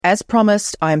As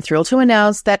promised, I am thrilled to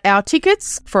announce that our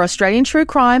tickets for Australian True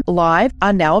Crime Live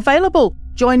are now available.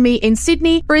 Join me in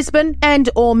Sydney, Brisbane and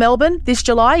or Melbourne this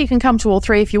July. You can come to all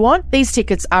three if you want. These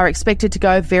tickets are expected to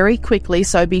go very quickly,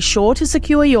 so be sure to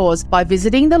secure yours by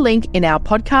visiting the link in our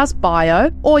podcast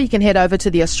bio, or you can head over to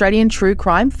the Australian True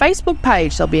Crime Facebook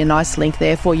page. There'll be a nice link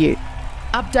there for you.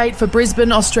 Update for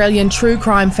Brisbane Australian True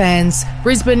Crime fans.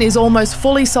 Brisbane is almost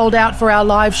fully sold out for our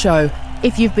live show.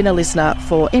 If you've been a listener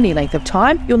for any length of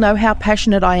time, you'll know how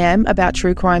passionate I am about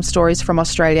true crime stories from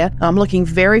Australia. I'm looking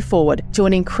very forward to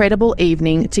an incredible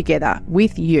evening together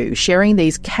with you, sharing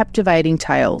these captivating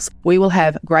tales. We will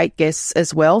have great guests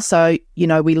as well, so you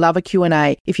know we love a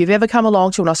Q&A. If you've ever come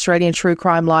along to an Australian True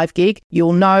Crime Live gig,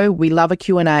 you'll know we love a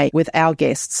Q&A with our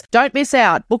guests. Don't miss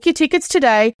out. Book your tickets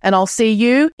today, and I'll see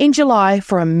you in July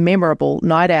for a memorable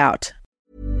night out.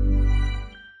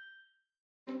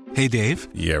 Hey, Dave.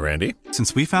 Yeah, Randy.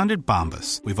 Since we founded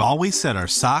Bombas, we've always said our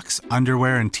socks,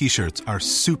 underwear, and T-shirts are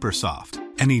super soft.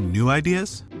 Any new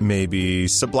ideas? Maybe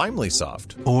sublimely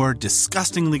soft. Or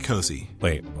disgustingly cozy.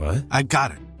 Wait, what? I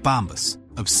got it. Bombas.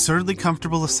 Absurdly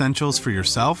comfortable essentials for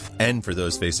yourself and for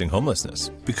those facing homelessness.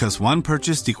 Because one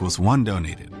purchased equals one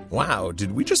donated. Wow,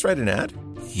 did we just write an ad?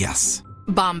 Yes.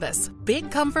 Bombas.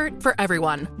 Big comfort for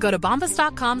everyone. Go to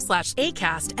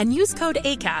bombas.com/ACAST and use code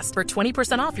ACAST for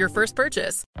 20% off your first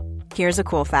purchase. Here's a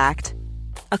cool fact.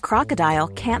 A crocodile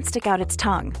can't stick out its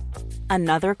tongue.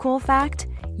 Another cool fact,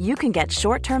 you can get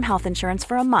short-term health insurance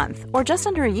for a month or just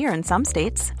under a year in some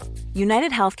states.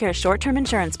 United Healthcare short-term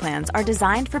insurance plans are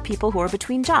designed for people who are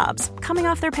between jobs, coming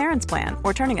off their parents' plan,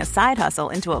 or turning a side hustle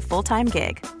into a full-time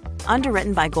gig.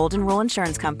 Underwritten by Golden Rule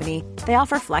Insurance Company, they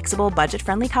offer flexible,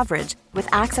 budget-friendly coverage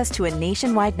with access to a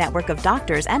nationwide network of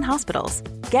doctors and hospitals.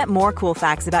 Get more cool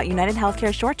facts about United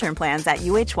Healthcare short-term plans at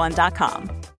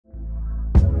uh1.com.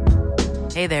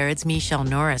 Hey there, it's Michelle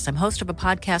Norris. I'm host of a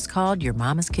podcast called Your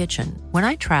Mama's Kitchen. When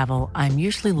I travel, I'm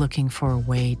usually looking for a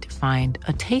way to find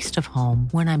a taste of home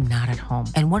when I'm not at home.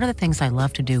 And one of the things I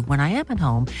love to do when I am at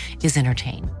home is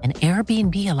entertain. And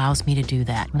Airbnb allows me to do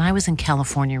that. When I was in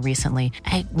California recently,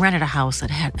 I rented a house that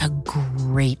had a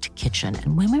great kitchen.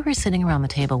 And when we were sitting around the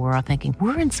table, we were all thinking,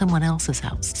 we're in someone else's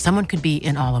house. Someone could be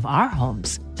in all of our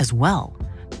homes as well.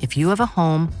 If you have a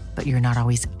home, but you're not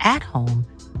always at home,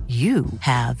 you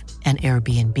have an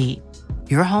Airbnb.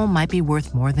 Your home might be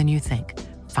worth more than you think.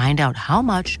 Find out how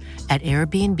much at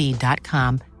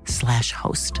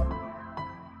airbnb.com/host.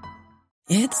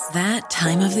 It's that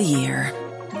time of the year.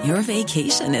 Your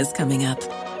vacation is coming up.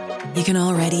 You can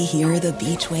already hear the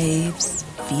beach waves,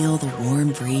 feel the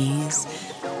warm breeze,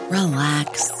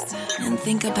 relax, and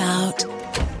think about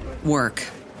work.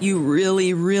 You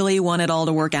really, really want it all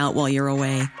to work out while you're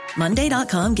away.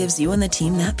 Monday.com gives you and the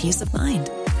team that peace of mind.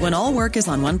 When all work is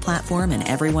on one platform and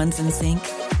everyone's in sync,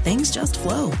 things just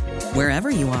flow.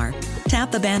 Wherever you are,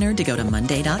 tap the banner to go to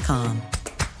Monday.com.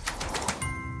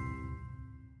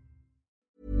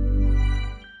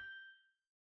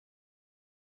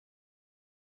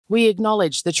 We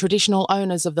acknowledge the traditional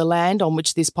owners of the land on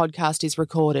which this podcast is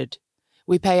recorded.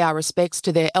 We pay our respects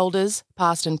to their elders,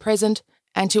 past and present,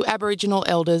 and to Aboriginal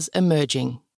elders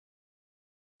emerging.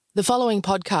 The following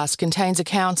podcast contains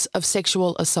accounts of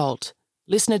sexual assault.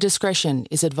 Listener discretion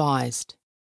is advised.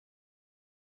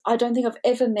 I don't think I've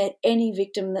ever met any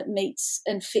victim that meets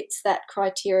and fits that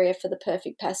criteria for the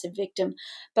perfect passive victim.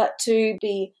 But to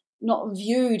be not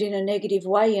viewed in a negative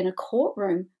way in a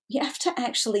courtroom, you have to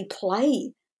actually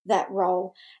play that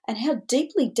role, and how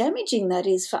deeply damaging that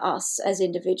is for us as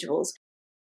individuals.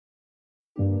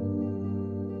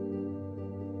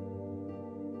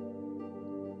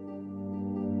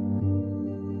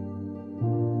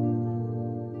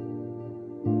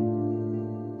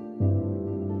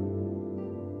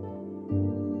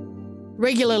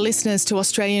 Regular listeners to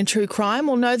Australian True Crime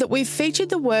will know that we've featured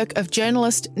the work of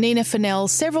journalist Nina Fennell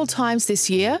several times this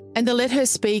year and the Let Her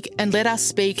Speak and Let Us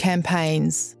Speak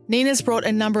campaigns. Nina's brought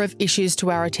a number of issues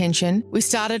to our attention. We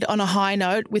started on a high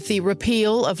note with the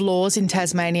repeal of laws in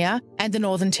Tasmania and the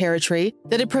Northern Territory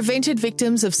that had prevented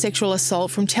victims of sexual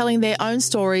assault from telling their own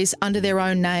stories under their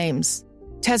own names.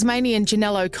 Tasmanian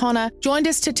Janelle O'Connor joined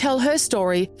us to tell her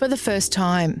story for the first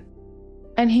time.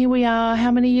 And here we are, how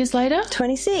many years later?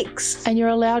 26. And you're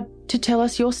allowed to tell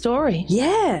us your story.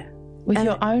 Yeah. With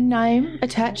your own name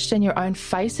attached and your own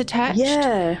face attached.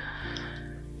 Yeah.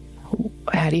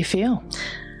 How do you feel?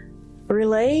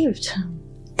 Relieved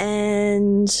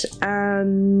and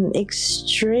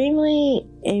extremely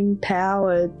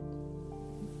empowered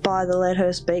by the Let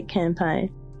Her Speak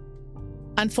campaign.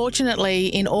 Unfortunately,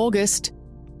 in August,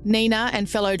 Nina and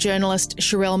fellow journalist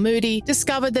Sherelle Moody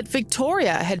discovered that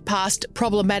Victoria had passed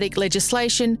problematic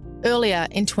legislation earlier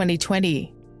in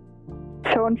 2020.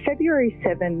 So on February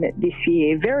 7 this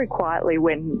year, very quietly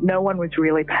when no one was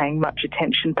really paying much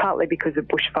attention, partly because of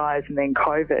bushfires and then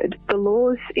COVID, the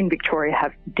laws in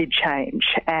Victoria did change,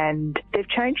 and they've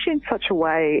changed in such a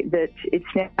way that it's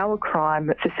now a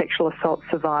crime for sexual assault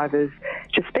survivors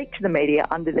to speak to the media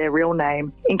under their real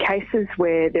name in cases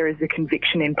where there is a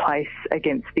conviction in place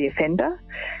against the offender,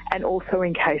 and also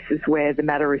in cases where the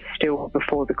matter is still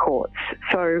before the courts.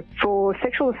 So for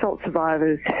sexual assault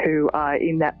survivors who are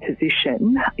in that position,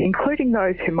 including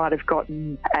those who might have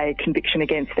gotten a conviction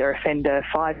against their offender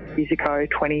 5 years ago,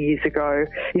 20 years ago,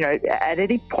 at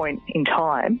any point in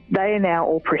time, they are now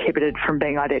all prohibited from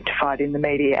being identified in the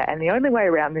media. And the only way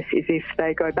around this is if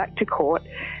they go back to court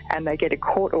and they get a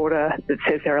court order that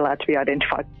says they're allowed to be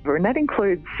identified. And that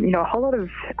includes, a whole lot of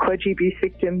clergy abuse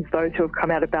victims, those who have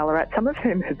come out of Ballarat, some of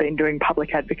whom have been doing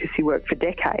public advocacy work for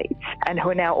decades and who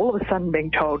are now all of a sudden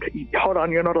being told, hold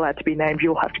on, you're not allowed to be named,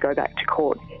 you'll have to go back to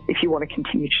court if you want to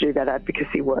continue to do that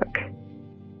advocacy work.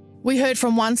 We heard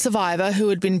from one survivor who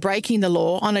had been breaking the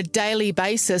law on a daily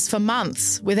basis for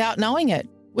months without knowing it.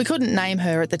 We couldn't name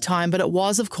her at the time, but it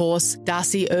was, of course,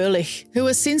 Darcy Ehrlich, who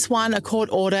has since won a court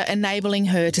order enabling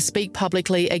her to speak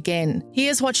publicly again.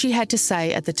 Here's what she had to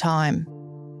say at the time.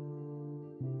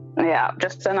 Yeah,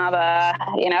 just another,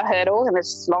 hurdle in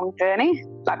this long journey.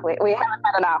 Like we haven't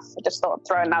had enough. I just thought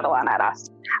throw another one at us.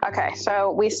 Okay,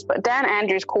 so Dan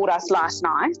Andrews called us last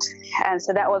night, and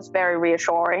so that was very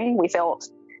reassuring. We felt,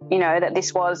 that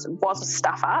this was a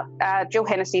stuff up. Jill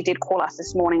Hennessy did call us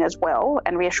this morning as well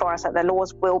and reassure us that the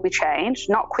laws will be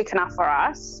changed, not quick enough for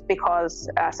us because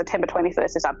September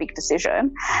 21st is our big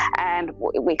decision and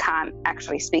we can't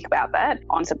actually speak about that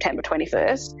on September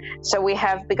 21st. So we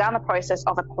have begun the process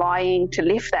of applying to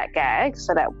lift that gag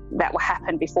so that will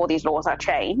happen before these laws are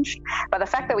changed. But the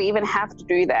fact that we even have to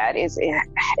do that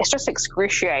it's just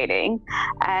excruciating.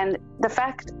 And the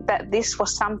fact that this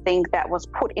was something that was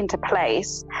put into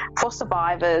place for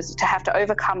survivors to have to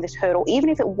overcome this hurdle, even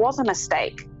if it was a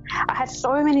mistake. I had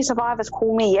so many survivors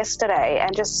call me yesterday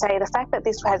and just say the fact that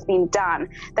this has been done,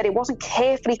 that it wasn't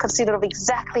carefully considered of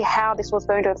exactly how this was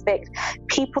going to affect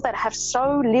people that have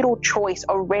so little choice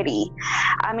already.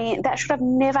 I mean, that should have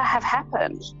never have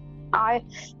happened. I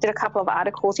did a couple of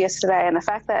articles yesterday, and the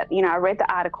fact that, I read the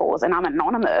articles and I'm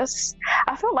anonymous,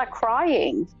 I felt like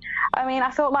crying. I mean, I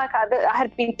felt like I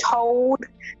had been told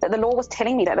that the law was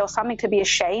telling me that there was something to be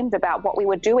ashamed about what we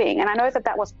were doing. And I know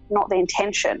that was not the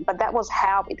intention, but that was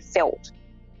how it felt.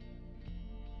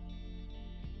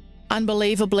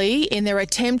 Unbelievably, in their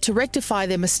attempt to rectify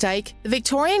their mistake, the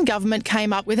Victorian government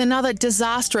came up with another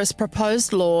disastrous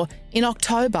proposed law in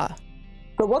October.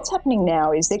 But what's happening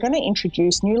now is they're going to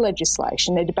introduce new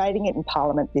legislation. They're debating it in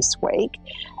Parliament this week.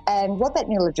 And what that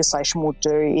new legislation will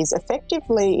do is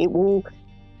effectively it will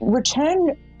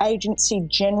return agency,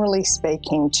 generally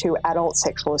speaking, to adult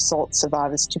sexual assault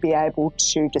survivors to be able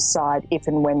to decide if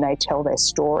and when they tell their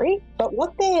story. But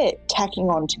what they're tacking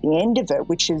on to the end of it,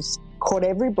 which has caught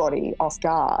everybody off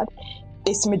guard,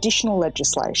 is some additional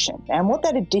legislation. And what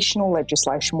that additional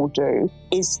legislation will do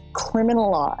is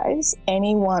criminalise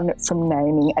anyone from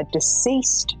naming a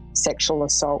deceased sexual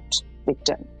assault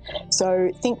victim.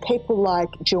 So think people like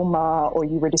Jill Meagher or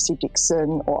Eurydice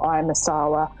Dixon or Aya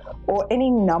Masawa or any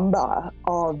number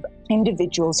of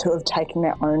individuals who have taken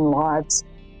their own lives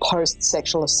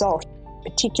post-sexual assault,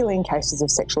 particularly in cases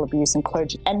of sexual abuse and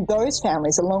clergy. And those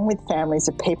families, along with families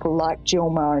of people like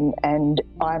Jill Meagher and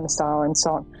Aya Masawa and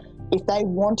so on, if they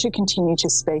want to continue to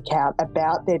speak out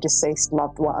about their deceased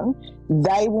loved one,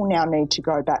 they will now need to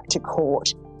go back to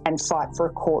court and fight for a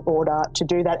court order to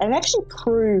do that and actually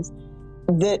prove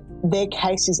that their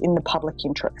case is in the public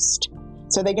interest.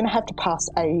 So they're going to have to pass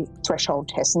a threshold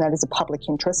test, and that is a public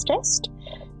interest test.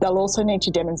 They'll also need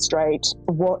to demonstrate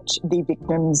what the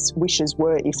victim's wishes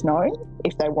were, if known,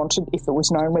 if it was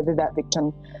known whether that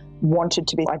victim wanted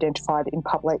to be identified in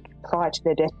public prior to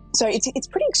their death. So it's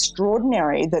pretty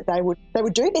extraordinary that they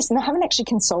would do this, and they haven't actually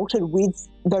consulted with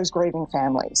those grieving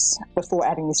families before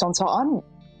adding this on. So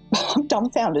I'm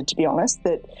dumbfounded, to be honest,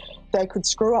 that they could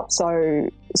screw up so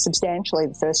substantially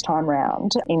the first time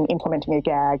round in implementing a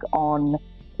gag on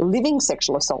living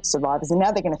sexual assault survivors, and now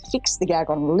they're going to fix the gag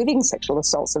on living sexual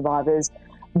assault survivors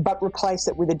but replace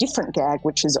it with a different gag,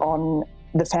 which is on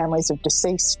the families of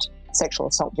deceased sexual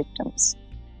assault victims.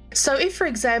 So if, for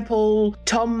example,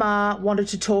 Tom Meagher wanted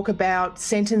to talk about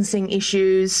sentencing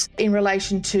issues in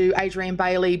relation to Adrian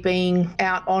Bailey being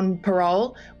out on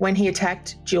parole when he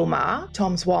attacked Jill Meagher,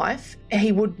 Tom's wife,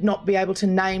 he would not be able to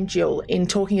name Jill in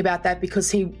talking about that because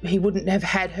he wouldn't have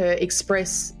had her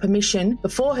express permission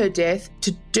before her death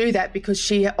to do that, because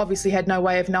she obviously had no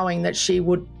way of knowing that she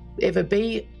would ever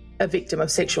be a victim of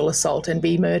sexual assault and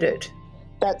be murdered.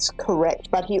 That's correct,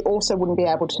 but he also wouldn't be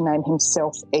able to name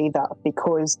himself either,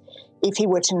 because if he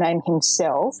were to name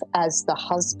himself as the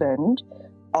husband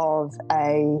of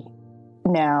a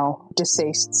now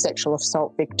deceased sexual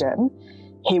assault victim,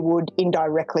 he would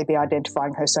indirectly be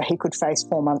identifying her, so he could face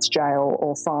 4 months jail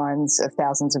or fines of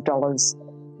thousands of dollars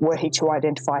were he to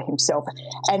identify himself.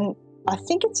 And I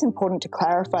think it's important to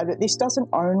clarify that this doesn't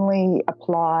only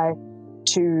apply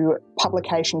to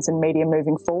publications and media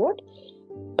moving forward.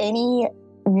 Any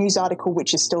news article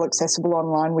which is still accessible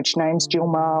online, which names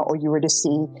Gilmar or Eurydice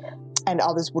and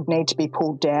others, would need to be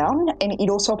pulled down. And it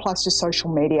also applies to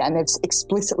social media, and they've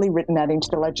explicitly written that into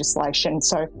the legislation.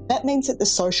 So that means that the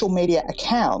social media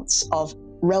accounts of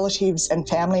relatives and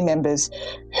family members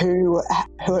who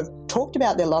have talked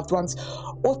about their loved ones,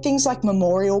 or things like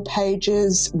memorial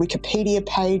pages, Wikipedia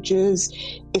pages,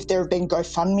 if there have been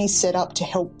GoFundMe set up to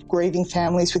help grieving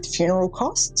families with funeral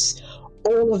costs,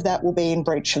 all of that will be in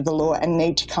breach of the law and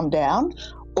need to come down,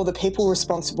 or the people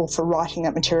responsible for writing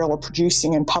that material or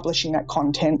producing and publishing that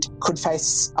content could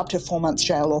face up to 4 months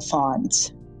jail or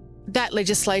fines. That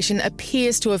legislation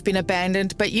appears to have been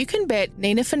abandoned, but you can bet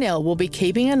Nina Fennell will be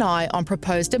keeping an eye on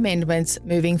proposed amendments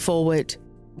moving forward.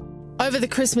 Over the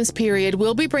Christmas period,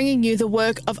 we'll be bringing you the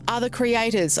work of other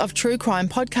creators of true crime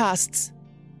podcasts.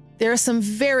 There are some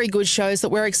very good shows that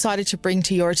we're excited to bring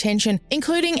to your attention,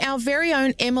 including our very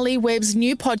own Emily Webb's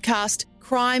new podcast,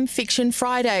 Crime Fiction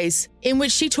Fridays, in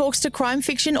which she talks to crime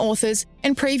fiction authors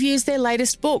and previews their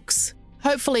latest books.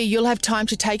 Hopefully you'll have time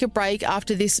to take a break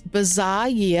after this bizarre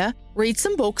year, read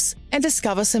some books and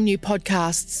discover some new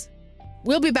podcasts.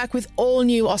 We'll be back with all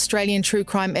new Australian true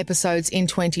crime episodes in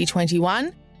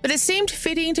 2021, but it seemed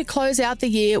fitting to close out the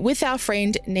year with our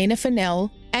friend Nina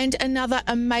Fennell and another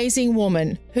amazing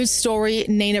woman whose story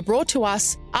Nina brought to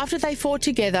us after they fought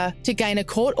together to gain a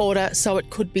court order so it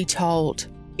could be told.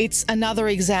 It's another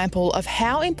example of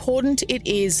how important it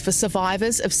is for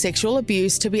survivors of sexual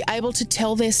abuse to be able to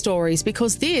tell their stories,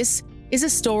 because this is a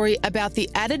story about the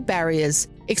added barriers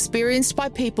experienced by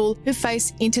people who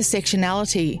face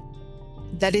intersectionality.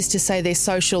 That is to say, their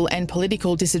social and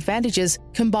political disadvantages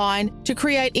combine to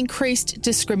create increased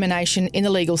discrimination in the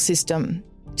legal system.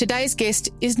 Today's guest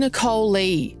is Nicole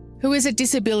Lee, who is a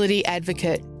disability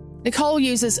advocate. Nicole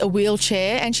uses a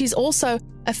wheelchair and she's also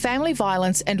a family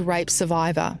violence and rape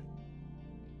survivor.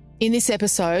 In this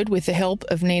episode, with the help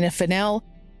of Nina Fennell,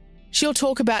 she'll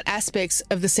talk about aspects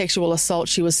of the sexual assault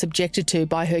she was subjected to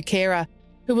by her carer,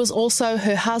 who was also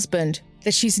her husband,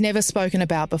 that she's never spoken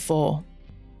about before.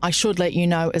 I should let you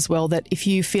know as well that if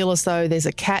you feel as though there's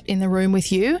a cat in the room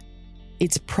with you,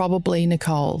 it's probably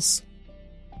Nicole's.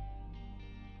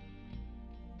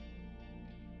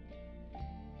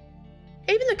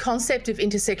 Even the concept of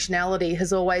intersectionality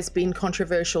has always been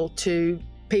controversial to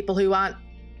people who aren't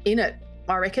in it,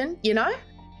 I reckon, you know?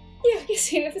 Yeah, I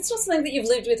guess if it's not something that you've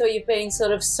lived with or you've been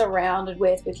sort of surrounded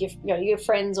with your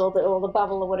friends or the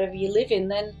bubble or whatever you live in,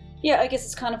 then yeah, I guess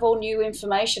it's kind of all new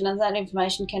information, and that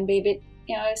information can be a bit,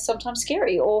 sometimes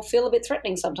scary or feel a bit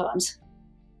threatening sometimes.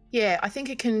 Yeah, I think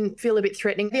it can feel a bit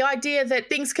threatening. The idea that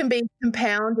things can be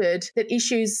compounded, that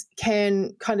issues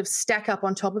can kind of stack up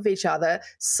on top of each other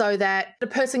so that the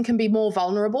person can be more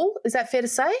vulnerable. Is that fair to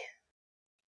say?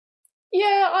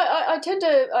 Yeah, I tend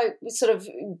to sort of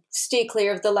steer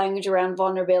clear of the language around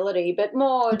vulnerability, but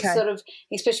more sort of,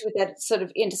 especially with that sort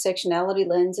of intersectionality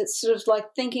lens, it's sort of like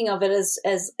thinking of it as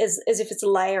if it's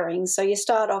layering. So you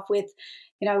start off with,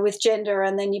 with gender,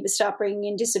 and then you start bringing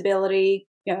in disability,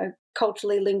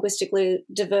 culturally, linguistically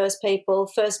diverse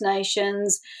people, First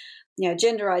Nations,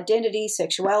 gender identity,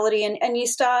 sexuality, and you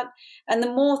start, and the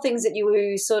more things that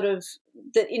you sort of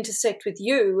that intersect with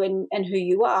you and who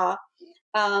you are,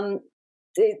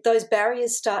 those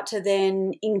barriers start to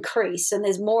then increase, and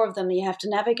there's more of them that you have to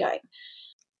navigate.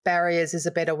 Barriers is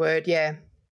a better word, yeah.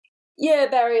 Yeah,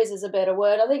 barriers is a better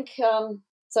word. I think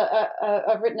so.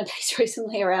 I've written a piece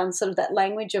recently around sort of that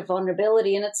language of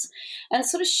vulnerability, and it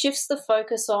sort of shifts the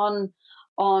focus on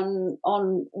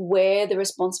where the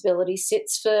responsibility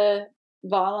sits for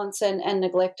violence and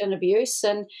neglect and abuse.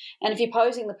 And if you're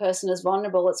posing the person as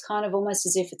vulnerable, it's kind of almost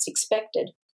as if it's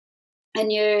expected. And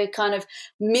you're kind of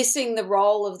missing the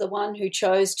role of the one who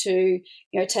chose to,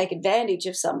 take advantage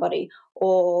of somebody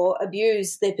or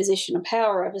abuse their position of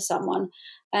power over someone.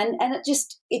 And it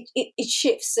just it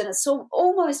shifts, and it's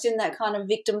almost in that kind of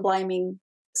victim blaming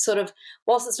sort of,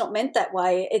 whilst it's not meant that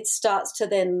way, it starts to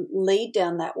then lead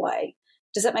down that way.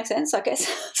 Does that make sense, I guess?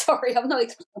 Sorry, I'm not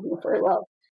explaining it very well.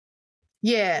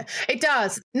 Yeah, it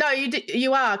does. No,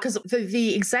 you are, because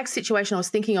the exact situation I was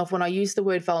thinking of when I used the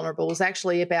word vulnerable was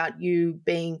actually about you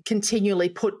being continually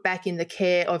put back in the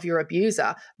care of your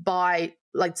abuser by,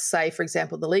 like, say, for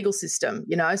example, the legal system,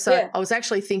 So Yeah. I was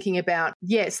actually thinking about,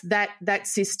 yes, that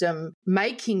system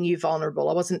making you vulnerable.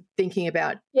 I wasn't thinking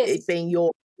about it being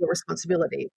your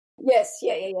responsibility. Yes,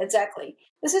 yeah, exactly.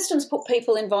 The systems put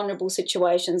people in vulnerable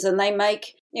situations, and they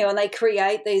make, and they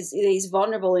create these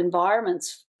vulnerable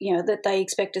environments, that they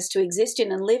expect us to exist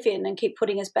in and live in and keep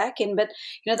putting us back in. But,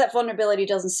 that vulnerability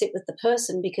doesn't sit with the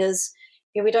person because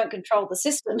we don't control the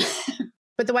system.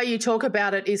 But the way you talk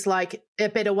about it is like a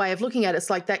better way of looking at it. It's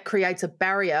like that creates a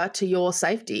barrier to your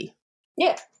safety.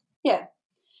 Yeah.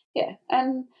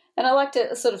 And I like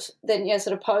to sort of then,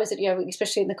 sort of pose it,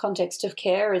 especially in the context of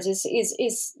carers,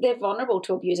 is they're vulnerable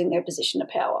to abusing their position of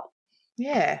power.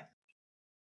 Yeah.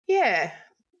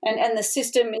 And the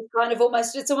system is kind of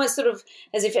almost sort of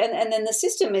as if, and then the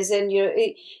system is then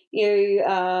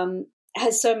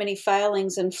has so many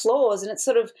failings and flaws, and it's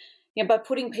sort of, by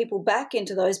putting people back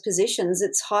into those positions,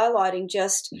 it's highlighting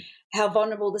just how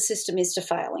vulnerable the system is to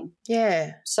failing.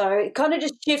 Yeah. So it kind of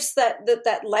just shifts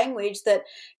that language that,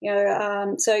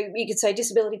 so you could say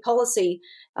disability policy,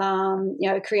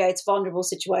 creates vulnerable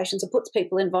situations or puts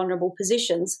people in vulnerable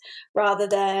positions rather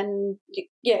than,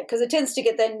 because it tends to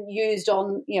get then used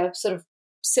on, sort of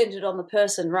centered on the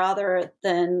person rather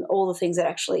than all the things that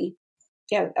actually,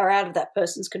 are out of that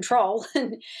person's control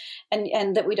and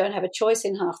that we don't have a choice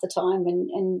in half the time.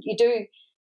 And you do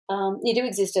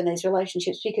exist in these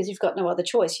relationships because you've got no other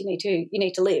choice. You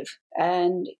need to live,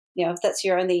 and if that's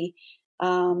your only,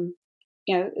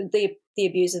 the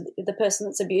abuser, the person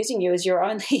that's abusing you is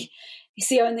it's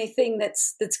the only thing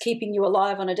that's keeping you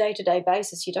alive on a day-to-day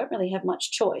basis. You don't really have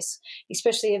much choice,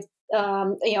 especially if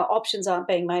options aren't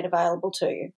being made available to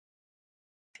you.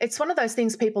 It's one of those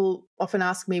things people often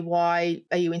ask me, why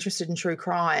are you interested in true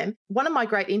crime? One of my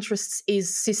great interests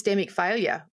is systemic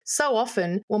failure. So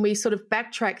often when we sort of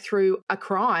backtrack through a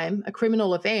crime, a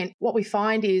criminal event, what we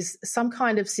find is some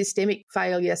kind of systemic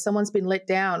failure. Someone's been let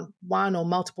down. One or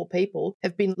multiple people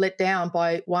have been let down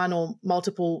by one or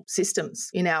multiple systems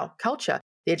in our culture.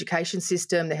 The education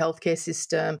system, the healthcare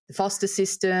system, the foster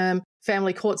system,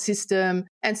 family court system.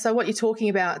 And so what you're talking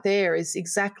about there is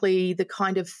exactly the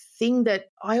kind of thing that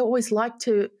I always like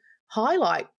to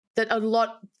highlight, that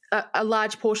a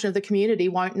large portion of the community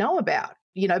won't know about,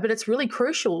 but it's really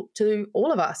crucial to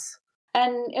all of us.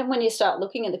 And when you start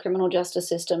looking at the criminal justice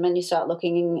system and you start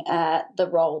looking at the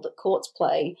role that courts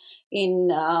play in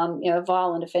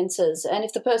violent offences, and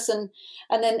if the person,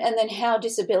 and then how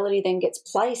disability then gets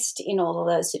placed in all of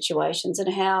those situations,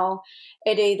 and how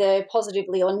it either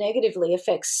positively or negatively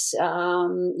affects how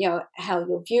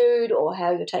you're viewed or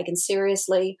how you're taken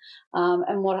seriously,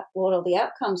 and what all the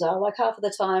outcomes are. Like half of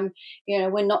the time,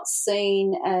 we're not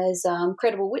seen as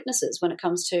credible witnesses when it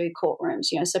comes to courtrooms.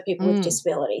 So people with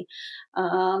disability.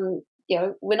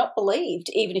 We're not believed,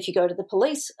 even if you go to the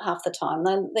police half the time.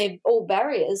 They're all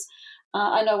barriers.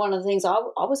 I know one of the things I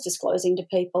was disclosing to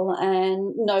people,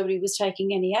 and nobody was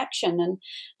taking any action,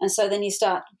 and so then you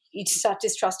start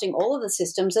distrusting all of the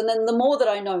systems. And then the more that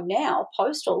I know now,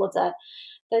 post all of that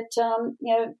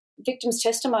victims'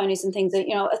 testimonies and things that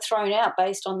are thrown out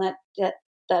based on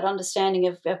that understanding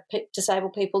of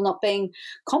disabled people not being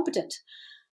competent.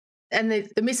 And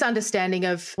the misunderstanding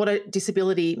of what a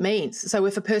disability means. So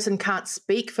if a person can't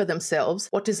speak for themselves,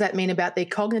 what does that mean about their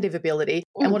cognitive ability?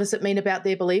 And what does it mean about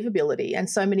their believability? And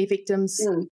so many victims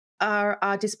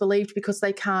are disbelieved because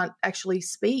they can't actually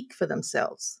speak for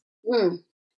themselves.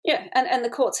 Yeah, and the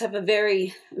courts have a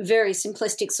very, very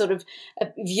simplistic sort of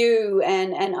view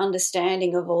and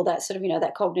understanding of all that sort of,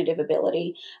 that cognitive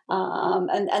ability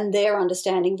and their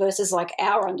understanding versus like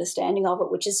our understanding of it,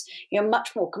 which is,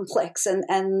 much more complex, and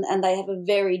they have a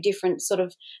very different sort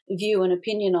of view and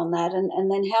opinion on that, and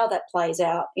then how that plays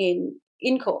out in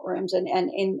courtrooms and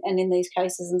in these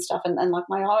cases and stuff. And like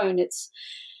my own, it's,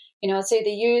 it's either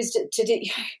used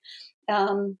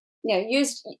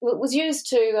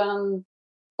to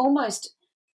almost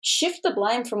shift the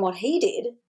blame from what he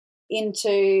did into,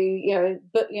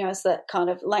 it's that kind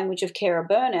of language of carer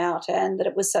burnout, and that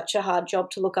it was such a hard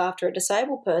job to look after a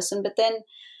disabled person, but then,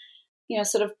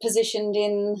 sort of positioned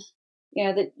in,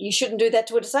 that you shouldn't do that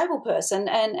to a disabled person.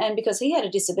 And because he had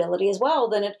a disability as well,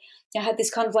 then it had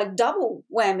this kind of like double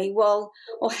whammy. Well,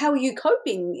 how are you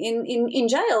coping in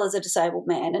jail as a disabled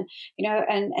man? And,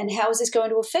 and how is this going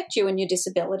to affect you and your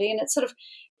disability? And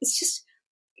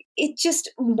it just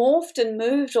morphed and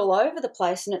moved all over the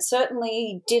place, and it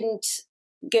certainly didn't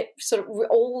get sort of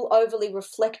all overly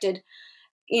reflected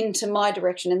into my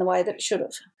direction in the way that it should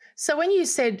have. So when you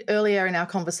said earlier in our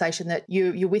conversation that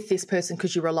you're with this person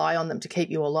because you rely on them to keep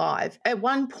you alive, at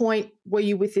one point were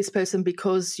you with this person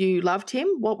because you loved him?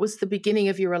 What was the beginning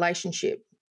of your relationship?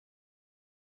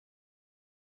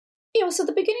 Yeah, so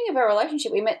the beginning of our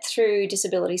relationship, we met through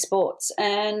disability sports,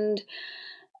 and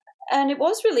it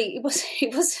was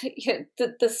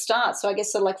the start. So I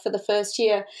guess so, like for the first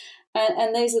year.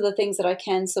 And these are the things that I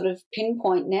can sort of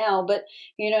pinpoint now. But,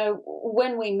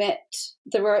 when we met,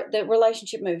 the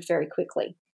relationship moved very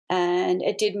quickly. And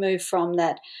it did move from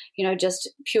that, just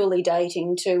purely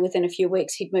dating to within a few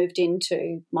weeks he'd moved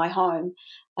into my home.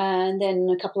 And then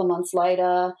a couple of months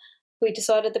later, we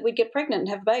decided that we'd get pregnant and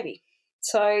have a baby.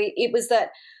 So it was that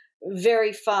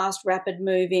very fast, rapid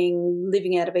moving,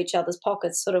 living out of each other's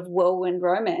pockets sort of whirlwind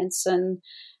romance. And,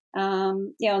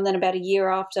 and then about a year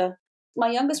after, my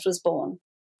youngest was born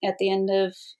at the end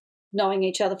of knowing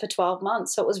each other for 12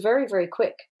 months. So it was very, very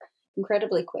quick,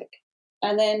 incredibly quick.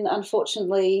 And then,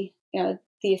 unfortunately,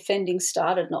 the offending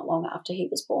started not long after he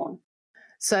was born.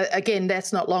 So, again,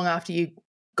 that's not long after you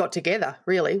got together,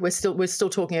 really. We're still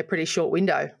talking a pretty short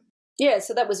window. Yeah,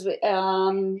 so that was,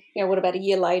 about a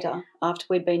year later, after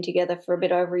we'd been together for a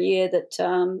bit over a year, that,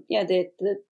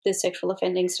 the sexual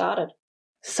offending started.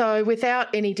 So without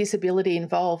any disability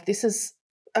involved, this is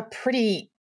a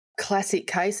pretty classic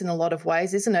case in a lot of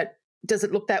ways, isn't it? Does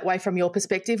it look that way from your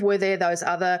perspective? Were there those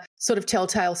other sort of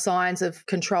telltale signs of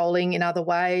controlling in other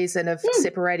ways and of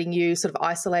separating you, sort of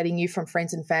isolating you from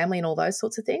friends and family and all those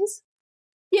sorts of things?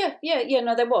 Yeah,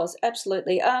 no, there was,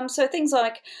 absolutely. So things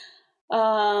like,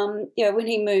 when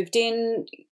he moved in,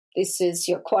 this is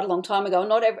quite a long time ago,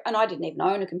 and I didn't even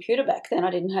own a computer back then.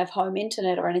 I didn't have home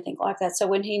internet or anything like that. So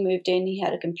when he moved in, he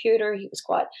had a computer. He was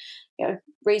quite,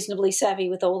 reasonably savvy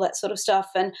with all that sort of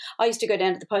stuff. And I used to go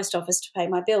down to the post office to pay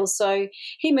my bills. So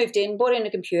he moved in, bought in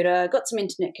a computer, got some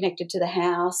internet connected to the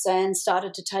house, and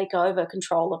started to take over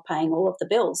control of paying all of the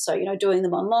bills. So, doing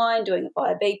them online, doing it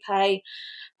via BPay.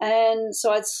 And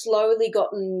so I'd slowly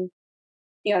gotten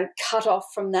cut off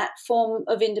from that form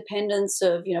of independence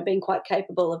of, being quite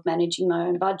capable of managing my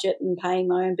own budget and paying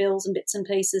my own bills and bits and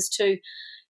pieces to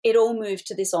it all moved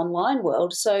to this online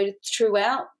world. So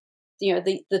throughout,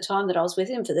 the time that I was with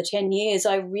him for the 10 years,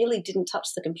 I really didn't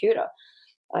touch the computer.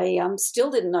 I still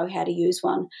didn't know how to use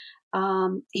one.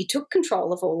 He took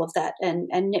control of all of that and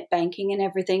net banking and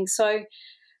everything. So,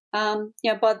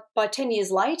 by 10 years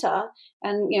later,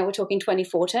 and, we're talking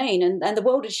 2014, and the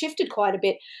world had shifted quite a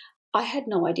bit, I had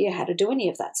no idea how to do any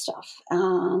of that stuff.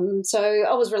 So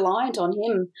I was reliant on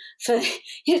him for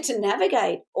to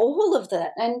navigate all of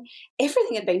that, and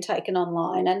everything had been taken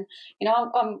online. And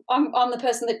I'm the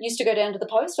person that used to go down to the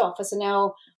post office, and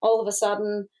now all of a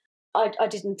sudden I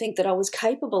didn't think that I was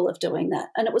capable of doing that.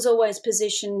 And it was always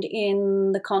positioned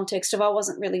in the context of I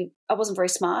wasn't very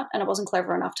smart, and I wasn't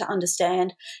clever enough to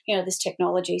understand this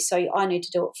technology. So I need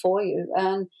to do it for you.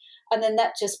 And then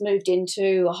that just moved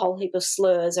into a whole heap of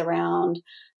slurs around,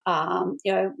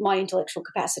 my intellectual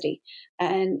capacity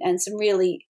and some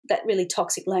really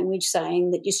toxic language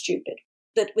saying that you're stupid.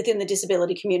 That within the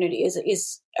disability community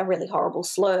is a really horrible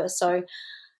slur. So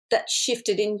that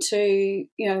shifted into,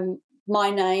 my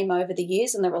name over the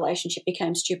years, and the relationship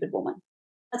became Stupid Woman.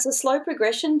 It's a slow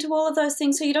progression to all of those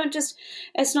things. So you don't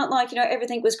it's not like,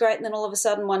 everything was great and then all of a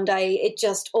sudden one day it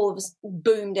just all of us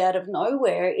boomed out of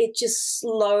nowhere. It just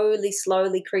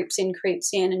slowly creeps in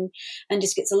and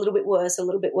just gets a little bit worse and a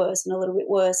little bit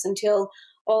worse until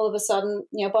all of a sudden,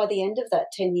 by the end of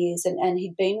that 10 years and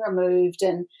he'd been removed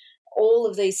and all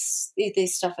of these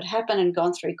stuff had happened and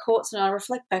gone through courts. And I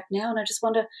reflect back now and I just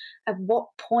wonder, at what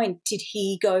point did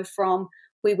he go from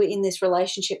we were in this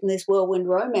relationship and this whirlwind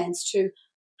romance to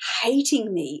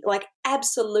hating me, like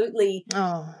absolutely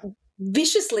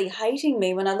viciously hating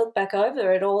me when I look back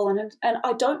over it all. And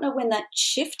I don't know when that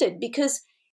shifted because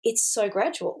it's so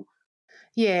gradual.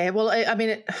 Yeah, well,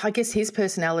 I guess his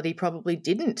personality probably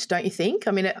didn't, don't you think?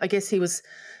 I guess he was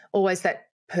always that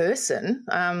person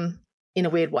in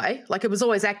a weird way. Like it was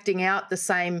always acting out the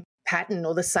same pattern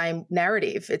or the same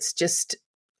narrative. It's just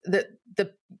that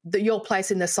your place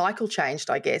in the cycle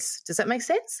changed, I guess. Does that make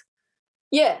sense?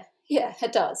 Yeah,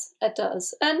 it does. It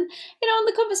does. And, in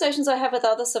the conversations I have with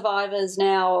other survivors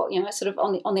now, sort of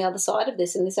on the other side of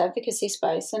this in this advocacy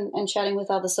space and chatting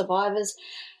with other survivors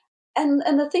and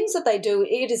the things that they do,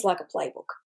 it is like a playbook.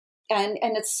 And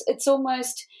it's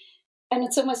almost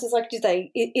as like,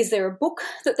 is there a book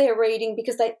that they're reading?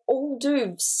 Because they all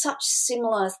do such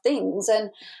similar things.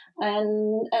 And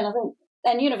I think,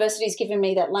 and university's given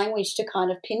me that language to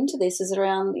kind of pin to this is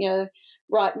around,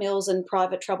 Wright Mills and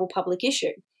private trouble, public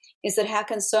issue. Is that how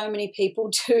can so many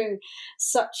people do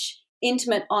such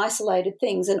intimate, isolated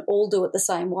things and all do it the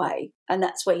same way. And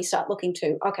that's where you start looking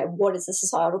to, okay, what is the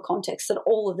societal context that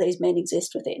all of these men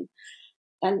exist within?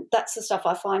 And that's the stuff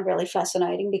I find really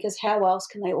fascinating, because how else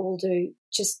can they all do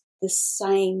just the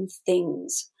same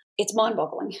things? It's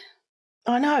mind-boggling.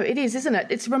 I know, it is, isn't it?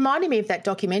 It's reminding me of that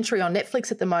documentary on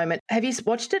Netflix at the moment. Have you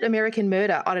watched it, American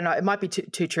Murder? I don't know. It might be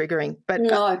too triggering. But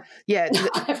no. Yeah.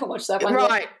 I haven't watched that one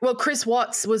Right. yet. Well, Chris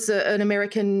Watts was an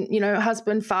American,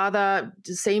 husband, father,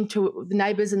 seemed to the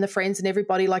neighbours and the friends and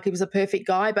everybody like he was a perfect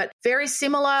guy, but very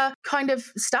similar kind of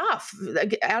stuff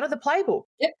out of the playbook.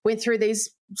 Yep. Went through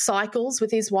these cycles with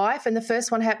his wife, and the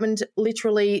first one happened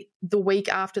literally the week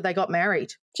after they got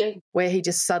married. Gee. Where he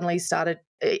just suddenly started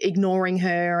ignoring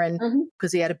her, and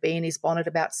because he had a bee in his bonnet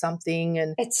about something.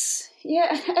 And it's,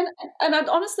 and I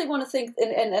honestly want to think,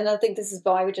 and I think this is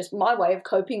just my way of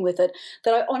coping with it,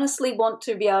 that I honestly want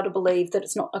to be able to believe that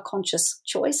it's not a conscious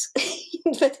choice.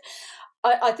 But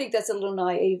I think that's a little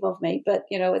naive of me, but,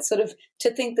 it's sort of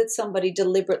to think that somebody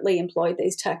deliberately employed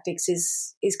these tactics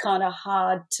is kind of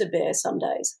hard to bear some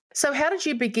days. So how did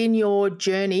you begin your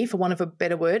journey, for want of a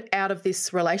better word, out of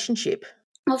this relationship?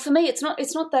 Well, for me, it's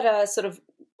not that sort of,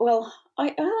 well, I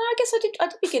guess I did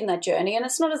begin that journey, and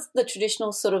it's not the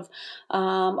traditional sort of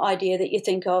idea that you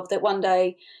think of, that one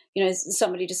day,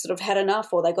 somebody just sort of had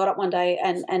enough, or they got up one day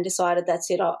and decided, that's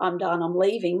it, I'm done, I'm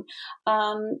leaving.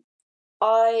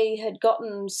 I had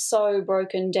gotten so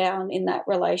broken down in that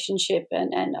relationship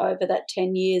and over that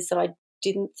 10 years that I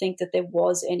didn't think that there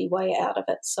was any way out of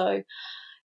it. So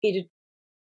it had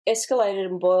escalated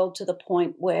and boiled to the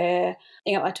point where,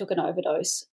 I took an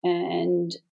overdose,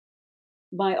 and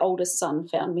my oldest son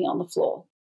found me on the floor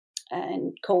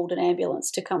and called an ambulance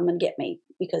to come and get me,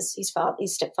 because his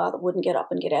stepfather wouldn't get up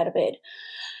and get out of bed.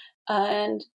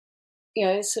 And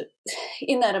so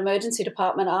in that emergency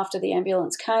department, after the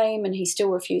ambulance came and he still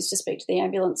refused to speak to the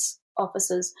ambulance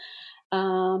officers,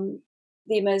 the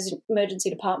emergency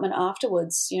department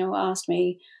afterwards, asked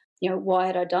me, why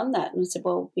had I done that? And I said,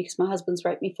 well, because my husband's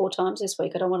raped me 4 times this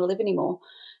week. I don't want to live anymore.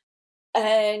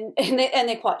 And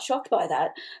they're quite shocked by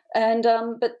that. And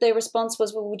but their response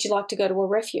was, well, would you like to go to a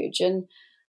refuge? And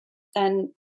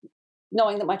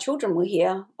knowing that my children were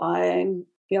here,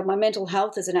 my mental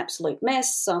health is an absolute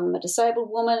mess. I'm a disabled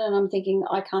woman, and I'm thinking,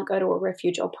 I can't go to a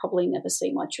refuge. I'll probably never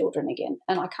see my children again,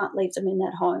 and I can't leave them in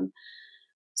that home.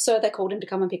 So they called him to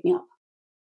come and pick me up,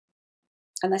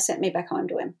 and they sent me back home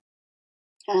to him.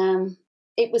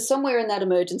 It was somewhere in that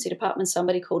emergency department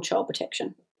somebody called Child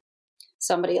Protection.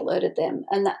 Somebody alerted them,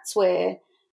 and that's where,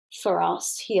 for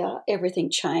us here, everything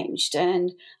changed.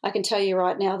 And I can tell you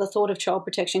right now, the thought of Child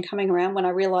Protection coming around when I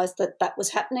realised that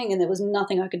was happening and there was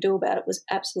nothing I could do about it was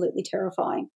absolutely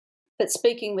terrifying. But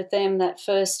speaking with them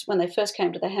when they first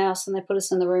came to the house and they put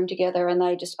us in the room together, and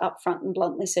they just upfront and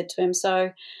bluntly said to him,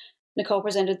 so Nicole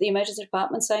presented the emergency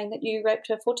department saying that you raped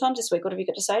her 4 times this week. What have you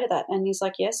got to say to that? And he's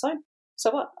like, yeah, so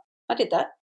what? I did that.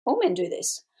 All men do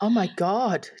this. Oh, my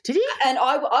God. Did he? And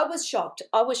I was shocked.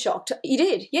 He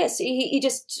did, yes. He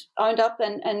just owned up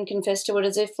and confessed to it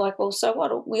as if, like, well, so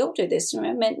what? We all do this.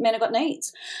 Men have got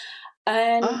needs.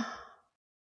 And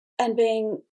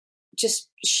being just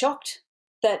shocked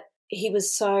that he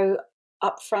was so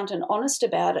upfront and honest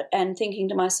about it, and thinking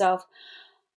to myself,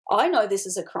 I know this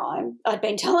is a crime. I'd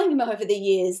been telling him over the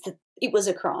years that it was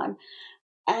a crime.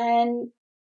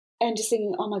 And just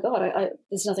thinking, oh, my God,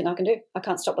 there's nothing I can do. I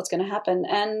can't stop what's going to happen.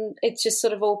 And it just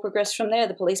sort of all progressed from there.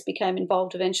 The police became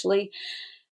involved eventually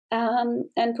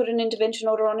and put an intervention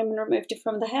order on him and removed him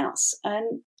from the house.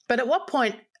 But at what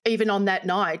point, even on that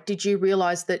night, did you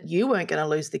realise that you weren't going to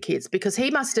lose the kids? Because he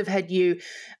must have had you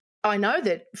 – I know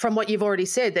that from what you've already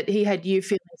said, that he had you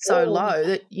feeling so low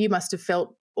that you must have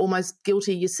felt almost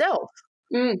guilty yourself.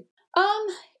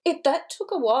 That took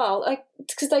a while,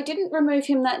 because they didn't remove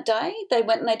him that day. They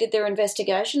went and they did their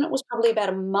investigation. It was probably about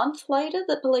a month later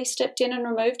that police stepped in and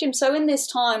removed him. So in this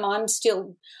time, I'm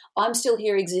still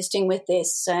here existing with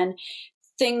this, and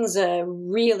things are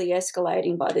really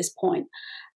escalating by this point.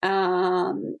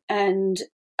 And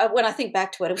when I think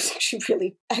back to it, it was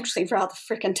actually rather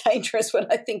freaking dangerous when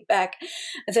I think back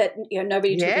that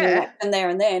nobody took any action there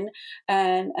and then,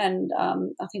 and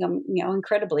I think I'm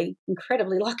incredibly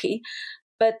lucky.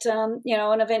 But, and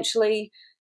eventually,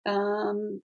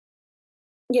 the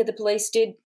police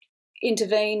did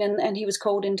intervene, and he was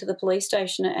called into the police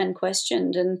station and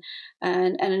questioned, and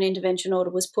an intervention order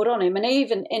was put on him. And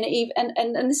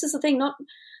and this is the thing, not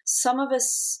some of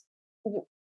us,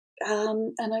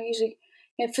 and I usually,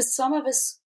 for some of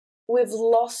us, we've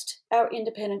lost our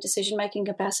independent decision-making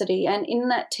capacity. And in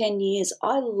that 10 years,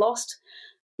 I lost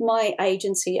my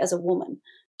agency as a woman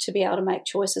to be able to make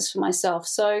choices for myself.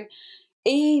 So,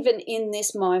 even in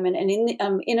this moment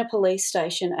and in a police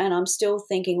station, and I'm still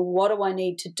thinking, what do I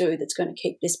need to do that's going to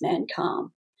keep this man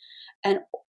calm? And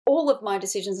all of my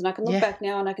decisions, and I can look back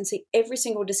now and I can see every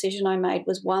single decision I made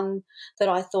was one that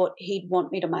I thought he'd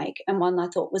want me to make and one I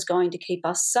thought was going to keep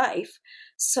us safe.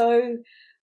 So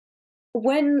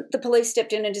when the police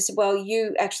stepped in and just said, well,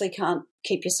 you actually can't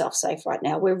keep yourself safe right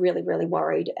now. We're really, really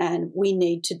worried and we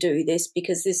need to do this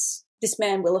because this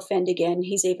man will offend again.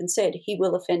 He's even said he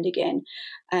will offend again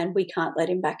and we can't let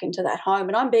him back into that home.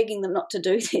 And I'm begging them not to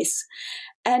do this.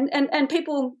 And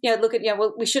people, look at,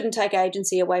 well, we shouldn't take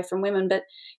agency away from women. But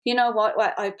you know what?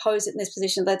 I pose it in this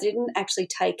position. They didn't actually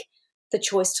take the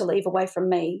choice to leave away from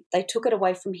me. They took it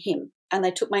away from him and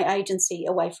they took my agency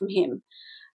away from him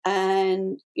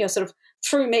and, sort of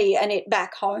threw me and it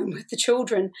back home with the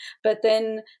children. But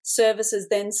then services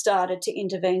then started to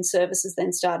intervene. Services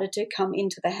then started to come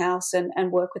into the house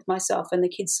and work with myself and the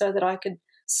kids so that I could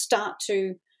start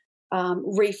to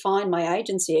refine my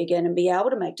agency again and be able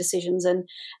to make decisions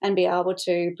and be able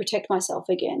to protect myself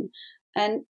again.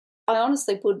 And I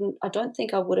honestly I don't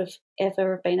think I would have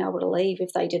ever been able to leave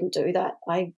if they didn't do that.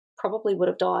 I probably would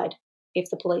have died if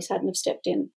the police hadn't have stepped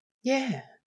in. Yeah.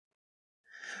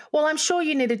 Well, I'm sure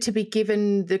you needed to be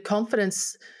given the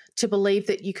confidence to believe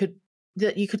that you could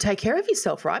take care of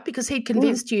yourself, right? Because he'd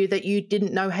convinced you that you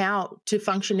didn't know how to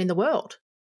function in the world.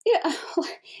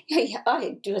 Yeah,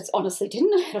 I just honestly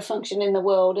didn't know how to function in the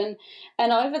world. And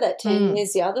over that 10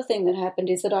 years, the other thing that happened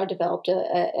is that I developed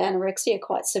anorexia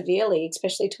quite severely,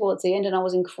 especially towards the end, and I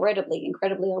was incredibly,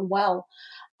 incredibly unwell.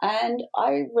 And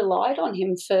I relied on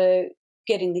him for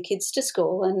getting the kids to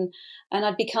school and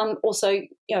I'd become also,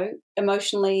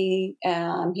 emotionally,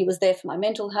 he was there for my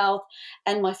mental health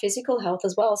and my physical health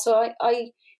as well. So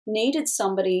I needed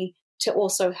somebody to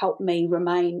also help me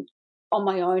remain on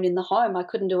my own in the home. I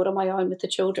couldn't do it on my own with the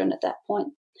children at that point.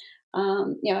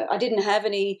 I didn't have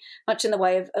much in the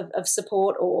way of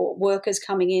support or workers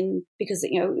coming in because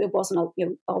it wasn't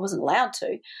I wasn't allowed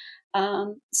to.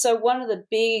 So one of the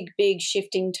big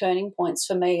shifting turning points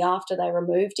for me after they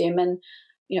removed him, and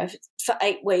for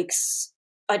 8 weeks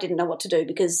I didn't know what to do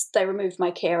because they removed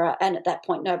my carer, and at that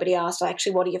point nobody asked,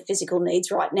 actually, what are your physical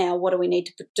needs right now? What do we need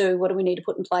to do? What do we need to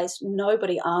put in place?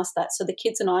 Nobody asked that. So the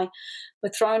kids and I were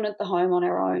thrown at the home on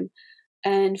our own.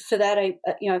 And for that,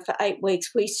 for 8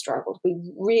 weeks, we struggled. We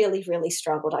really, really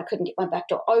struggled. I couldn't get my back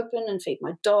door open and feed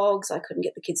my dogs. I couldn't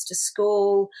get the kids to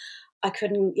school. I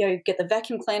couldn't, get the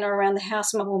vacuum cleaner around the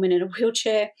house. I'm a woman in a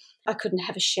wheelchair. I couldn't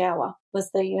have a shower was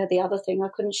the other thing. I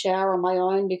couldn't shower on my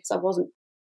own because I wasn't,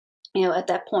 at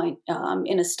that point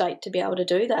in a state to be able to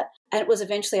do that. And it was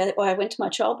eventually I went to my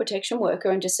child protection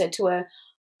worker and just said to her,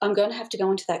 I'm going to have to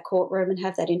go into that courtroom and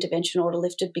have that intervention order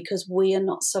lifted because we are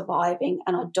not surviving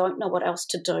and I don't know what else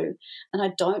to do and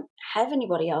I don't have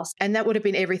anybody else. And that would have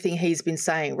been everything he's been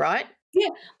saying, right? Yeah.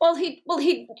 Well,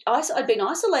 I'd been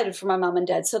isolated from my mum and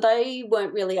dad, so they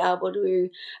weren't really able to,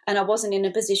 and I wasn't in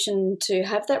a position to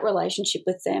have that relationship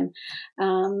with them.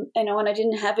 And I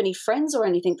didn't have any friends or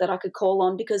anything that I could call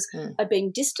on because I'd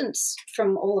been distanced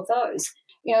from all of those.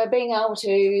 Being able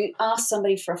to ask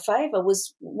somebody for a favour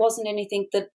wasn't anything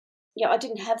that, I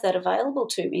didn't have that available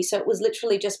to me. So it was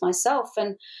literally just myself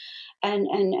and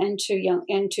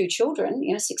two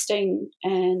children, 16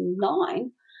 and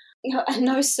 9. And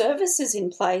no services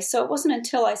in place. So it wasn't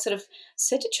until I sort of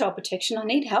said to Child Protection, I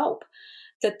need help,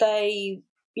 that they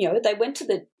went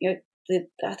to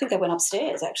I think they went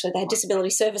upstairs actually. They had disability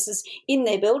services in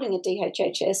their building at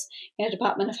DHHS,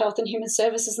 Department of Health and Human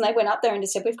Services, and they went up there and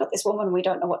just said, we've got this woman and we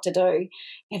don't know what to do.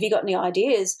 Have you got any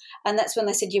ideas? And that's when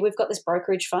they said, yeah, we've got this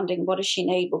brokerage funding. What does she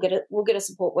need? We'll get a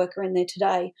support worker in there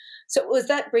today. So it was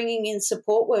that bringing in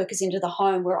support workers into the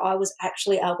home where I was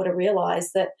actually able to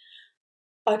realise that,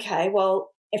 okay, well,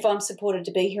 if I'm supported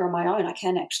to be here on my own, I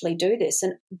can actually do this.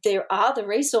 And there are the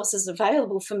resources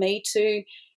available for me to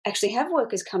actually have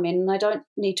workers come in, and I don't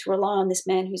need to rely on this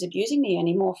man who's abusing me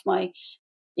anymore for my,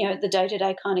 the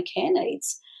day-to-day kind of care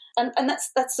needs. And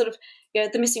that's sort of,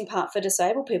 the missing part for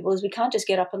disabled people is we can't just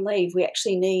get up and leave. We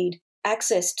actually need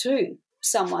access to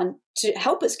someone to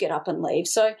help us get up and leave.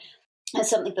 So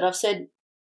that's something that I've said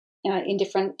in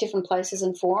different places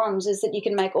and forums, is that you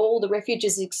can make all the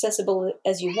refuges accessible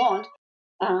as you want,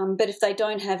 but if they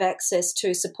don't have access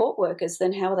to support workers,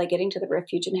 then how are they getting to the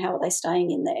refuge and how are they staying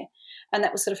in there? And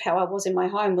that was sort of how I was in my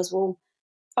home was, well,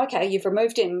 okay, you've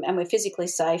removed him and we're physically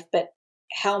safe, but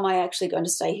how am I actually going to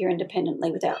stay here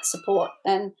independently without support?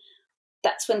 And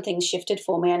that's when things shifted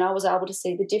for me, and I was able to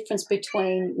see the difference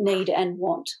between need and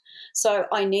want. So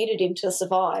I needed him to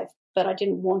survive, but I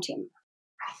didn't want him.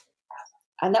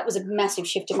 And that was a massive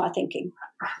shift in my thinking.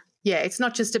 Yeah, it's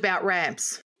not just about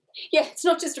ramps. Yeah,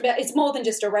 it's more than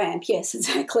just a ramp. Yes,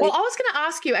 exactly. Well, I was going to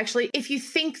ask you actually if you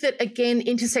think that, again,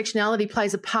 intersectionality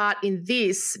plays a part in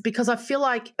this, because I feel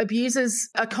like abusers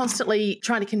are constantly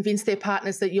trying to convince their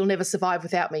partners that you'll never survive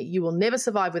without me. You will never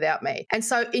survive without me. And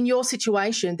so in your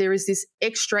situation, there is this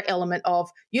extra element of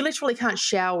you literally can't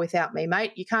shower without me,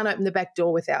 mate. You can't open the back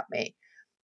door without me.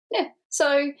 Yeah.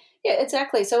 So, yeah,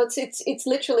 exactly. So it's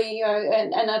literally, you know,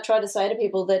 and I try to say to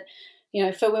people that, you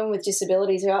know, for women with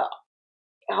disabilities,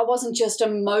 I wasn't just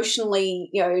emotionally,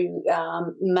 you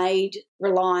know, made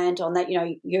reliant on that, you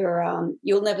know,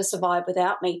 you'll never survive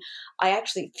without me. I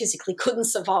actually physically couldn't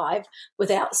survive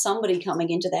without somebody coming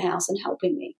into the house and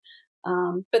helping me.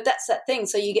 But that's that thing.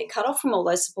 So you get cut off from all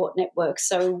those support networks,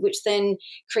 so which then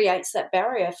creates that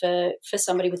barrier for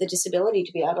somebody with a disability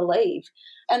to be able to leave.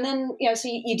 And then, you know, so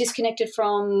you're disconnected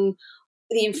from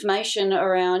the information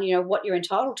around, you know, what you're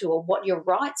entitled to or what your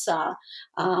rights are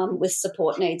with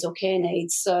support needs or care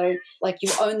needs. So, like, you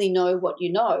only know what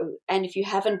you know. And if you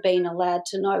haven't been allowed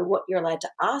to know what you're allowed to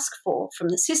ask for from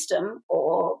the system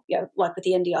or, you know, like with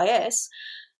the NDIS,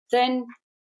 then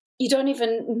you don't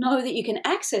even know that you can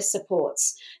access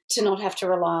supports to not have to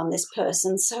rely on this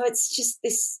person. So it's just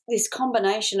this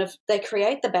combination of they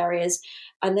create the barriers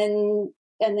and then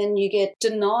you get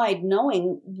denied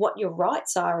knowing what your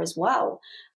rights are as well.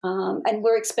 And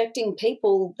we're expecting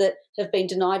people that have been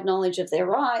denied knowledge of their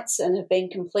rights and have been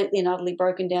completely and utterly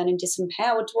broken down and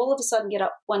disempowered to all of a sudden get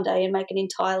up one day and make an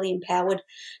entirely empowered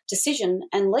decision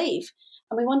and leave.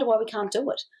 And we wonder why we can't do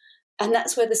it. And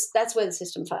that's where the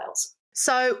system fails.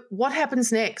 So what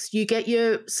happens next? You get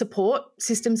your support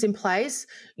systems in place.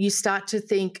 You start to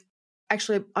think,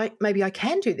 actually, maybe I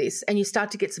can do this, and you start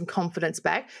to get some confidence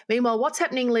back. Meanwhile, what's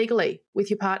happening legally with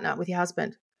your partner, with your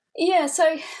husband? Yeah,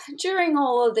 so during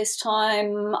all of this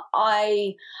time,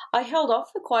 I held off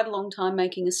for quite a long time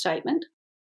making a statement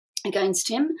against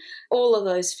him. All of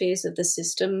those fears of the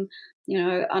system, you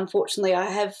know, unfortunately, I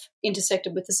have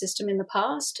intersected with the system in the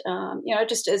past. You know,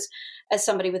 just as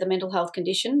somebody with a mental health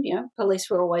condition, you know, police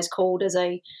were always called as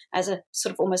a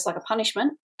sort of almost like a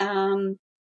punishment. You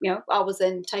know, I was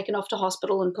then taken off to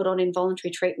hospital and put on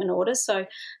involuntary treatment orders, so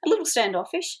a little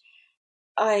standoffish.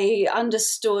 I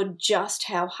understood just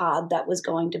how hard that was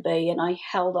going to be, and I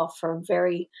held off for a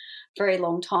very, very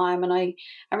long time. And I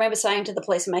remember saying to the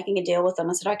police and making a deal with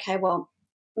them, I said, okay, well,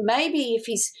 maybe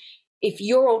if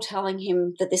you're all telling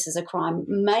him that this is a crime,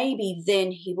 maybe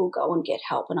then he will go and get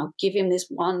help, and I'll give him this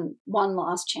one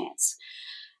last chance.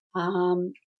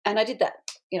 And I did that,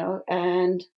 you know,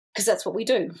 and because that's what we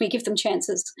do. We give them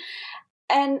chances.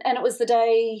 And it was the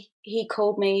day he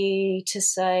called me to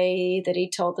say that he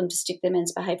told them to stick their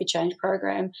men's behaviour change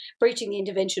program, breaching the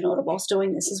intervention order whilst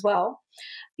doing this as well.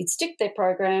 He'd stick their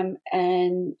program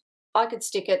and I could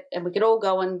stick it and we could all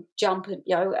go and jump,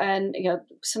 you know, and, you know,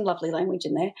 some lovely language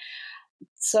in there.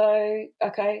 So,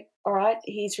 okay, all right,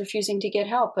 he's refusing to get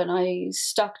help, and I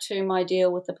stuck to my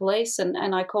deal with the police and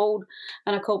I called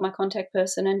my contact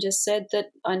person and just said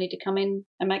that I need to come in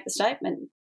and make the statement.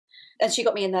 And she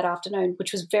got me in that afternoon,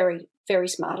 which was very, very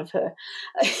smart of her.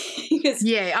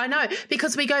 Yeah, I know,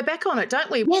 because we go back on it, don't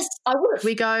we? Yes, I would have.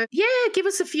 We go, yeah, give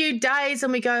us a few days,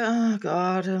 and we go, oh,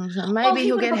 God, maybe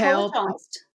he'll get help.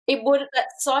 That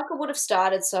cycle would have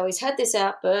started, so he's had this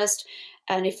outburst.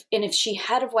 And if she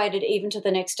had have waited even to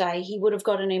the next day, he would have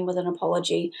gotten in with an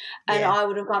apology. And I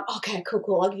would have gone, okay,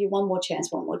 cool, I'll give you one more chance.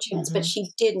 Mm-hmm. But she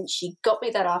didn't. She got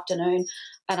me that afternoon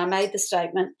and I made the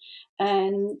statement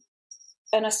and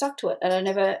I stuck to it and I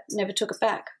never took it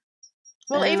back.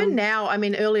 Well, even now, I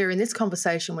mean, earlier in this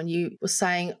conversation when you were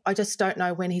saying, I just don't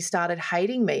know when he started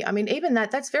hating me. I mean, even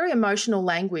that's very emotional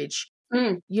language.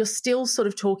 You're still sort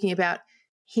of talking about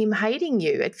him hating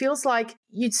you. It feels like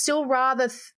you'd still rather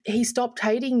he stopped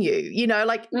hating you, you know,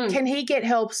 like, can he get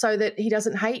help so that he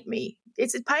doesn't hate me?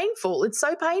 It's painful. It's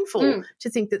so painful to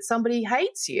think that somebody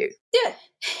hates you. Yeah,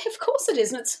 of course it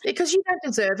is. And it's because you don't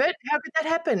deserve it. How could that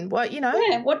happen? Well, you know.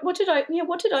 Yeah. What did I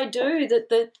do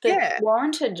that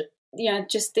warranted, you know,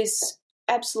 just this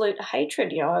absolute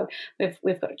hatred? You know,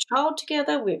 we've got a child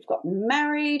together. We've gotten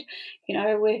married. You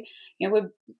know,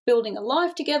 we're building a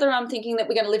life together. I'm thinking that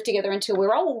we're going to live together until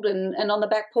we're old and on the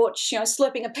back porch, you know,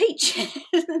 slurping a peach.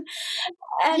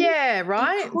 And yeah,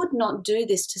 right. You could not do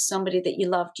this to somebody that you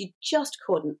loved. You just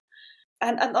couldn't.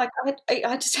 And like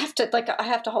I just have to I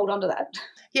have to hold on to that.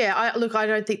 Yeah, I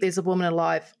don't think there's a woman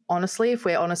alive, honestly, if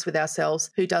we're honest with ourselves,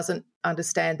 who doesn't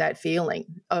understand that feeling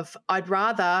of I'd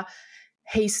rather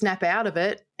he snap out of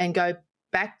it and go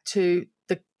back to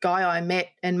the guy I met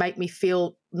and make me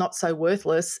feel not so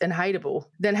worthless and hateable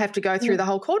than have to go through the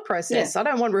whole court process. I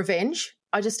don't want revenge.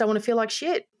 I just don't want to feel like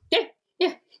shit.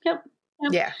 Yeah.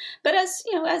 Yeah. But as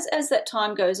that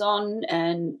time goes on,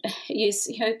 and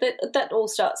that all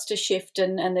starts to shift,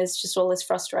 and there's just all this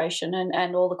frustration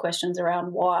and all the questions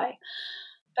around why.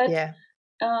 But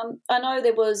I know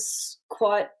there was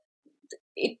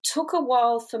it took a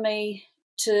while for me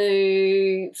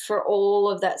for all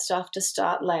of that stuff to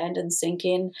start land and sink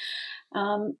in.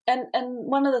 And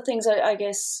one of the things I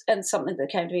guess, and something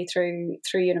that came to me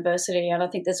through university, and I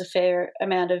think there's a fair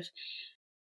amount of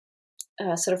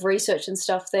sort of research and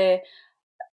stuff there,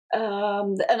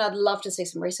 and I'd love to see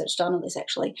some research done on this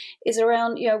actually, is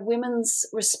around women's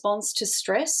response to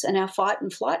stress, and our fight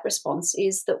and flight response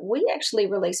is that we actually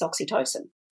release oxytocin,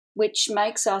 which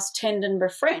makes us tend and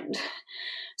befriend.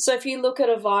 So if you look at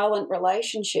a violent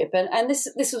relationship, and this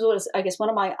was, I guess, one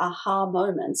of my aha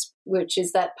moments, which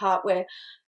is that part where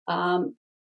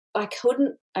I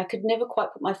could never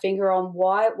quite put my finger on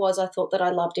why it was I thought that I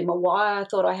loved him, or why I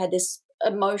thought I had this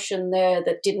emotion there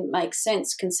that didn't make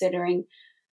sense, considering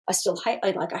I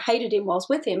hated him while I was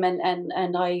with him, and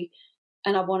I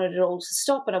wanted it all to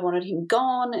stop, and I wanted him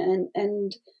gone,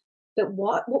 but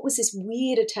what was this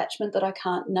weird attachment that I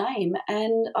can't name?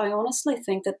 And I honestly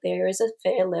think that there is a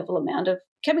fair level amount of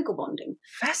chemical bonding.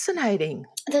 Fascinating.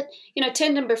 That,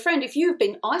 tend and befriend, if you've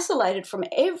been isolated from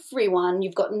everyone,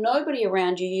 you've got nobody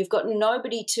around you, you've got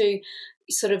nobody to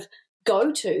sort of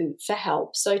go to for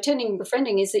help. So tending and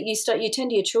befriending is that you tend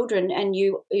to your children, and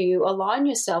you align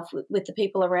yourself with the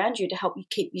people around you to help you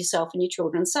keep yourself and your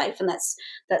children safe. And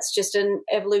that's just an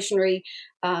evolutionary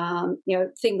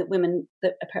thing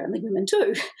that apparently women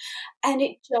do. And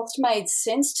it just made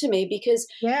sense to me because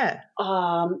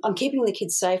I'm keeping the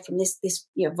kids safe from this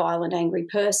violent, angry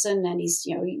person, and he's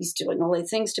doing all these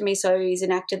things to me, so he's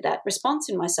enacted that response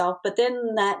in myself. But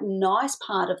then that nice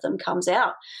part of them comes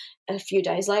out a few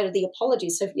days later, the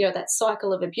apologies. So, that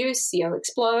cycle of abuse,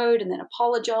 explode and then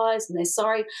apologise and they're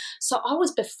sorry. So I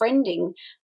was befriending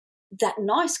that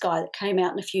nice guy that came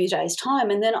out in a few days'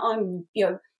 time, and then I'm,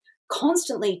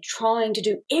 constantly trying to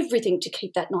do everything to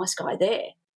keep that nice guy there.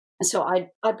 And so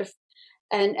and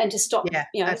to stop, to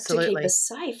keep us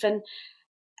safe.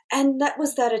 And that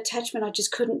was that attachment I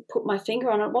just couldn't put my finger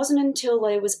on. It wasn't until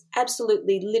there was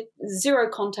absolutely zero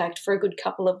contact for a good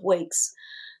couple of weeks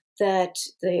that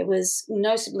there was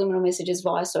no subliminal messages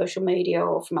via social media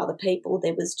or from other people.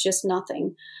 There was just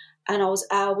nothing. And I was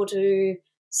able to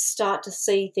start to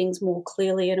see things more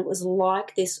clearly, and it was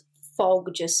like this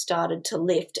fog just started to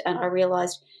lift, and I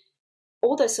realised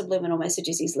all those subliminal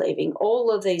messages he's leaving, all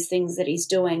of these things that he's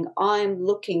doing, I'm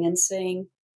looking and seeing,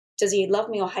 does he love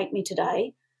me or hate me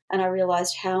today? And I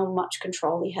realised how much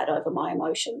control he had over my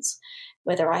emotions,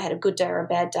 whether I had a good day or a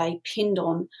bad day, pinned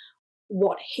on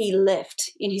what he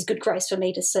left in his good grace for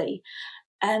me to see.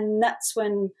 And that's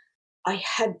when I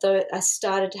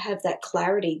started to have that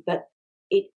clarity, but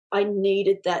I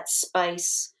needed that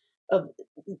space of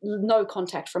no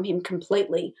contact from him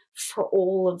completely for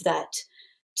all of that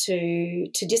to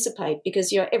dissipate,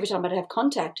 because every time I'd have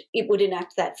contact, it would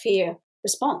enact that fear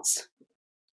response.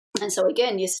 And so,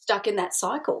 again, you're stuck in that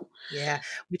cycle. Yeah,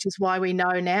 which is why we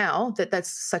know now that that's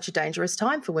such a dangerous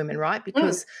time for women, right?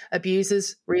 Because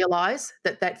abusers realise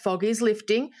that fog is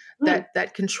lifting,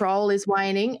 that control is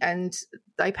waning, and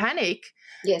they panic.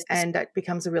 Yes. And that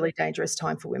becomes a really dangerous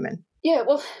time for women. Yeah,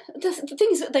 well, the thing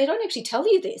is that they don't actually tell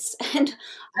you this, and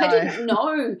I didn't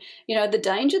know, the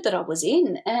danger that I was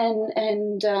in,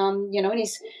 and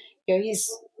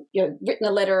he's written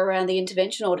a letter around the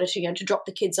intervention order to drop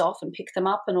the kids off and pick them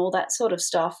up and all that sort of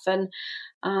stuff, and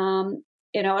and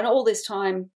all this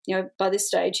time, by this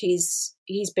stage he's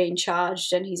been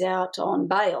charged and he's out on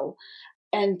bail,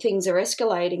 and things are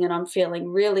escalating, and I'm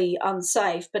feeling really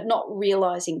unsafe, but not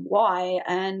realising why,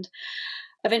 and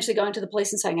eventually going to the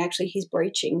police and saying, actually, he's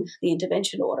breaching the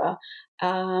intervention order.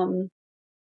 And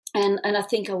I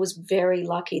think I was very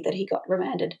lucky that he got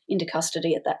remanded into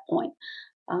custody at that point,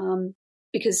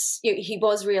 because he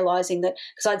was realising that,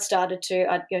 because I'd started to,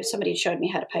 somebody had showed me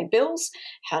how to pay bills,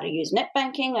 how to use net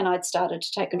banking, and I'd started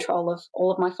to take control of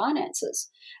all of my finances.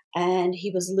 And he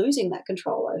was losing that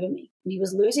control over me. And he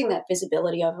was losing that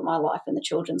visibility over my life and the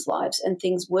children's lives, and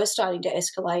things were starting to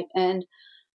escalate. And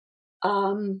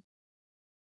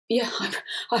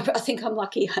I think I'm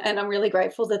lucky, and I'm really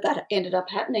grateful that ended up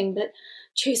happening. But,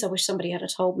 geez, I wish somebody had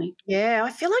told me. Yeah,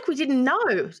 I feel like we didn't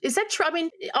know. Is that true? I mean,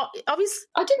 obviously,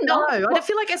 I didn't know. I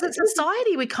feel like as a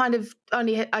society we kind of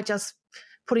only are just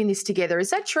putting this together. Is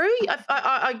that true?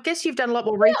 I guess you've done a lot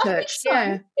more research. I think so.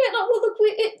 Yeah. No, well, look,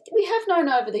 we have known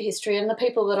over the history, and the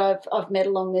people that I've met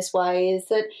along this way, is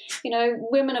that,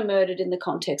 women are murdered in the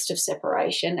context of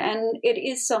separation, and it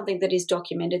is something that is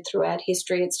documented throughout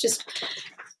history. It's just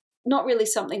not really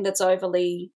something that's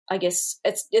overly, I guess,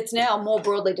 it's now more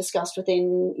broadly discussed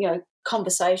within,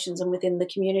 conversations and within the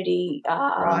community.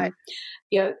 Right.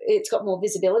 It's got more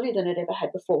visibility than it ever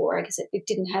had before. I guess it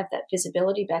didn't have that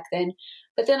visibility back then.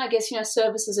 But then I guess,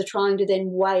 services are trying to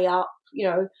then weigh up,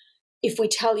 if we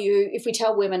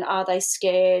tell women, are they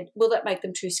scared? Will that make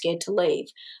them too scared to leave?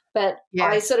 But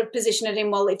I sort of position it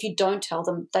in, well, if you don't tell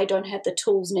them, they don't have the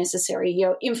tools necessary.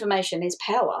 Information is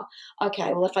power.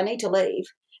 Okay, well, if I need to leave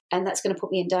and that's going to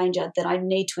put me in danger, then I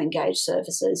need to engage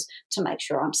services to make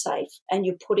sure I'm safe. And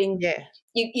you're putting,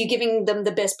 you're giving them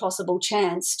the best possible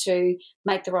chance to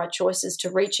make the right choices,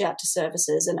 to reach out to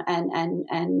services and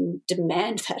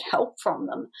demand that help from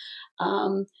them.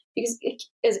 Because,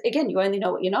 again, you only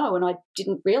know what you know, and I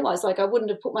didn't realise, I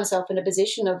wouldn't have put myself in a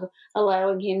position of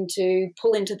allowing him to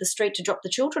pull into the street to drop the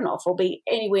children off or be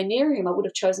anywhere near him. I would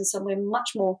have chosen somewhere much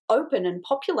more open and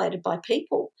populated by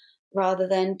people rather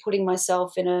than putting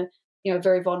myself in a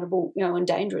very vulnerable, and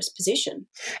dangerous position.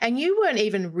 And you weren't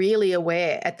even really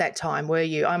aware at that time, were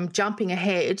you? I'm jumping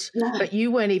ahead, but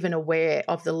you weren't even aware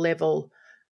of the level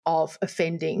of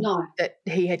offending that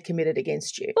he had committed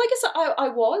against you. Well, I guess I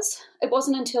was. It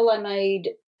wasn't until I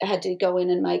had to go in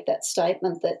and make that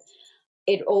statement that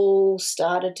it all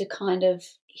started to kind of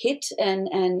hit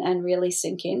and really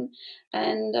sink in.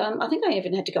 And I think I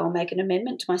even had to go and make an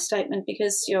amendment to my statement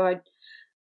because, so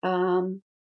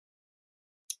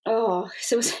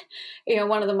it was,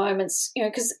 one of the moments,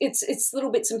 because it's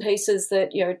little bits and pieces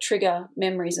that, trigger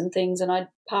memories and things. And I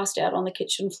passed out on the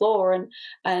kitchen floor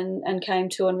and came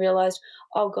to and realised,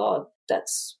 oh, God,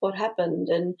 that's what happened.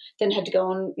 And then had to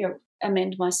go and,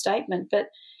 amend my statement. But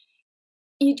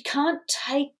you can't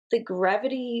take the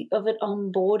gravity of it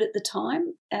on board at the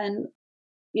time and,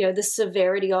 the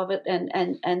severity of it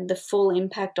and the full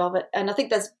impact of it. And I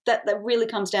think that really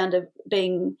comes down to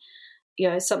being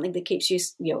something that keeps you,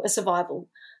 a survival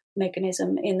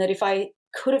mechanism, in that if I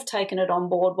could have taken it on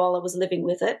board while I was living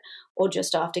with it or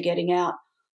just after getting out,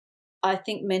 I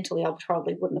think mentally I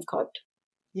probably wouldn't have coped.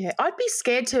 Yeah, I'd be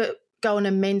scared to go and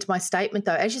amend my statement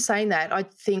though. As you're saying that,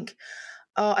 I'd think,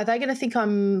 are they going to think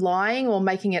I'm lying or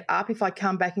making it up if I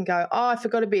come back and go, I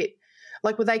forgot a bit?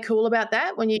 Were they cool about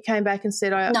that when you came back and said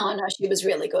No, she was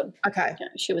really good. Okay.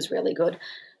 She was really good.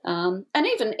 And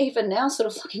even now, sort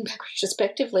of looking back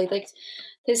retrospectively,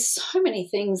 there's so many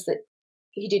things that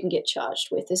he didn't get charged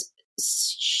with. There's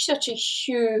such a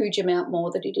huge amount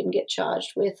more that he didn't get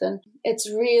charged with, and it's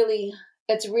really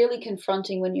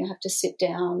confronting when you have to sit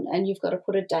down and you've got to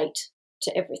put a date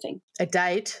to everything. A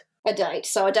date.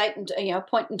 So a date, and a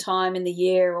point in time in the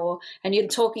year, and you're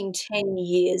talking 10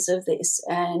 years of this,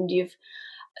 and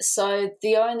so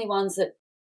the only ones that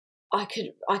I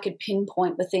could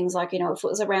pinpoint were things like, if it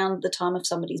was around the time of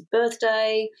somebody's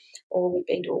birthday or we'd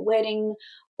been to a wedding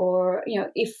or,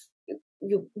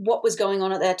 what was going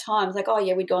on at that time. It's like, oh,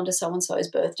 yeah, we'd gone to so-and-so's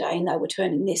birthday and they were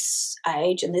turning this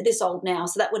age and they're this old now.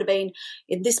 So that would have been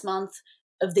in this month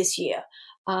of this year.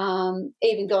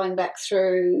 Even going back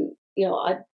through,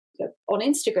 on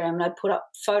Instagram, and I'd put up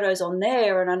photos on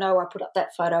there, and I know I put up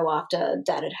that photo after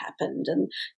that had happened,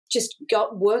 and just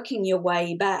working your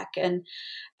way back. And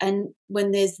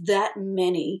when there's that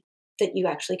many that you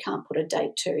actually can't put a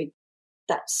date to,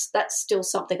 that's still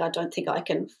something I don't think I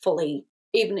can fully,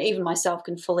 even myself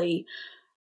can fully,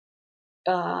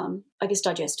 I guess,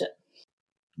 digest it.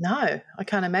 No, I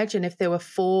can't imagine if there were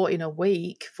 4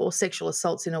 sexual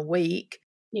assaults in a week.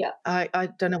 Yeah. I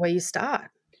don't know where you start.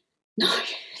 No,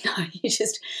 you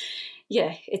just,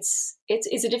 it's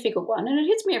a difficult one, and it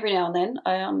hits me every now and then.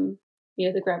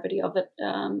 The gravity of it,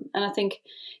 and I think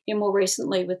more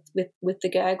recently with the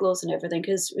gag laws and everything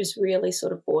has really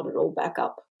sort of brought it all back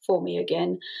up for me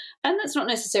again, and that's not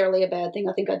necessarily a bad thing.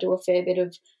 I think I do a fair bit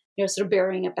of sort of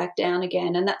burying it back down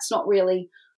again, and that's not really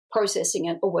processing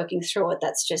it or working through it.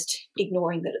 That's just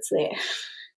ignoring that it's there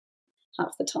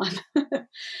half the time.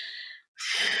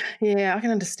 Yeah, I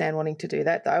can understand wanting to do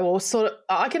that though, or sort of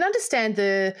I can understand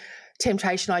the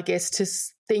temptation, I guess, to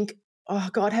think, oh,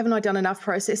 God, haven't I done enough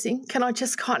processing? Can I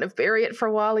just kind of bury it for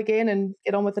a while again and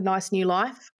get on with a nice new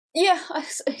life? Yeah,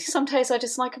 some days I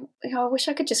just I wish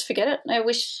I could just forget it. I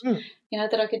wish,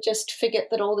 that I could just forget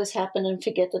that all this happened and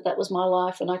forget that was my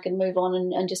life and I can move on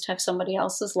and just have somebody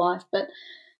else's life. But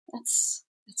it's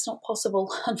not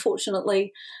possible,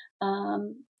 unfortunately.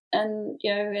 And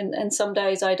some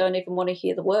days I don't even want to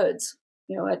hear the words,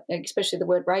 especially the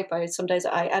word rape. Some days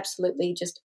I absolutely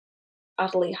just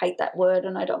utterly hate that word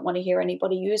and I don't want to hear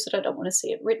anybody use it. I don't want to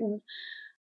see it written.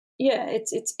 Yeah,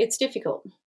 it's difficult.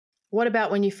 What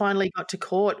about when you finally got to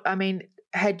court? I mean,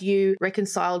 had you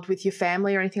reconciled with your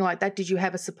family or anything like that? Did you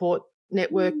have a support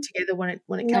network together when it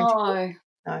came to court?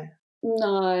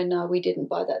 No, we didn't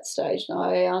by that stage.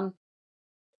 No,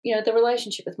 the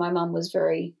relationship with my mum was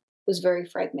very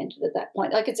fragmented at that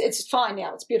point. Like it's fine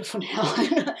now, it's beautiful now,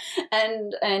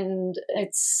 and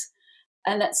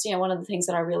that's one of the things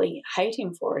that I really hate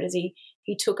him for. It is he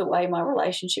took away my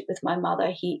relationship with my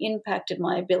mother. He impacted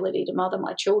my ability to mother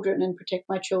my children and protect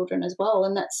my children as well,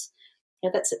 and that's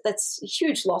a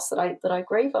huge loss that I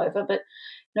grieve over. But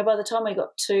by the time I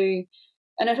got to,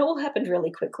 and it all happened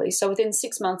really quickly. So within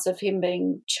 6 months of him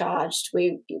being charged,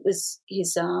 it was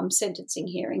his sentencing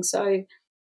hearing. So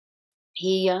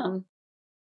he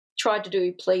tried to do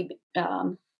a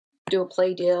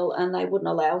plea deal, and they wouldn't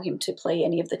allow him to plea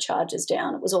any of the charges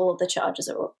down. It was all of the charges,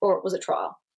 or it was a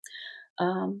trial.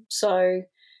 So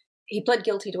he pled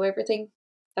guilty to everything.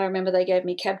 I remember they gave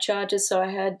me cab charges, so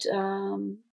I had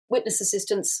witness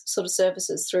assistance sort of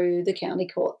services through the county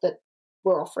court that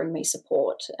were offering me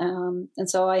support, and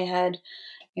so I had,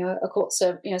 a court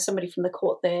somebody from the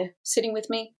court there sitting with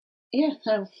me. Yeah,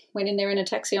 I went in there in a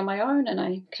taxi on my own, and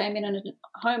I came in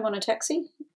home on a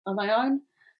taxi on my own.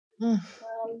 But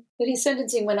his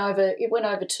sentencing went over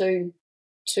two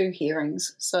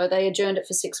hearings, so they adjourned it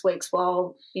for 6 weeks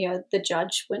while the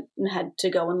judge went and had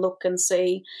to go and look and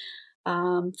see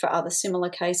for other similar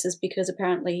cases, because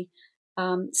apparently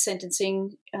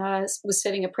sentencing was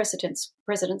setting a precedence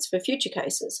for future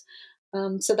cases.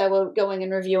 So they were going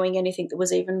and reviewing anything that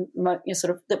was even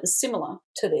that was similar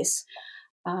to this.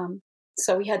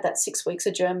 So we had that 6 weeks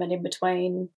adjournment in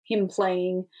between him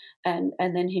pleading and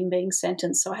then him being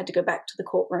sentenced. So I had to go back to the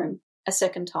courtroom a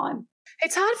second time.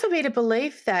 It's hard for me to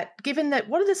believe that, given that,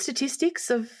 what are the statistics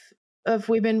of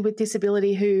women with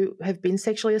disability who have been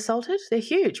sexually assaulted? They're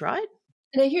huge, right?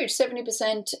 They're huge.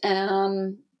 70%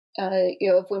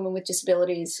 of women with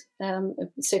disabilities,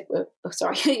 70%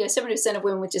 of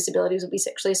women with disabilities will be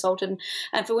sexually assaulted,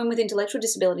 and for women with intellectual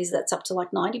disabilities, that's up to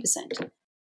like 90%.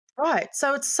 Right.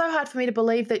 So it's so hard for me to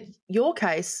believe that your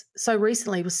case so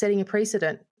recently was setting a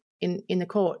precedent in the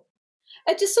court.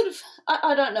 It just sort of,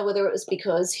 I don't know whether it was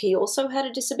because he also had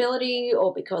a disability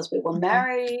or because we were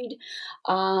married.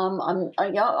 I'm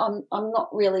not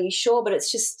really sure, but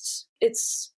it's just,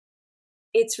 it's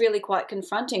really quite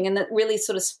confronting, and that really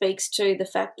sort of speaks to the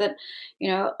fact that,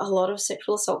 a lot of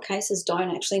sexual assault cases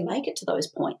don't actually make it to those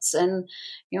points. And,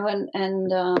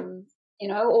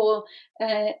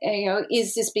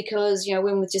 is this because,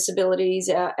 women with disabilities,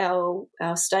 our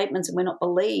statements, and we're not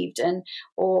believed,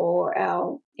 or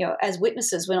our, as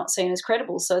witnesses, we're not seen as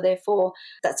credible. So therefore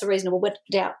that's a reasonable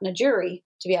doubt in a jury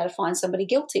to be able to find somebody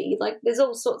guilty. Like, there's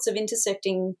all sorts of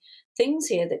intersecting things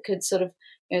here that could sort of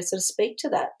speak to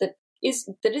that is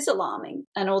alarming,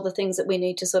 and all the things that we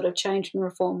need to sort of change and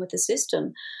reform with the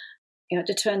system,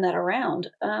 to turn that around.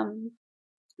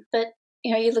 But,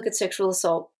 you look at sexual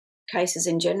assault cases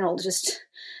in general, just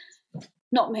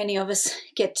not many of us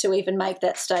get to even make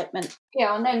that statement.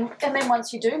 And then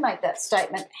once you do make that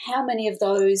statement, how many of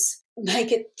those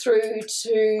make it through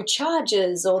to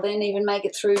charges, or then even make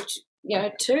it through to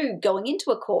going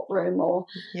into a courtroom, or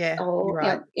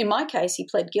right. In my case, he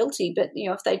pled guilty, but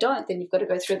if they don't, then you've got to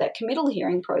go through that committal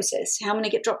hearing process. How many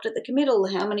get dropped at the committal?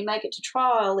 How many make it to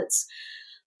trial? It's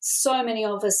so many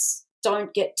of us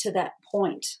don't get to that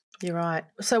point. You're right.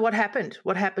 So what happened?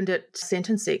 What happened at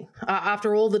sentencing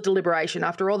after all the deliberation,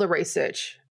 after all the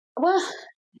research? Well,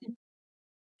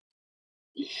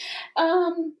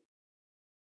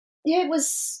 it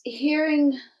was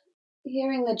hearing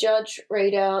the judge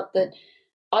read out that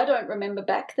I don't remember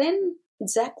back then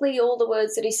exactly all the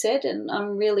words that he said, and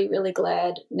I'm really, really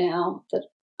glad now that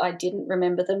I didn't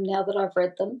remember them, now that I've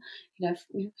read them,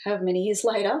 however many years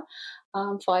later,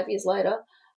 5 years later.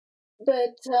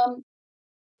 But,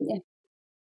 yeah.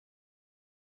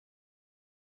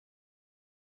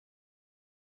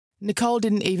 Nicole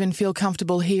didn't even feel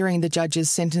comfortable hearing the judge's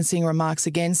sentencing remarks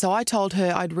again, so I told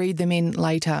her I'd read them in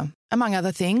later. Among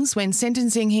other things, when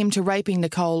sentencing him to raping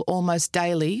Nicole almost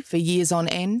daily for years on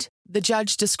end, the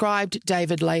judge described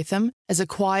David Latham as a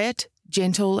quiet,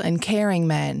 gentle and caring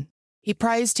man. He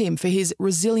praised him for his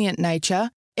resilient nature,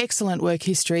 excellent work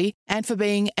history, and for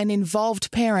being an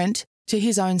involved parent to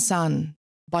his own son.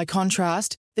 By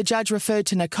contrast, the judge referred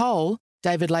to Nicole,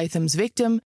 David Latham's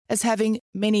victim, as having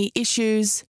many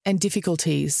issues and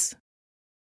difficulties.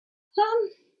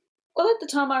 Well, at the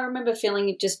time I remember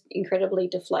feeling just incredibly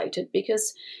deflated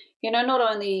because, not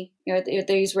only,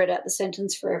 these read out the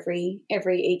sentence for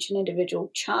each and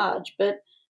individual charge, but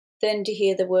then to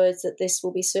hear the words that this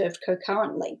will be served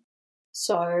concurrently.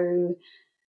 So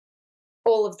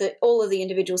all of the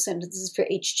individual sentences for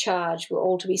each charge were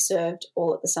all to be served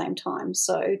all at the same time.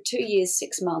 So 2 years,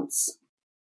 6 months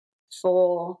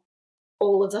for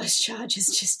all of those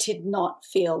charges just did not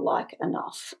feel like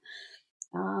enough.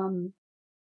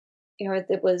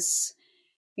 There was,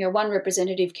 one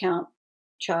representative count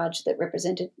charge that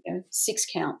represented 6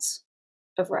 counts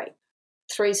of rape,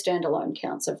 3 standalone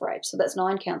counts of rape. So that's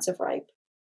 9 counts of rape,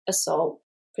 assault,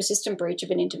 persistent breach of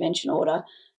an intervention order,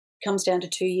 comes down to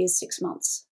 2 years, 6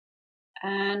 months.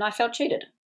 And I felt cheated.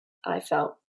 And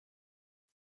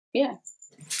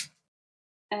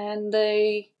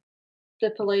the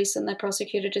police and the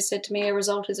prosecutor just said to me, a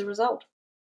result is a result.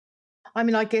 I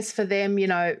mean, I guess for them,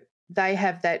 they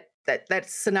have that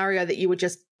scenario that you were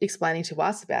just explaining to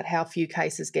us about how few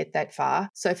cases get that far.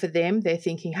 So for them, they're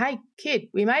thinking, hey, kid,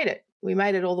 we made it. We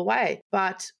made it all the way.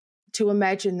 But to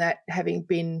imagine that having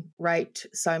been raped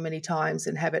so many times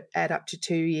and have it add up to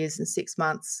 2 years and 6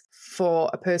 months for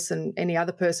a person, any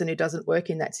other person who doesn't work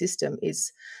in that system,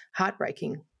 is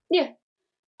heartbreaking. Yeah.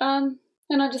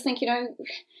 And I just think,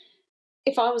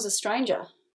 if I was a stranger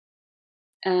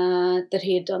that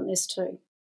he had done this to,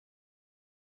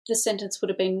 the sentence would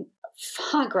have been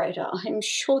far greater. I'm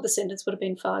sure the sentence would have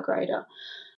been far greater.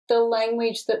 The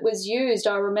language that was used,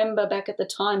 I remember back at the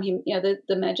time, him,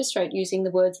 the magistrate using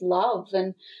the words love,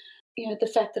 and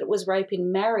the fact that it was rape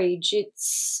in marriage.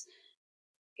 It's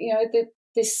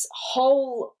this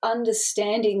whole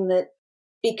understanding that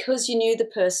because you knew the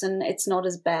person, it's not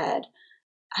as bad.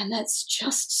 And that's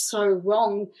just so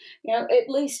wrong. At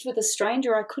least with a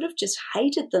stranger, I could have just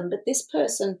hated them. But this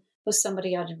person was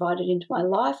somebody I'd invited into my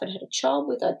life, I'd had a child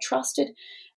with, I'd trusted.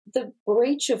 The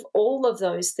breach of all of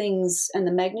those things and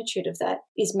the magnitude of that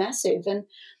is massive. And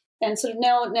sort of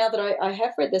now that I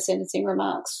have read the sentencing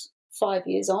remarks 5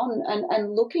 years on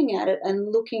and looking at it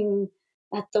and looking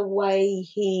at the way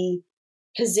he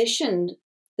positioned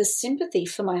the sympathy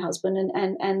for my husband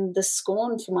and the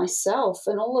scorn for myself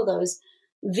and all of those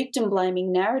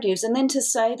victim-blaming narratives, and then to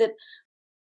say that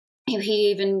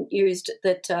he even used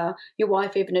that your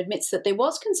wife even admits that there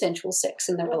was consensual sex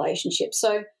in the relationship.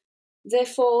 So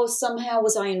therefore, somehow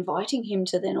was I inviting him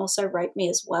to then also rape me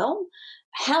as well?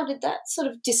 How did that sort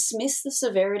of dismiss the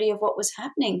severity of what was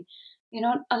happening? And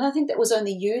I think that was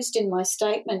only used in my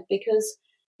statement because,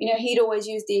 he'd always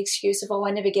used the excuse of, I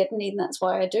never get any and that's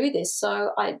why I do this.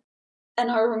 So I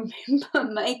remember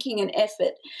making an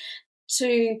effort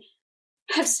to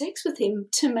have sex with him,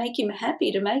 to make him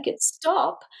happy, to make it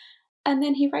stop. And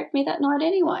then he raped me that night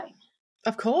anyway.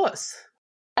 Of course.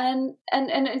 And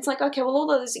it's like, okay, well, all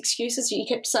those excuses you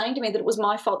kept saying to me that it was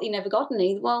my fault that you never got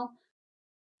any. Well,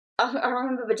 I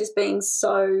remember just being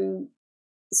so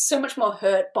much more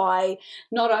hurt by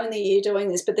not only you doing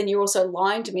this, but then you're also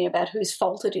lying to me about whose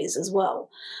fault it is as well.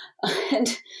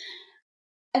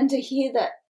 And to hear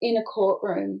that in a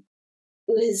courtroom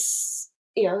was,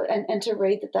 and to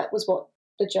read that was what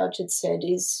the judge had said,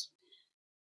 is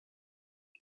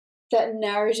that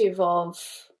narrative of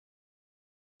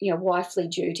wifely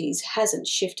duties hasn't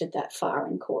shifted that far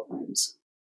in courtrooms.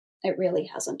 It really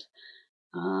hasn't.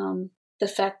 The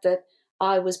fact that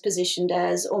I was positioned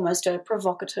as almost a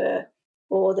provocateur,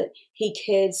 or that he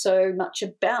cared so much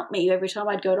about me every time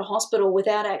I'd go to hospital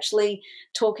without actually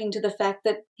talking to the fact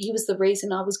that he was the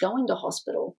reason I was going to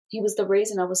hospital. He was the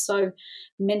reason I was so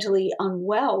mentally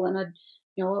unwell and I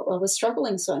was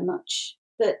struggling so much.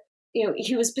 That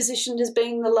he was positioned as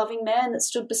being the loving man that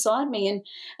stood beside me,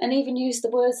 and even used the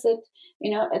words that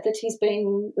that he's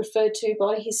been referred to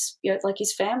by his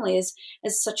his family as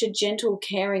such a gentle,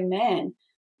 caring man.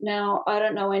 Now, I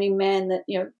don't know any man that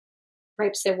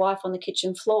rapes their wife on the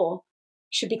kitchen floor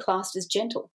should be classed as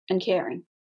gentle and caring.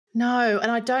 No,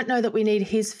 and I don't know that we need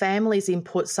his family's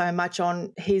input so much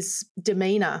on his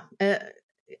demeanour at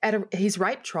his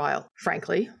rape trial,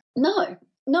 frankly. No,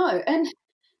 and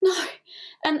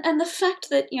the fact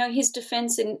that his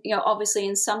defence, in obviously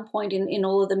in some point in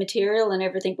all of the material and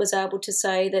everything, was able to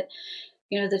say that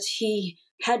that he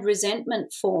had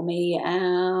resentment for me,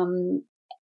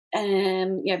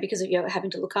 because of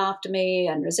having to look after me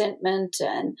and resentment,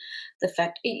 and the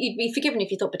fact you'd be forgiven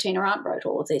if you thought Bettina Arndt wrote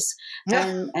all of this,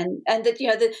 and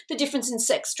that the difference in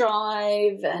sex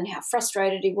drive and how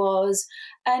frustrated he was,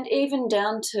 and even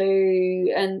down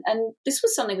to and this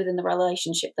was something within the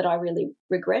relationship that I really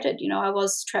regretted. I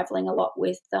was travelling a lot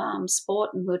with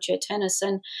sport and wheelchair tennis,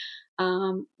 and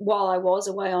while I was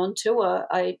away on tour,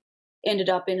 I ended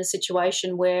up in a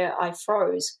situation where I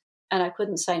froze. And I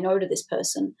couldn't say no to this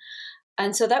person.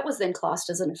 And so that was then classed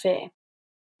as an affair.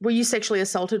 Were you sexually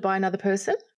assaulted by another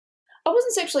person? I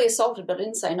wasn't sexually assaulted, but I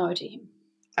didn't say no to him.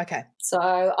 Okay. So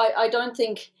I don't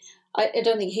think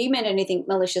he meant anything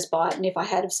malicious by it. And if I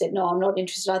had have said, no, I'm not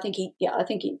interested, I think he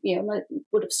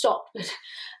would have stopped. But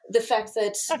the fact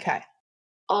that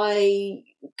I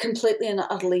completely and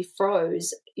utterly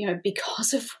froze,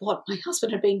 because of what my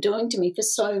husband had been doing to me for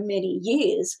so many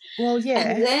years. Well, yeah.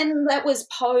 And then that was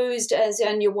posed as,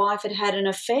 and your wife had had an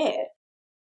affair.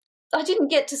 I didn't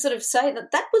get to sort of say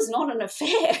that was not an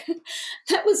affair.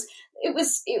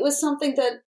 It was something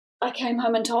that I came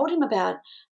home and told him about,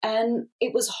 and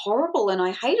it was horrible, and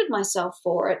I hated myself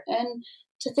for it. And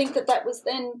to think that was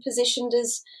then positioned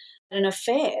as an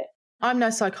affair. I'm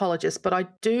no psychologist, but I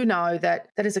do know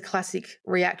that is a classic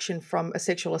reaction from a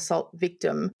sexual assault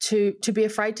victim to be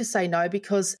afraid to say no,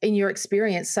 because in your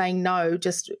experience, saying no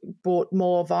just brought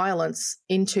more violence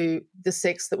into the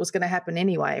sex that was going to happen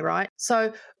anyway, right?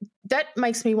 So that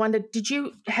makes me wonder,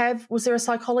 was there a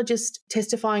psychologist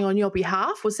testifying on your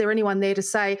behalf? Was there anyone there to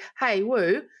say, hey,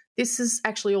 Woo, this is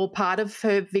actually all part of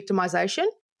her victimisation?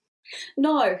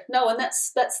 No, and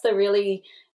that's the really...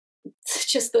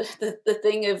 It's just the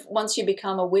thing of once you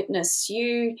become a witness,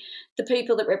 the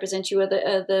people that represent you are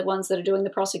the ones that are doing the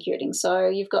prosecuting. So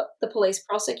you've got the police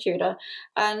prosecutor,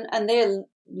 and they're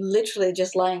literally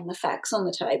just laying the facts on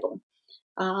the table.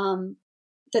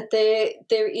 That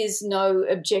there is no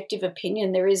objective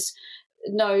opinion. There is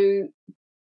no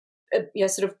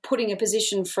sort of putting a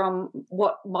position from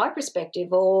what my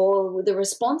perspective or the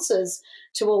responses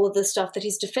to all of the stuff that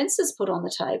his defence has put on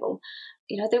the table.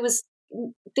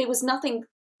 There was nothing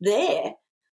there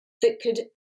that could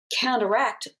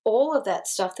counteract all of that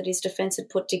stuff that his defence had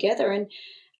put together.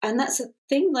 And that's the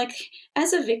thing, like,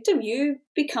 as a victim, you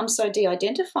become so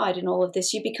de-identified in all of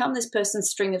this. You become this person's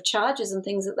string of charges and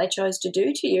things that they chose to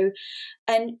do to you,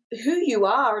 and who you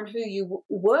are and who you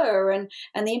were and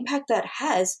the impact that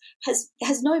has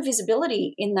no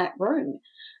visibility in that room.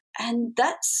 And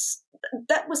that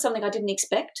was something I didn't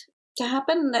expect to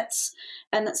happen. That's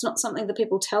not something that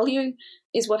people tell you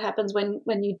is what happens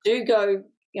when you do go,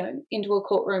 into a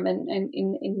courtroom and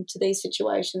into these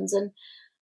situations, and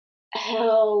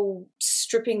how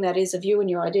stripping that is of you and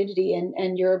your identity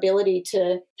and your ability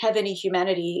to have any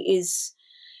humanity is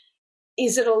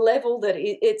at a level that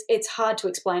it's hard to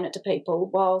explain it to people.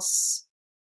 Whilst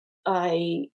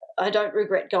I don't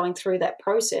regret going through that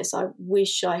process, I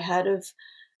wish I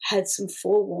had some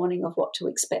forewarning of what to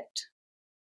expect.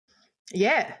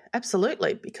 Yeah,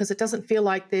 absolutely, because it doesn't feel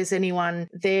like there's anyone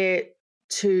there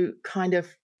to kind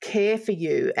of care for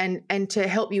you and to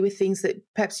help you with things that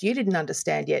perhaps you didn't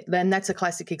understand yet. Then that's a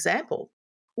classic example.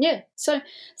 Yeah. So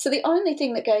the only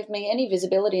thing that gave me any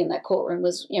visibility in that courtroom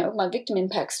was, my victim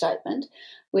impact statement,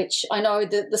 which I know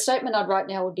the statement I'd write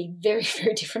now would be very,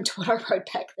 very different to what I wrote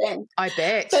back then. I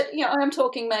bet. But, I'm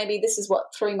talking maybe this is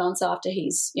 3 months after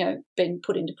he's, been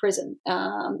put into prison.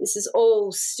 This is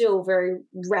all still very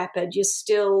rapid. You're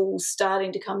still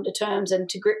starting to come to terms and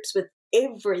to grips with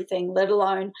everything, let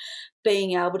alone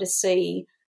being able to see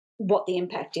what the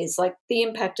impact is. Like, the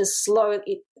impact is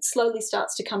it slowly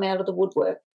starts to come out of the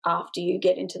woodwork after you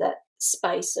get into that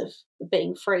space of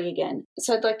being free again.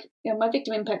 So, my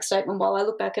victim impact statement, while I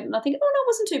look back at it and I think, oh no, it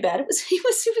wasn't too bad. It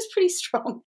was pretty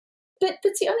strong. But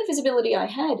that's the only visibility I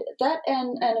had. That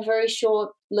and a very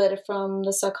short letter from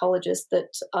the psychologist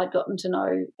that I'd gotten to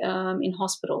know in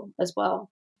hospital as well.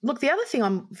 Look, the other thing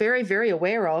I'm very, very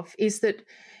aware of is that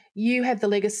you have the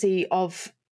legacy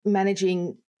of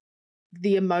managing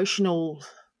the emotional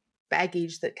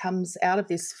baggage that comes out of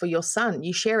this for your son.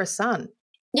 You share a son.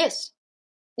 Yes,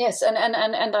 and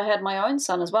I had my own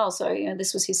son as well. So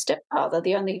this was his stepfather,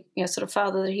 the only sort of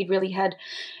father that he'd really had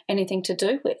anything to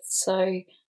do with. So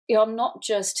I'm not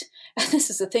just, and this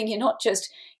is the thing, you're not just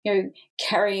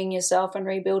carrying yourself and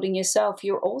rebuilding yourself.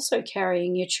 You're also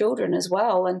carrying your children as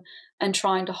well, and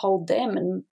trying to hold them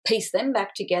and piece them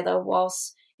back together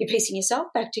whilst you're piecing yourself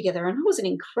back together. And I was an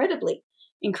incredibly,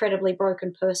 incredibly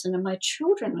broken person, and my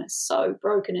children were so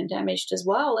broken and damaged as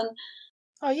well. And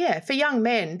oh yeah, for young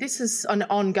men, this is an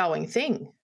ongoing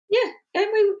thing. Yeah, and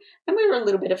we were a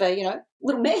little bit of a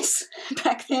little mess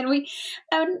back then.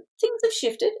 Things have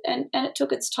shifted, and it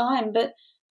took its time, but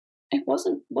it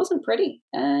wasn't pretty,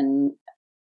 and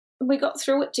we got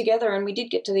through it together, and we did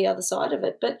get to the other side of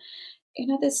it. But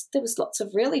there was lots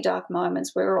of really dark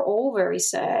moments where we're all very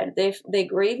sad. They're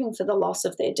grieving for the loss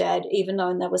of their dad, even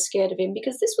though they were scared of him,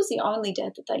 because this was the only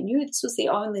dad that they knew. This was the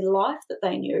only life that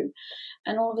they knew.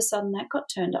 And all of a sudden that got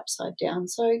turned upside down.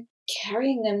 So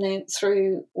carrying them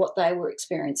through what they were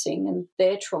experiencing and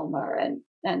their trauma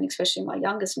and especially my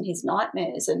youngest and his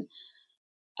nightmares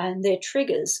and their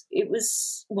triggers, it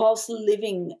was, whilst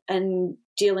living and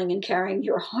dealing and carrying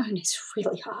your own is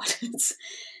really hard.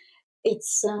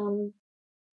 It's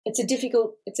a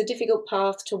difficult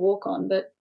path to walk on,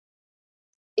 but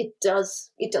it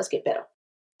does get better.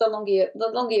 The longer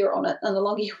you're on it and the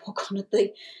longer you walk on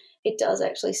it, it does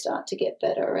actually start to get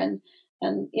better. And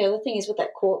the thing is with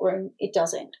that courtroom, it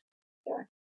does end.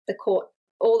 The court,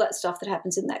 all that stuff that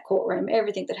happens in that courtroom,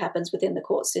 everything that happens within the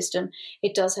court system,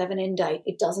 it does have an end date.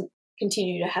 It doesn't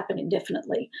continue to happen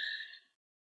indefinitely.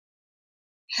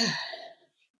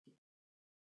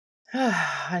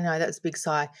 I know, that's a big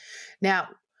sigh. Now,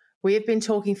 we have been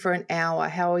talking for an hour.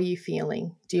 How are you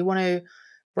feeling? Do you want to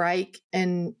break?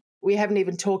 And we haven't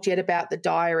even talked yet about the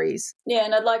diaries. Yeah,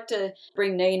 and I'd like to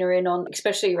bring Nina in on,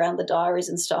 especially around the diaries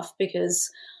and stuff, because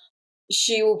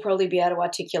she will probably be able to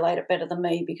articulate it better than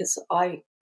me, because I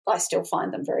still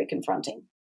find them very confronting.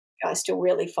 I still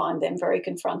really find them very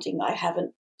confronting. I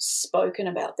haven't spoken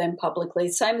about them publicly.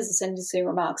 Same as the sentencing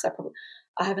remarks.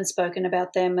 I haven't spoken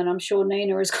about them, and I'm sure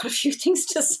Nina has got a few things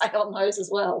to say on those as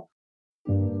well.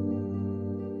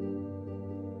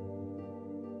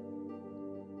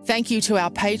 Thank you to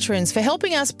our patrons for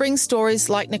helping us bring stories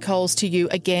like Nicole's to you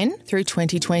again through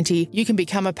 2020. You can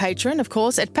become a patron, of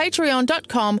course, at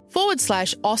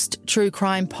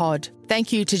patreon.com/AustTrueCrimePod.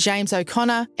 Thank you to James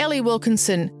O'Connor, Ellie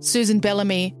Wilkinson, Susan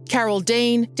Bellamy, Carol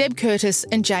Dean, Deb Curtis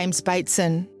and James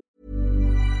Bateson.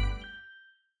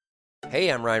 Hey,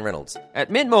 I'm Ryan Reynolds.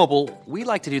 At Mint Mobile, we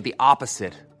like to do the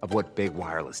opposite of what Big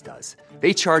Wireless does.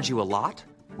 They charge you a lot.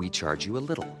 We charge you a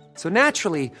little. So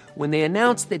naturally, when they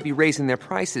announced they'd be raising their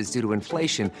prices due to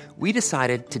inflation, we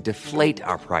decided to deflate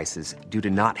our prices due to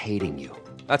not hating you.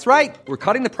 That's right. We're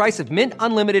cutting the price of Mint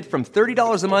Unlimited from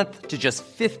 $30 a month to just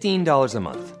 $15 a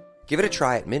month. Give it a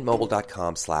try at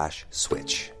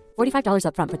mintmobile.com/switch. $45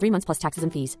 up front for 3 months plus taxes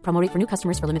and fees. Promo rate for new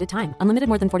customers for limited time. Unlimited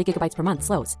more than 40 gigabytes per month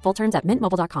slows. Full terms at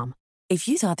mintmobile.com. If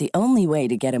you thought the only way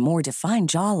to get a more defined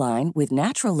jawline with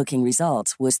natural-looking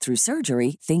results was through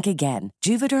surgery, think again.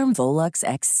 Juvederm Volux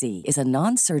XC is a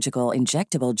non-surgical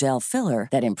injectable gel filler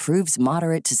that improves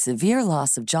moderate to severe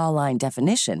loss of jawline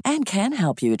definition and can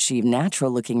help you achieve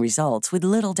natural-looking results with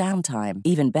little downtime.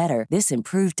 Even better, this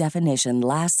improved definition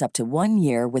lasts up to 1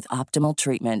 year with optimal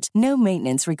treatment. No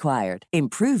maintenance required.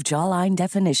 Improve jawline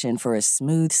definition for a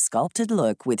smooth, sculpted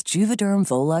look with Juvederm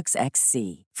Volux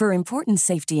XC. For important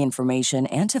safety information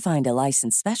and to find a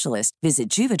licensed specialist, visit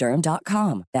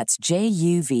Juvederm.com. That's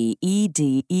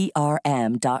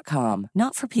JUVEDERM.com.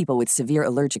 Not for people with severe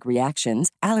allergic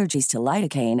reactions, allergies to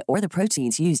lidocaine, or the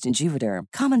proteins used in Juvederm.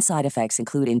 Common side effects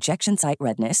include injection site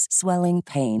redness, swelling,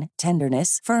 pain,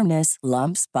 tenderness, firmness,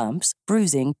 lumps, bumps,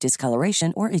 bruising,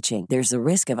 discoloration, or itching. There's a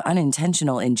risk of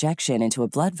unintentional injection into a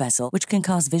blood vessel, which can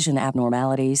cause vision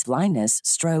abnormalities, blindness,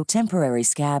 stroke, temporary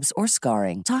scabs, or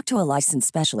scarring. Talk to a licensed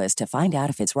specialist to find out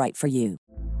if it's right for you.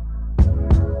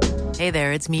 Hey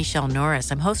there, it's Michelle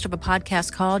Norris. I'm host of a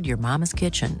podcast called Your Mama's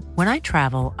Kitchen. When I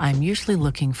travel, I'm usually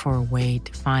looking for a way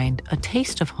to find a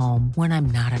taste of home when I'm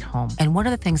not at home. And one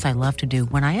of the things I love to do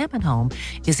when I am at home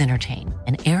is entertain.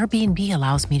 And Airbnb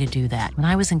allows me to do that. When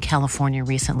I was in California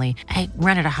recently, I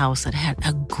rented a house that had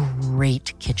a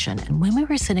great kitchen. And when we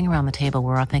were sitting around the table, we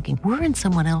were all thinking, we're in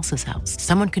someone else's house.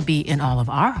 Someone could be in all of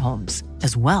our homes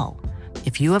as well.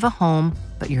 If you have a home,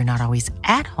 but you're not always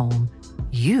at home,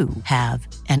 you have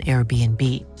an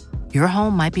Airbnb. Your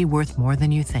home might be worth more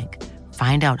than you think.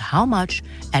 Find out how much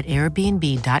at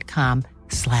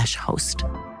airbnb.com/host.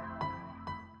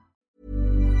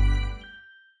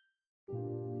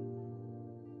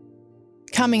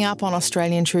 Coming up on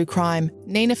Australian True Crime,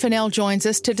 Nina Fennell joins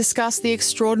us to discuss the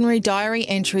extraordinary diary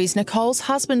entries Nicole's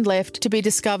husband left to be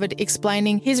discovered,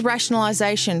 explaining his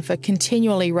rationalisation for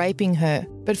continually raping her.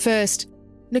 But first,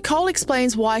 Nicole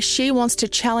explains why she wants to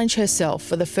challenge herself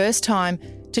for the first time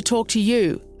to talk to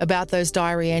you about those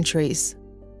diary entries.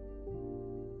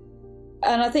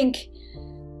 And I think,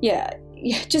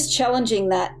 just challenging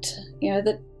that,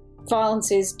 that violence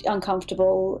is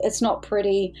uncomfortable, it's not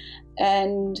pretty,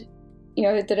 and,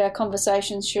 that our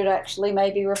conversations should actually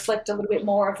maybe reflect a little bit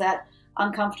more of that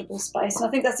uncomfortable space. And I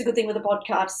think that's a good thing with a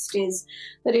podcast is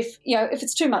that if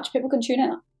it's too much, people can tune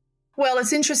out. Well,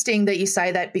 it's interesting that you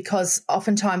say that because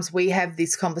oftentimes we have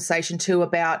this conversation too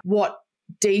about what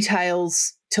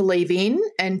details to leave in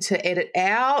and to edit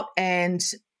out. And,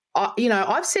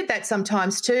 I've said that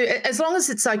sometimes too, as long as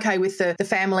it's okay with the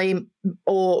family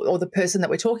or the person that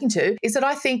we're talking to, is that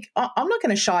I think I'm not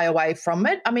going to shy away from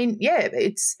it. I mean,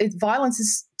 violence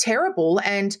is terrible.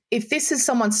 And if this is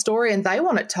someone's story and they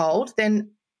want it told,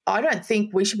 then I don't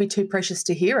think we should be too precious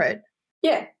to hear it.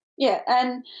 Yeah. Yeah,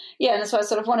 and so I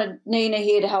sort of wanted Nina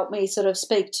here to help me sort of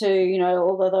speak to,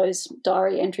 all of those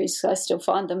diary entries. I still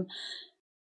find them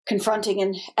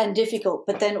confronting and difficult,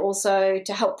 but then also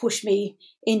to help push me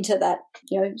into that,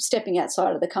 stepping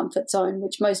outside of the comfort zone,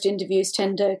 which most interviews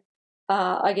tend to,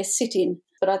 sit in.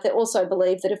 But I also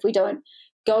believe that if we don't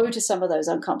go to some of those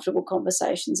uncomfortable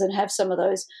conversations and have some of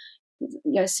those,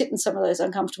 sit in some of those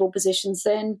uncomfortable positions,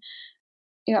 then,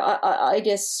 I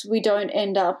guess we don't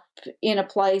end up in a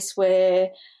place where,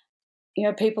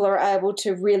 people are able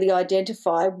to really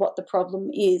identify what the problem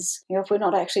is, if we're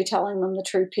not actually telling them the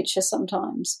true picture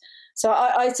sometimes. So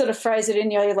I sort of phrase it in,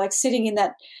 like sitting in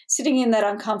that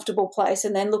uncomfortable place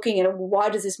and then looking at it, why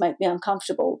does this make me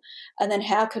uncomfortable? And then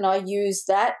how can I use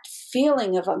that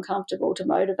feeling of uncomfortable to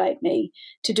motivate me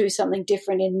to do something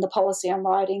different in the policy I'm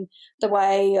writing, the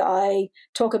way I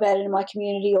talk about it in my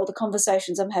community, or the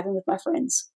conversations I'm having with my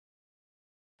friends.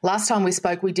 Last time we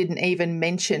spoke, we didn't even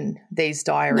mention these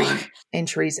diary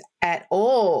entries at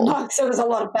all. No, so there's a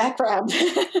lot of background.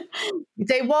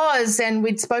 There was, and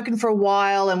we'd spoken for a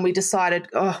while and we decided,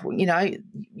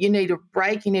 you need a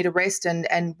break, you need a rest,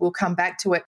 and we'll come back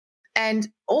to it. And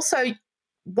also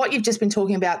what you've just been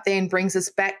talking about then brings us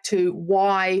back to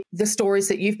why the stories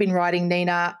that you've been writing,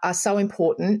 Nina, are so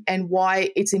important, and why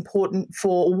it's important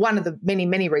for one of the many,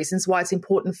 many reasons why it's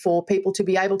important for people to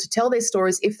be able to tell their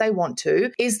stories if they want to,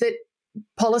 is that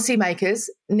policymakers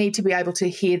need to be able to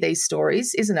hear these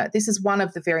stories, isn't it? This is one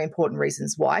of the very important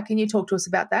reasons why. Can you talk to us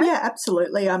about that? Yeah,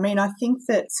 absolutely. I mean, I think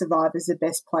that Survivor's the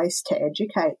best place to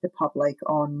educate the public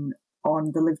on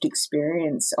the lived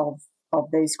experience of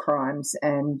these crimes,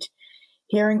 and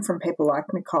hearing from people like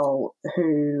Nicole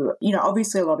who,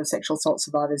 obviously a lot of sexual assault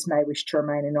survivors may wish to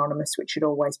remain anonymous, which should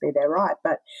always be their right.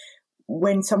 But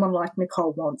when someone like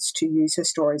Nicole wants to use her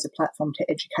story as a platform to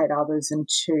educate others and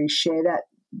to share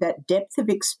that depth of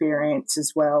experience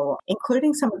as well,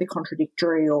 including some of the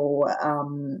contradictory or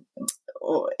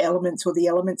elements, or the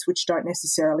elements which don't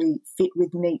necessarily fit with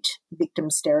neat victim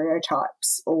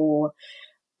stereotypes or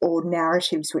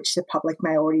narratives which the public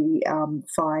may already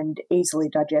find easily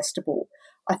digestible.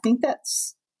 I think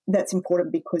that's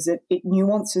important because it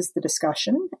nuances the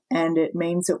discussion, and it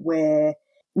means that we're,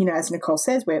 as Nicole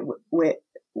says, we're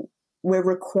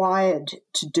required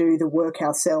to do the work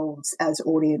ourselves as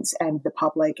audience and the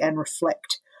public, and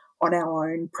reflect on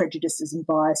our own prejudices and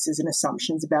biases and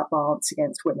assumptions about violence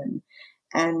against women.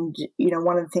 And,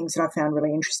 one of the things that I found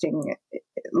really interesting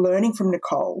learning from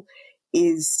Nicole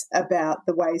is about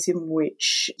the ways in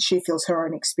which she feels her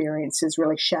own experiences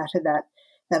really shatter that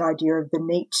idea of the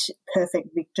neat, perfect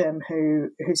victim who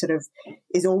sort of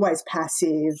is always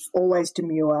passive, always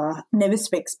demure, never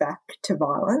speaks back to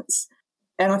violence.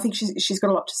 And I think she's got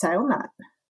a lot to say on that.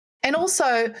 And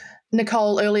also,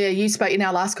 Nicole, earlier you spoke in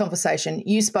our last conversation,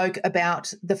 you spoke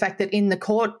about the fact that in the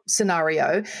court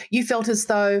scenario, you felt as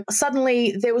though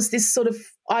suddenly there was this sort of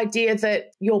idea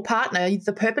that your partner,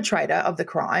 the perpetrator of the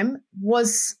crime,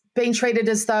 was being treated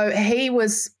as though he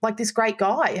was like this great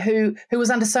guy who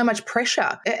was under so much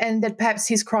pressure, and that perhaps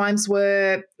his crimes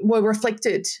were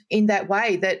reflected in that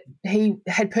way, that he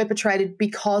had perpetrated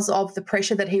because of the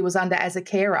pressure that he was under as a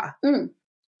carer.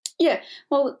 Yeah,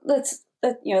 well, that's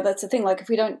the thing. Like, if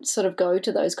we don't sort of go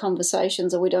to those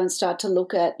conversations, or we don't start to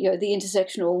look at the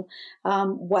intersectional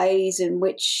ways in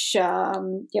which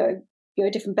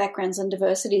different backgrounds and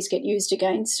diversities get used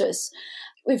against us,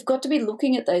 we've got to be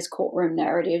looking at those courtroom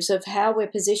narratives of how we're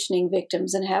positioning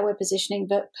victims and how we're positioning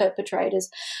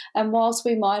perpetrators. And whilst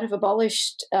we might have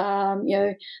abolished,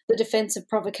 the defence of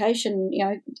provocation,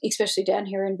 especially down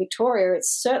here in Victoria, it's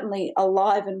certainly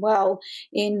alive and well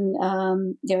in,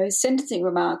 sentencing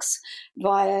remarks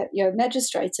via,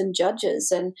 magistrates and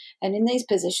judges and in these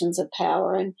positions of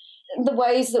power, and the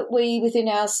ways that we within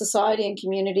our society and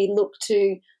community look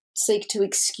to seek to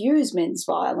excuse men's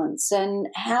violence, and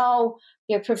how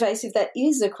pervasive that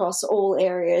is across all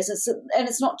areas. And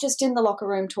it's not just in the locker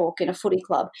room talk in a footy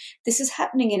club. This is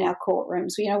happening in our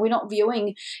courtrooms. We're not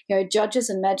viewing judges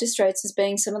and magistrates as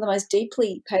being some of the most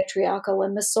deeply patriarchal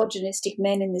and misogynistic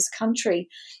men in this country,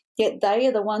 yet they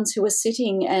are the ones who are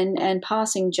sitting and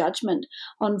passing judgment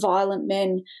on violent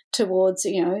men towards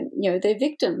their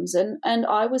victims. And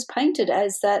I was painted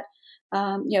as that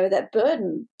that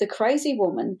burden, the crazy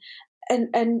woman,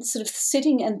 and sort of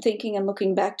sitting and thinking and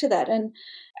looking back to that, and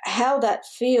how that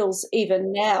feels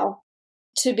even now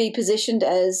to be positioned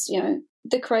as,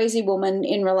 the crazy woman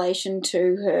in relation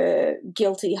to her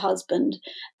guilty husband,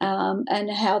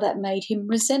 and how that made him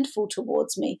resentful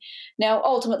towards me. Now,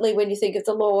 ultimately, when you think of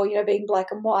the law, being black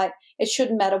and white, it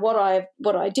shouldn't matter what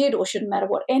I did, or shouldn't matter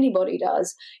what anybody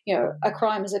does. A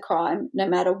crime is a crime, no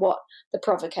matter what the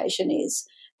provocation is.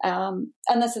 And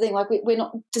that's the thing, like we're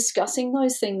not discussing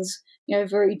those things,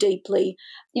 very deeply,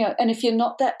 and if you're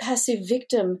not that passive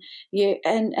victim,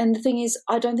 and the thing is,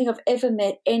 I don't think I've ever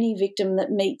met any victim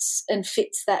that meets and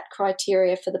fits that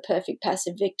criteria for the perfect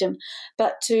passive victim,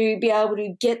 but to be able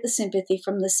to get the sympathy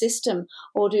from the system,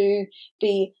 or to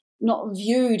be not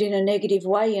viewed in a negative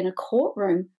way in a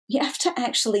courtroom. You have to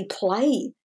actually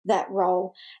play that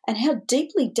role, and how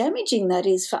deeply damaging that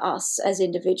is for us as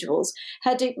individuals,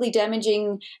 how deeply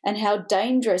damaging and how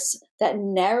dangerous that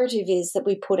narrative is that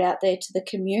we put out there to the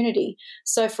community.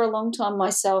 So for a long time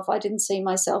myself, I didn't see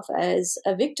myself as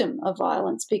a victim of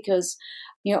violence because,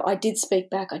 I did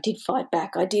speak back, I did fight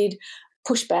back, I did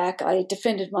push back, I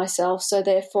defended myself. So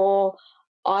therefore,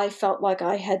 I felt like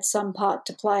I had some part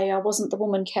to play. I wasn't the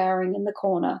woman cowering in the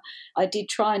corner. I did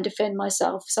try and defend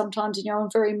myself, sometimes, in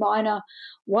very minor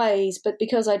ways, but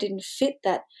because I didn't fit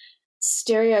that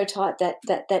stereotype,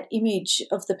 that image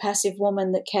of the passive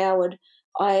woman that cowered,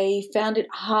 I found it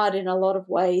hard in a lot of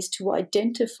ways to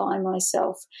identify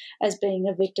myself as being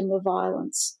a victim of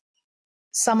violence.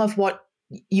 Some of what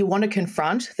you want to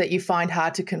confront that you find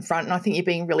hard to confront, and I think you're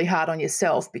being really hard on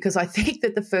yourself, because I think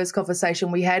that the first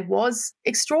conversation we had was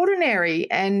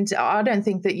extraordinary, and I don't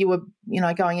think that you were,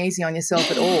 going easy on yourself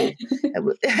at all.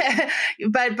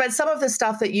 but some of the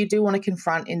stuff that you do want to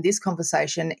confront in this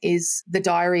conversation is the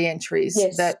diary entries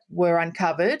that were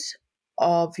uncovered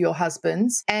of your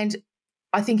husband's, and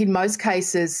I think in most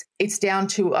cases it's down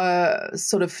to a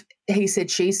sort of he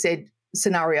said, she said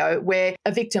scenario where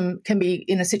a victim can be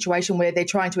in a situation where they're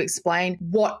trying to explain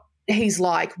what he's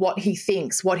like, what he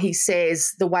thinks, what he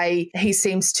says, the way he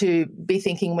seems to be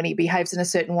thinking when he behaves in a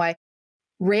certain way.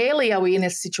 Rarely are we in a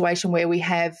situation where we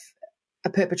have a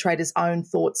perpetrator's own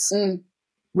thoughts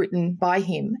written by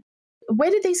him.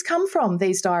 Where did these come from,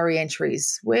 these diary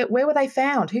entries? Where were they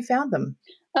found? Who found them?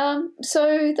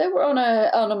 So they were on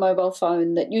a mobile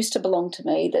phone that used to belong to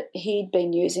me that he'd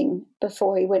been using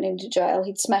before he went into jail.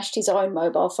 He'd smashed his own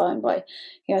mobile phone by,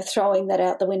 throwing that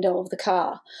out the window of the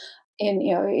car in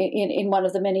one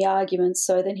of the many arguments.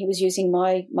 So then he was using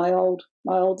my old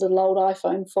little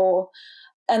iPhone 4,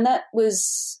 and that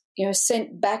was,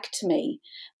 sent back to me,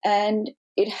 and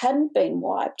it hadn't been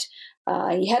wiped.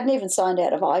 He hadn't even signed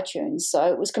out of iTunes, so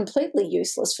it was completely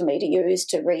useless for me to use,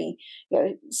 to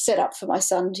set up for my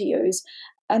son to use.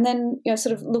 And then,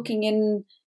 sort of looking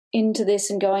into this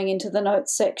and going into the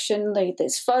notes section,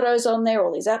 there's photos on there,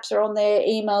 all these apps are on there,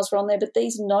 emails were on there, but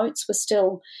these notes were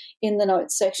still in the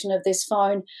notes section of this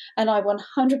phone, and I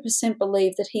 100%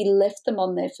 believe that he left them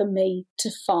on there for me to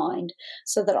find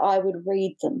so that I would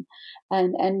read them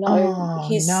and know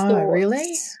his thoughts.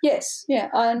 Really? Yes, yeah.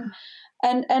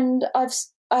 And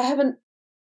I haven't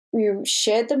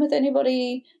shared them with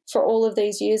anybody for all of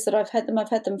these years that I've had them. I've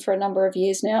had them for a number of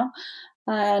years now,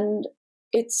 and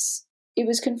it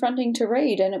was confronting to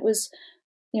read, and it was,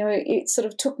 it sort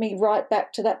of took me right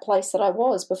back to that place that I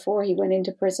was before he went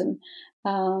into prison,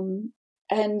 and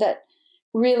that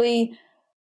really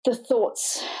the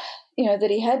thoughts, that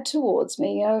he had towards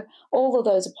me, all of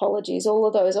those apologies, all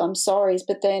of those I'm sorries,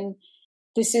 but then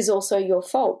this is also your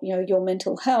fault, your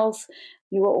mental health.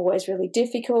 You were always really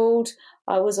difficult.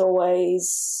 I was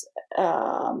always,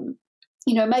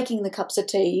 making the cups of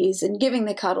teas and giving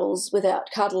the cuddles without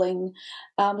cuddling,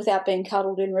 without being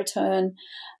cuddled in return.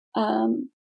 And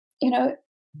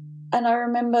I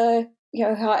remember,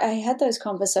 I had those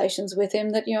conversations with him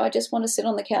that, I just want to sit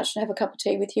on the couch and have a cup of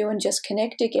tea with you and just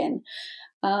connect again.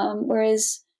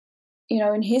 Whereas,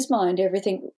 in his mind,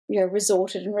 everything,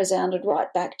 resorted and resounded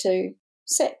right back to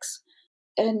sex,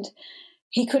 and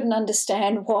he couldn't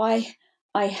understand why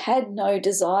I had no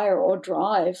desire or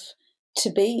drive to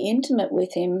be intimate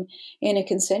with him in a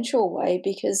consensual way,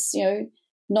 because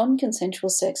non-consensual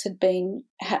sex had been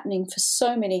happening for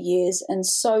so many years and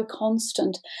so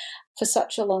constant for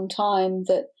such a long time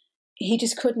that he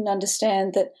just couldn't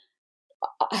understand that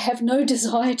I have no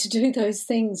desire to do those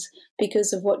things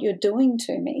because of what you're doing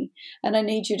to me, and I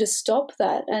need you to stop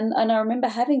that. And I remember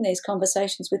having these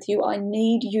conversations with you. I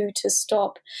need you to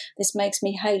stop. This makes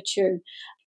me hate you,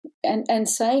 and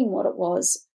saying what it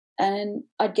was. And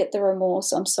I'd get the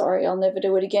remorse. I'm sorry, I'll never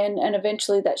do it again. And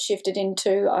eventually that shifted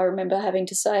into, I remember having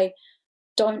to say,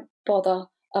 don't bother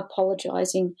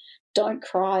apologising. Don't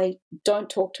cry. Don't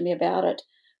talk to me about it.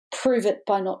 Prove it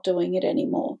by not doing it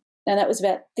anymore. And that was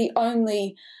about the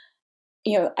only,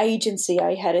 agency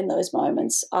I had in those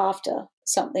moments after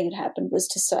something had happened, was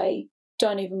to say,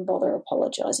 don't even bother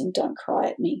apologising. Don't cry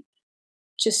at me.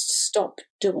 Just stop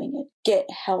doing it. Get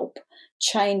help.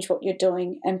 Change what you're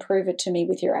doing and prove it to me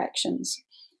with your actions.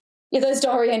 Yeah, those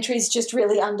diary entries just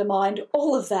really undermined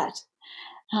all of that.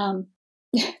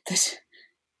 That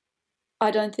I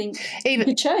don't think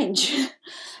could change.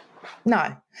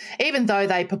 No, even though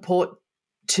they purport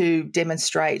to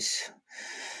demonstrate,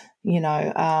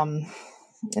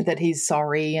 that he's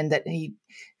sorry and that he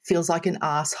feels like an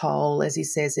asshole, as he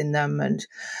says in them, and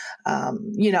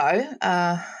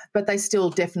but they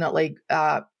still definitely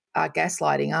are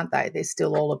gaslighting, aren't they? They're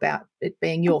still all about it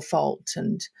being your fault.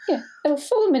 And yeah, they were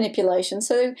full of manipulation.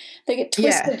 So they get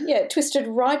twisted, twisted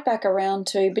right back around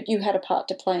to, but you had a part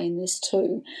to play in this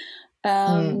too.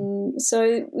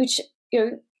 So, which,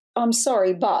 I'm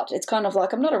sorry, but it's kind of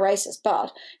like, I'm not a racist,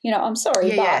 but, I'm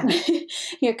sorry,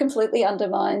 but, completely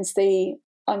undermines the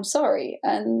I'm sorry.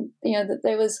 And, that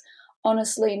there was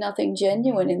honestly nothing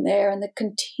genuine in there, and the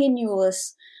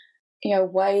continuous,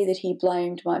 way that he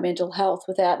blamed my mental health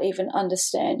without even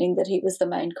understanding that he was the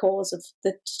main cause of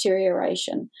the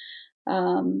deterioration.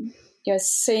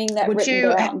 Seeing that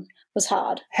written down was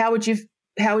hard. How would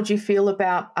you feel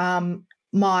about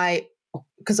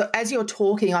because as you're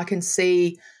talking, I can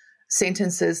see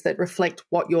sentences that reflect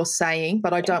what you're saying,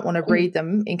 but I don't want to read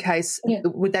them in case,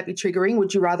 would that be triggering?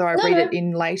 Would you rather I read it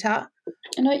in later?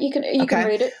 No, you can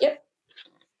read it, yep.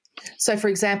 So, for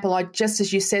example, just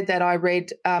as you said that, I read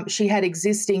she had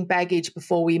existing baggage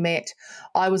before we met.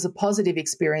 I was a positive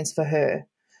experience for her.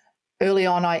 Early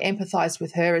on, I empathised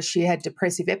with her as she had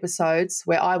depressive episodes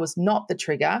where I was not the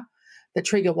trigger. The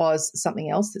trigger was something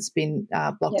else that's been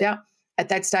blocked out at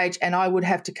that stage, and I would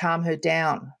have to calm her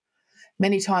down.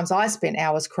 Many times I spent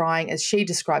hours crying as she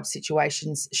described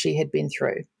situations she had been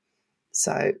through.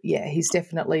 So, he's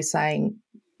definitely saying,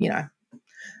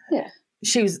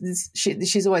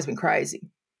 she's always been crazy.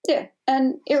 Yeah,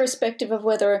 and irrespective of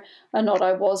whether or not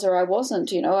I was or I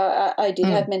wasn't, I did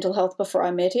have mental health before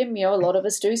I met him. A lot of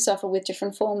us do suffer with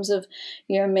different forms of,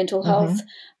 mental health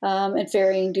at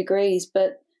varying degrees,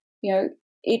 but,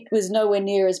 it was nowhere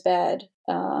near as bad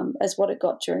as what it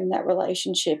got during that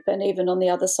relationship. And even on the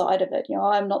other side of it,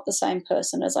 I'm not the same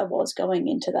person as I was going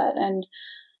into that. And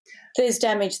there's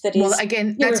damage that is well,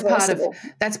 again, that's part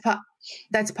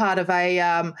of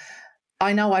a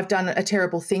I know I've done a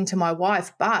terrible thing to my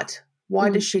wife, but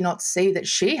why does she not see that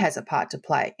she has a part to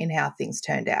play in how things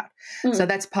turned out? So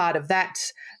that's part of that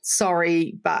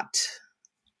sorry but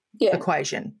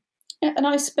equation. Yeah, and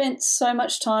I spent so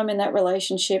much time in that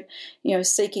relationship,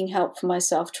 seeking help for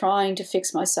myself, trying to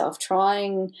fix myself,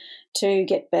 trying to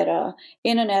get better,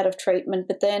 in and out of treatment,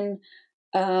 but then,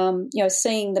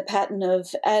 seeing the pattern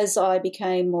of as I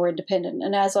became more independent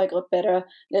and as I got better,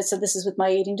 so this is with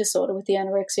my eating disorder, with the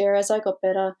anorexia, as I got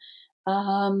better,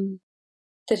 that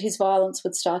his violence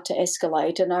would start to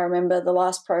escalate. And I remember the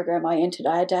last program I entered,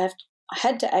 I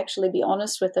had to actually be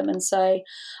honest with them and say,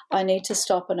 I need to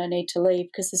stop and I need to leave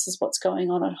because this is what's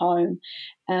going on at home.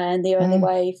 And the only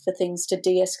way for things to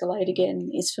de-escalate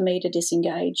again is for me to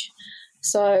disengage.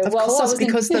 So, of course,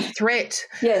 because the threat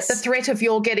of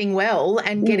your getting well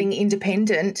and getting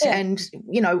independent, and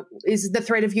is the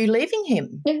threat of you leaving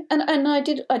him. Yeah, and I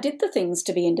did the things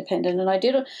to be independent, and I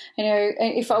did.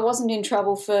 If I wasn't in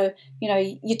trouble for,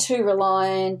 you're too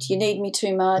reliant, you need me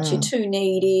too much, you're too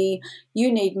needy,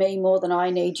 you need me more than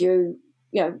I need you.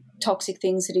 Toxic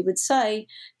things that he would say.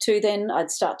 To then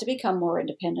I'd start to become more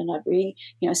independent. I'd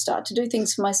start to do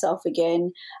things for myself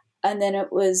again, and then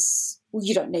it was, well,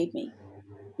 you don't need me.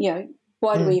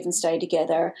 Why do we even stay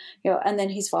together? And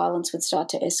then his violence would start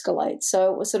to escalate.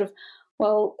 So it was sort of,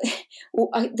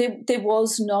 there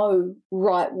was no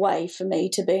right way for me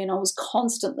to be, and I was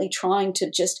constantly trying to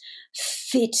just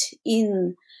fit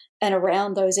in and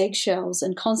around those eggshells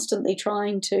and constantly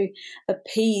trying to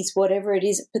appease whatever it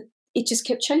is. But it just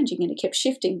kept changing and it kept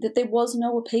shifting, that there was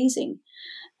no appeasing.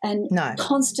 And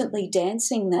constantly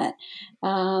dancing that,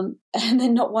 and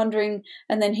then not wondering,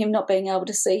 and then him not being able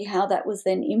to see how that was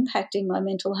then impacting my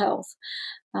mental health,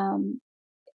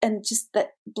 and just that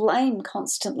blame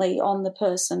constantly on the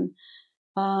person,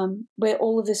 where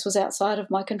all of this was outside of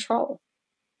my control.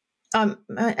 And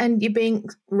you're being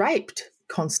raped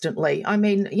constantly. I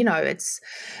mean, it's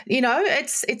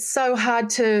so hard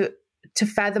to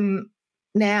fathom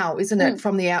now, isn't it,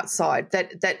 from the outside,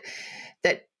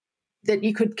 that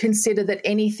you could consider that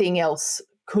anything else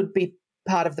could be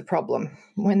part of the problem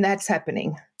when that's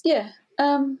happening. Yeah.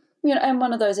 And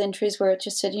one of those entries where it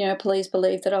just said, please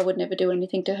believe that I would never do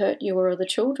anything to hurt you or the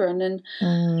children.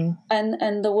 And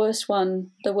the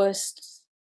worst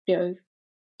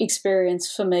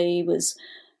experience for me was,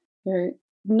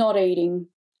 not eating.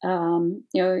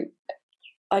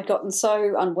 I'd gotten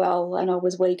so unwell and I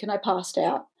was weak and I passed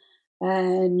out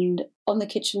and on the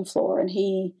kitchen floor, and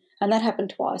that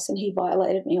happened twice, and he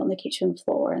violated me on the kitchen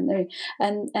floor, and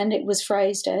it was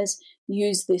phrased as,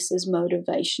 use this as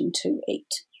motivation to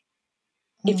eat.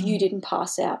 If you didn't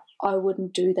pass out, I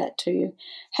wouldn't do that to you.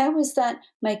 How is that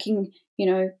making,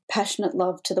 passionate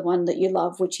love to the one that you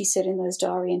love, which he said in those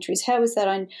diary entries? How is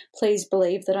that, please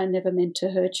believe that I never meant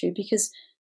to hurt you? Because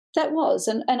that was,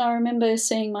 and I remember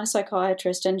seeing my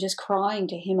psychiatrist and just crying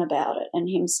to him about it, and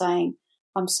him saying,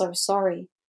 I'm so sorry.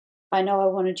 I know I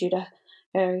wanted you to,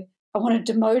 I wanted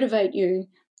to motivate you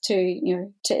to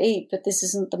eat, but this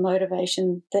isn't the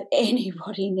motivation that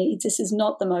anybody needs. This is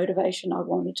not the motivation I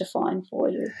wanted to find for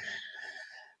you.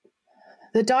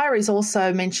 The diaries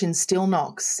also mention still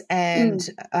knocks, and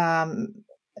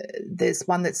there's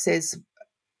one that says,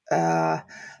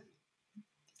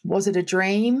 was it a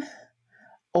dream,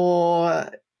 or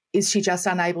is she just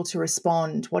unable to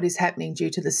respond? What is happening due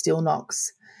to the still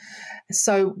knocks?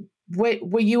 So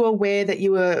were you aware that he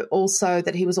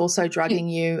was also drugging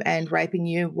you and raping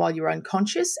you while you were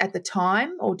unconscious at the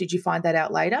time, or did you find that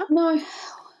out later? No.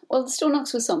 Well, the still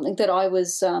knocks was something that I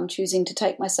was choosing to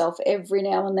take myself every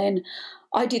now and then.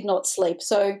 I did not sleep.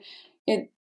 So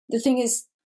the thing is,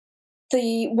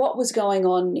 what was going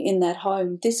on in that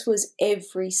home, this was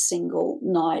every single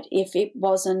night. If it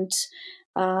wasn't,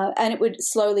 and it would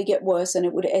slowly get worse, and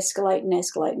it would escalate and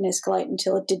escalate and escalate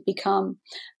until it did become,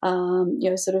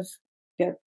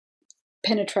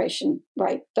 penetration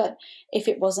rape. But if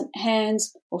it wasn't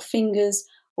hands or fingers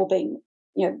or being,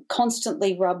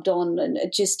 constantly rubbed on, and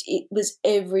it was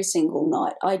every single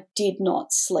night. I did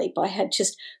not sleep. I had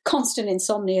just constant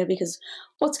insomnia because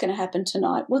what's going to happen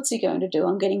tonight? What's he going to do?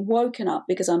 I'm getting woken up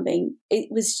because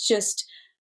it was just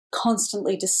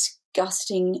constantly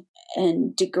disgusting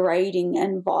and degrading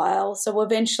and vile. So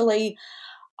eventually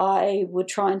I would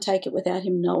try and take it without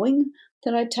him knowing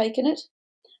that I'd taken it.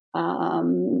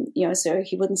 So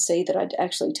he wouldn't see that I'd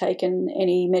actually taken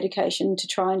any medication to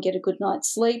try and get a good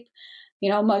night's sleep.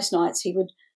 Most nights he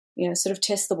would, sort of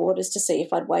test the waters to see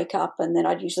if I'd wake up, and then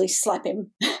I'd usually slap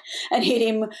him and hit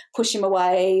him, push him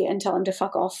away and tell him to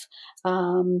fuck off.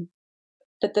 And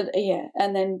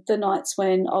then the nights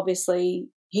when obviously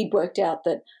he'd worked out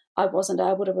that I wasn't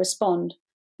able to respond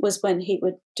was when he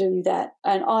would do that.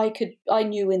 And I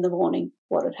knew in the morning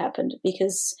what had happened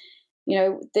because,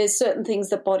 there's certain things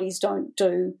that bodies don't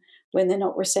do when they're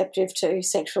not receptive to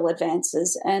sexual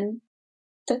advances, and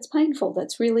that's painful.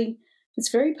 It's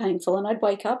very painful. And I'd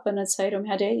wake up and I'd say to him,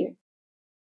 how dare you?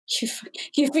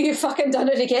 You've fucking done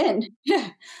it again.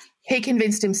 Yeah. He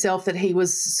convinced himself that he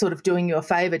was sort of doing you a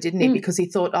favour, didn't he? Because he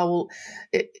thought,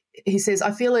 he says,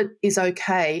 I feel it is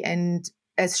okay, and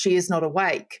as she is not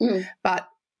awake. But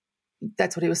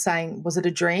that's what he was saying. Was it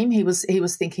a dream? He was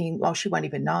thinking, well, she won't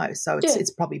even know, so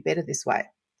it's probably better this way.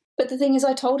 But the thing is,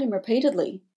 I told him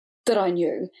repeatedly that I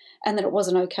knew and that it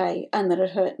wasn't okay and that it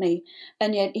hurt me,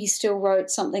 and yet he still wrote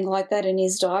something like that in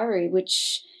his diary,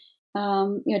 which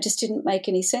just didn't make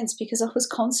any sense because I was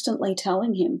constantly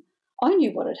telling him I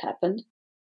knew what had happened.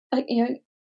 You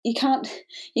can't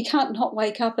not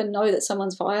wake up and know that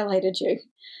someone's violated you.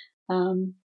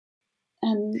 And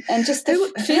just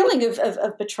the feeling of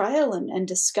betrayal and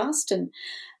disgust and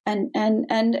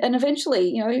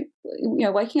eventually,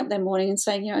 waking up that morning and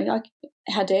saying,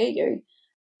 how dare you?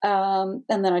 And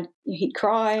then he'd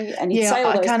cry and he'd say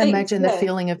all those things. I can't imagine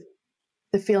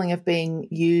the feeling of being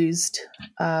used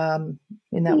in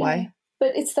that way.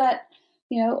 But it's that,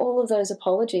 all of those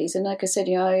apologies. And like I said,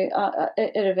 it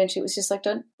eventually was just like,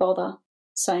 don't bother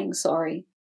saying sorry.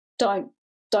 Don't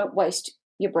waste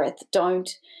your breath.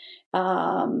 Don't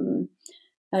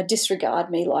disregard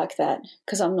me like that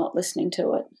because I'm not listening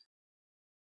to it.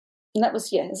 And that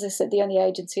was, as I said, the only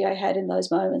agency I had in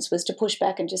those moments was to push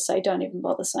back and just say, don't even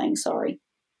bother saying sorry.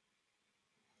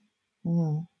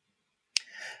 Who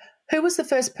was the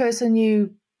first person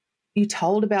you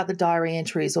told about the diary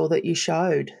entries or that you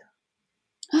showed?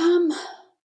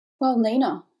 Well,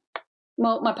 Nina.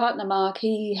 Well, my partner, Mark,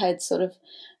 he had sort of,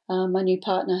 my new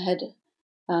partner had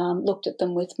looked at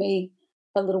them with me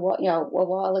a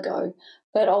while ago.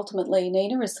 But ultimately,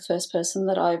 Nina is the first person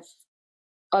that I've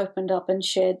opened up and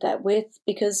shared that with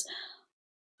because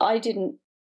I didn't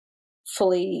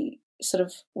fully sort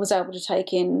of was able to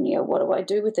take in, what do I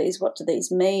do with these? What do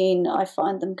these mean? I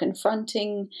find them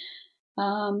confronting.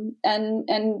 And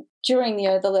during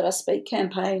the Let Us Speak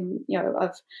campaign,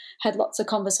 I've had lots of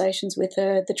conversations with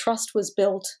her. The trust was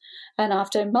built, and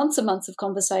after months and months of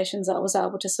conversations, I was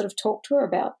able to sort of talk to her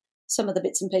about some of the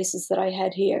bits and pieces that I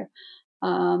had here,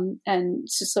 and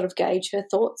to sort of gauge her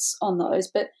thoughts on those.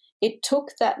 But it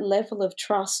took that level of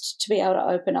trust to be able to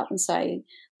open up and say,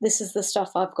 this is the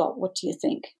stuff I've got. What do you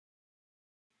think?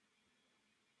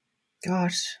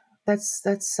 Gosh, that's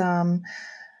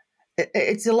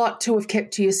it's a lot to have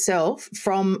kept to yourself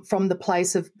from the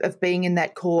place of being in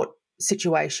that court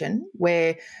situation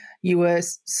where you were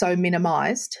so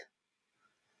minimised,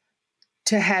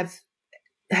 to have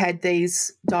had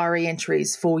these diary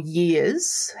entries for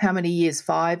years. How many years?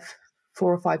 4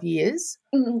 or 5 years?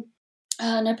 Mm-hmm.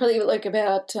 No, probably like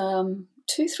about 2-3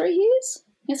 years.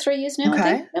 Yeah, 3 years now, I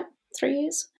think. Yep, 3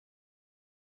 years.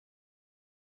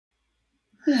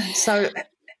 So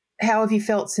how have you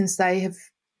felt since they have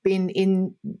been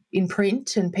in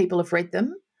print and people have read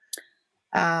them?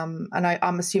 And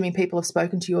I'm assuming people have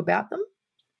spoken to you about them?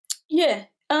 Yeah.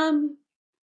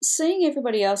 Seeing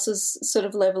everybody else's sort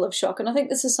of level of shock, and I think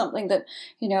this is something that,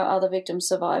 other victim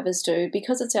survivors do,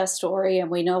 because it's our story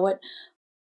and we know it.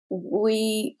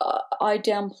 I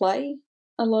downplay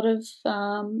a lot of,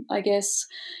 I guess,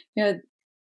 the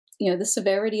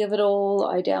severity of it all.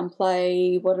 I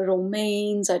downplay what it all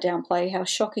means. I downplay how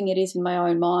shocking it is in my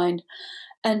own mind.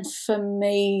 And for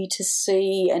me to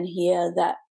see and hear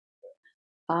that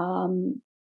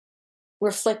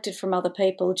reflected from other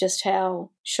people, just how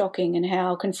shocking and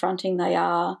how confronting they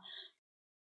are,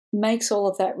 makes all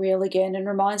of that real again, and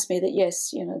reminds me that,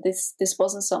 yes, this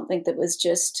wasn't something that was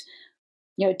just,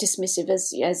 dismissive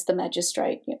as the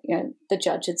magistrate, the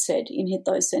judge had said in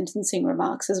those sentencing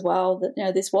remarks as well,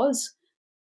 that, this was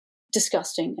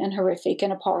disgusting and horrific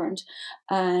and abhorrent,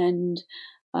 and,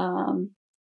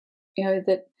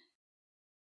 that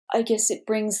I guess it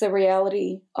brings the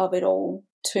reality of it all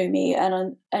to me,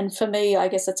 and for me, I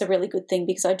guess that's a really good thing,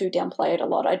 because I do downplay it a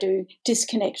lot. I do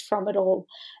disconnect from it all,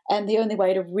 and the only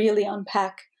way to really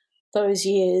unpack those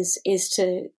years is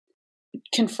to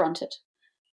confront it,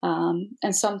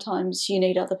 and sometimes you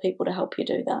need other people to help you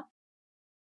do that.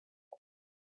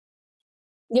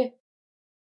 Yeah.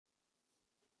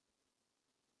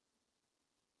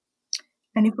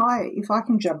 And if I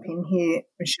can jump in here,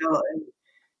 Michelle, and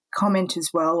comment as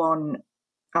well on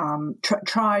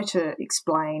try to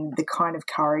explain the kind of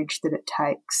courage that it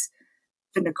takes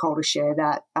for Nicole to share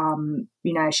that.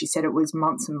 She said it was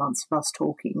months and months of us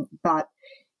talking, but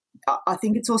I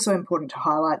think it's also important to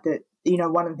highlight that,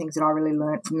 one of the things that I really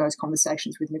learned from those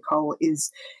conversations with Nicole is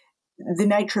the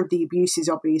nature of the abuse is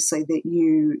obviously that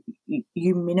you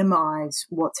minimise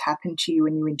what's happened to you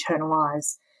and you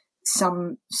internalise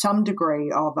some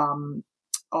degree of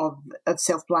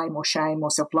self-blame or shame or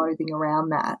self-loathing around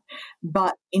that.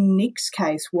 But in Nick's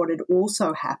case, what had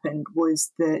also happened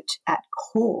was that at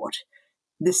court,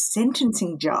 the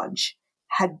sentencing judge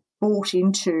had bought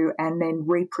into and then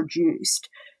reproduced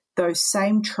those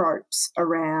same tropes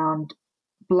around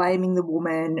blaming the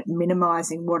woman,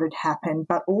 minimising what had happened,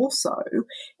 but also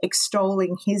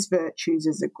extolling his virtues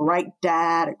as a great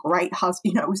dad, a great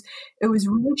husband. It was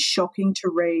really shocking to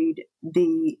read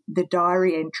the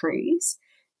diary entries,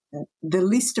 the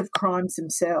list of crimes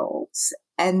themselves,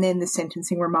 and then the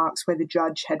sentencing remarks where the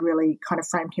judge had really kind of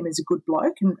framed him as a good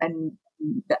bloke.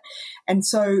 And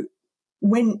so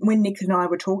when Nick and I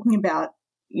were talking about,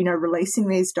 releasing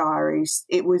these diaries,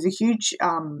 it was a huge,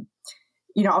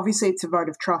 obviously it's a vote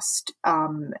of trust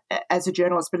as a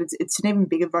journalist, but it's an even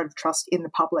bigger vote of trust in the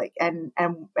public and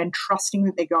trusting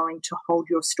that they're going to hold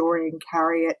your story and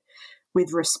carry it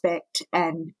with respect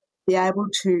and be able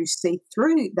to see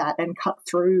through that and cut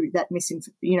through that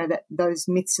those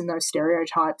myths and those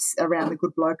stereotypes around the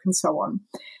good bloke and so on.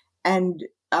 And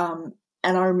I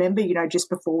remember, just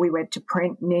before we went to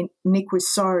print, Nick was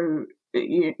so,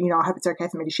 I hope it's okay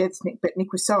for me to share this, Nick, but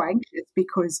Nick was so anxious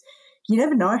because you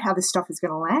never know how this stuff is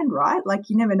going to land, right? Like,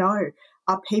 you never know.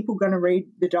 Are people going to read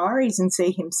the diaries and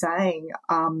see him saying,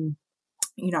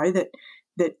 that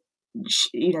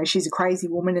she's a crazy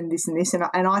woman and this and this, and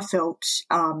I felt,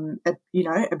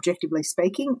 objectively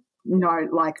speaking, no,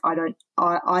 like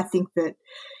I think that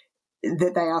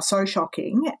they are so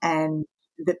shocking, and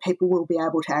that people will be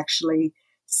able to actually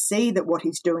see that what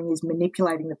he's doing is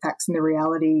manipulating the facts and the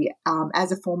reality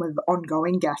as a form of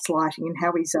ongoing gaslighting, and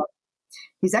how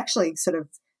he's actually sort of,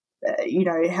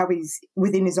 how he's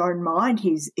within his own mind,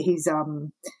 he's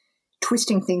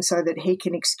twisting things so that he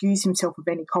can excuse himself of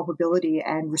any culpability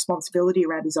and responsibility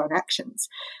around his own actions.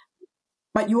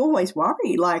 But you always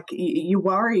worry, like you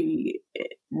worry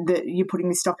that you're putting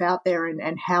this stuff out there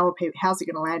and how's it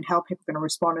going to land, how are people going to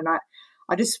respond. And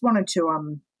I just wanted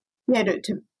to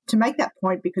make that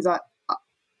point, because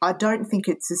I don't think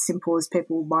it's as simple as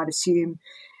people might assume.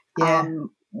 Yeah.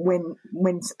 When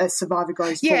a survivor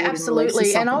goes yeah, forward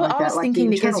absolutely. And I was thinking,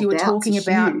 Nick, as you were talking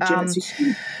about,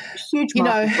 huge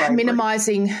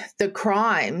minimising the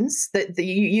crimes, that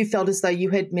you felt as though you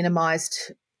had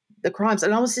minimised the crimes.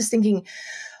 And I was just thinking,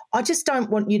 I just don't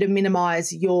want you to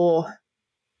minimise your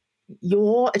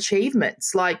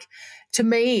achievements. Like, to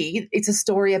me, it's a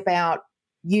story about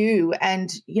you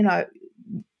and,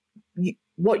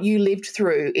 what you lived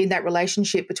through in that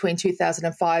relationship between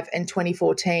 2005 and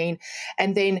 2014,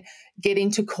 and then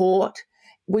getting to court,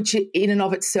 which in and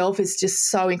of itself is just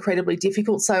so incredibly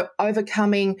difficult. So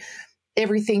overcoming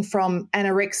everything from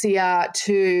anorexia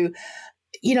to,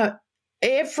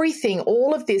 everything,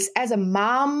 all of this as a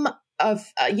mum, of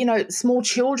small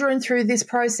children through this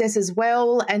process as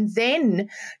well, and then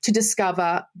to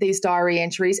discover these diary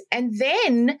entries, and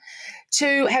then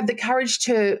to have the courage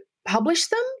to publish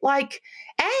them.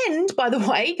 And by the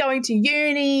way, going to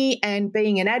uni and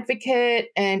being an advocate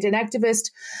and an activist,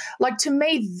 to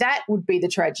me, that would be the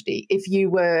tragedy if you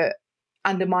were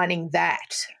undermining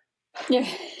that. Yeah.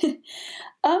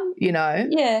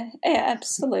 Yeah,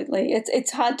 absolutely.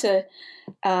 It's hard to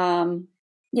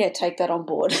take that on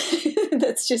board.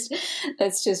 that's just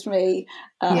me.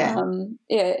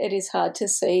 It is hard to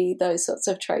see those sorts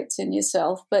of traits in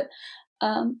yourself, but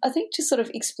I think just sort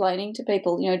of explaining to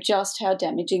people, just how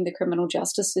damaging the criminal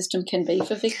justice system can be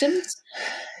for victims.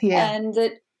 Yeah. And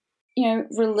that,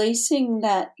 releasing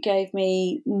that gave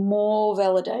me more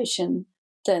validation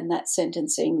than that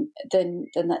sentencing, than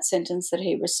that sentence that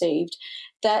he received.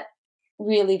 That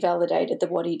really validated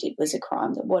that what he did was a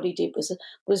crime, that what he did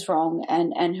was wrong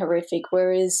and horrific.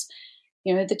 Whereas,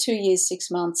 the 2 years,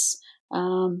 6 months,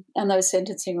 and those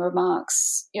sentencing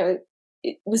remarks,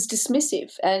 it was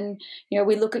dismissive. And,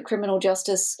 we look at criminal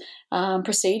justice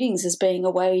proceedings as being a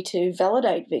way to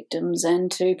validate victims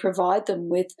and to provide them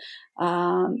with,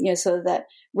 sort of that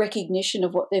recognition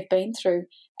of what they've been through.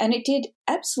 And it did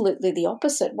absolutely the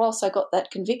opposite. Whilst I got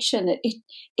that conviction,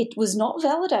 it was not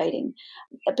validating.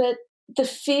 But the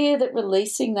fear that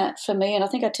releasing that for me, and I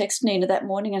think I texted Nina that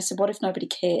morning, I said, what if nobody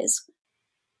cares?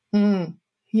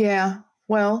 Yeah,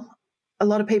 well, a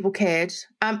lot of people cared.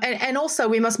 And also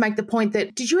we must make the point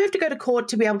that, did you have to go to court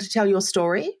to be able to tell your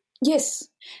story? Yes.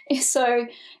 So,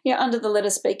 under the Let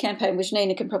Us Speak campaign, which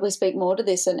Nina can probably speak more to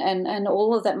this, and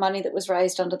all of that money that was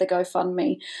raised under the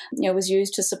GoFundMe, was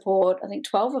used to support, I think,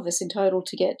 12 of us in total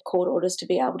to get court orders to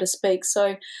be able to speak.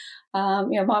 So,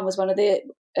 mine was one of the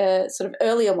sort of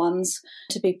earlier ones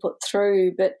to be put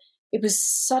through, but it was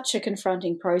such a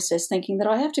confronting process, thinking that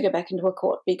I have to go back into a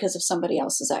court because of somebody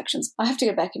else's actions. I have to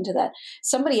go back into that.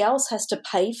 Somebody else has to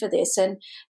pay for this, and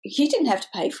he didn't have to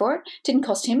pay for it. It didn't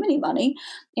cost him any money,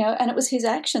 and it was his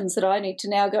actions that I need to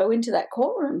now go into that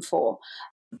courtroom for.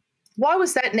 Why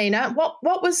was that, Nina?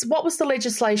 What was the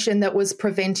legislation that was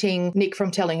preventing Nick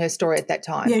from telling her story at that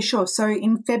time? Yeah, sure. So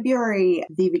in February,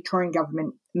 the Victorian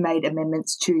government made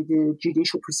amendments to the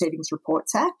Judicial Proceedings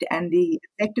Reports Act, and the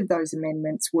effect of those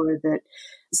amendments were that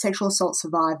sexual assault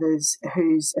survivors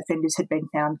whose offenders had been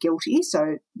found guilty,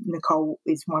 so Nicole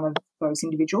is one of those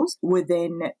individuals, were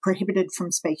then prohibited from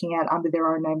speaking out under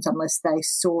their own names unless they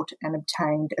sought and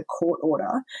obtained a court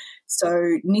order.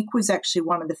 So Nick was actually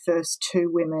one of the first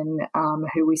two women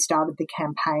who we started the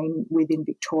campaign with in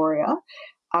Victoria.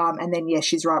 And then, yeah,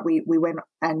 she's right. We went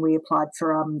and we applied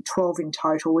for 12 in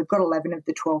total. We've got 11 of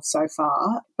the 12 so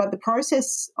far. But the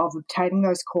process of obtaining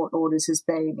those court orders has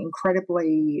been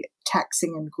incredibly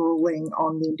taxing and grueling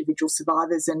on the individual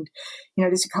survivors. And,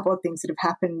 there's a couple of things that have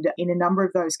happened. In a number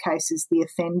of those cases, the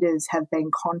offenders have been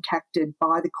contacted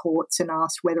by the courts and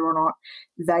asked whether or not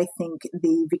they think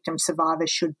the victim survivor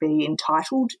should be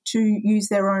entitled to use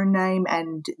their own name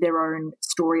and their own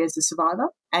story as a survivor.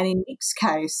 And in Nick's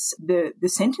case, the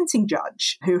sentencing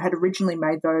judge, who had originally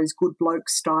made those good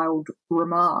bloke-styled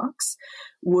remarks,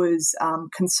 was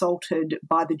consulted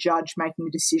by the judge making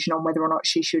the decision on whether or not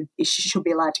she should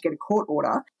be allowed to get a court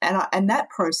order. And that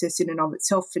process in and of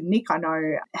itself for Nick, I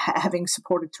know, having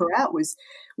supported throughout, was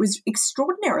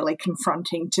extraordinarily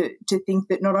confronting to think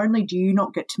that not only do you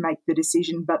not get to make the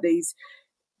decision, but these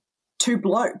two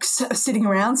blokes are sitting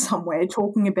around somewhere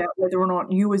talking about whether or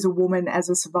not you as a woman, as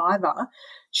a survivor,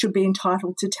 should be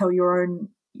entitled to tell your own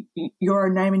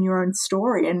name and your own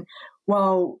story. And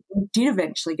while we did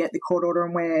eventually get the court order,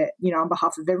 and we're, on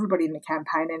behalf of everybody in the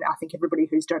campaign, and I think everybody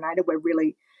who's donated, we're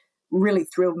really, really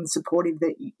thrilled and supportive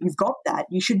that you've got that.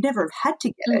 You should never have had to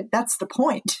get it. That's the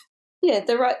point. Yeah,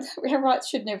 our rights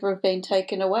should never have been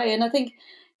taken away. And I think,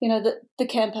 the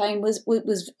campaign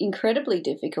was incredibly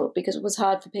difficult because it was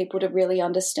hard for people to really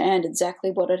understand exactly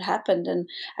what had happened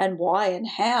and why and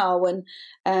how. And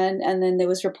then there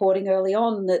was reporting early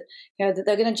on that, that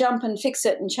they're going to jump and fix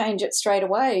it and change it straight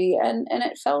away. And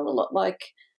it felt a lot like,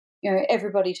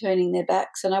 everybody turning their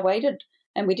backs. And I waited,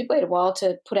 and we did wait a while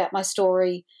to put out my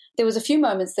story. There was a few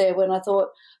moments there when I thought,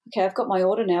 okay, I've got my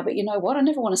order now, but you know what? I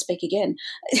never want to speak again.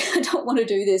 I don't want to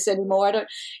do this anymore.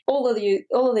 All of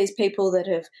these people that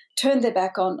have turned their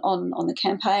back on the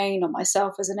campaign, on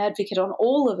myself as an advocate, on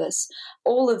all of us,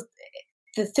 all of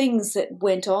the things that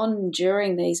went on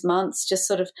during these months, just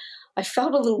sort of, I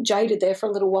felt a little jaded there for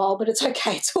a little while, but it's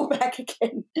okay. It's all back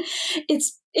again.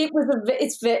 It's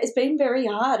been very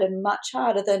hard, and much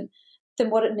harder than than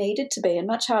what it needed to be, and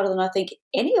much harder than I think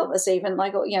any of us even,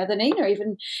 like, you know, the Nina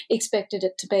even expected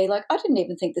it to be. Like, I didn't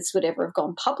even think this would ever have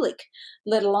gone public,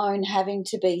 let alone having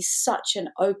to be such an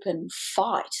open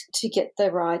fight to get the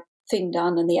right thing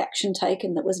done and the action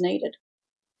taken that was needed.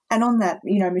 And on that,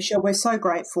 you know, Michelle, we're so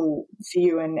grateful for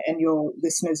you and your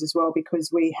listeners as well, because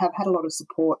we have had a lot of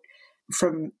support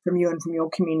from you and from your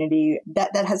community.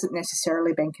 That hasn't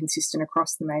necessarily been consistent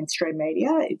across the mainstream media.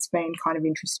 It's been kind of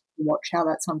interesting to watch how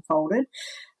that's unfolded.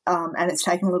 And it's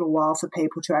taken a little while for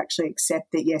people to actually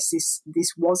accept that, yes,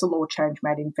 this was a law change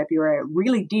made in February. It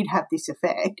really did have this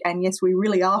effect. And, yes, we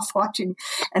really are fighting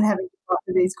and having to fight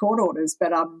for these court orders.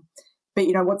 But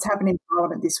you know, what's happened in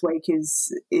Parliament this week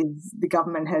is the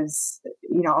government has,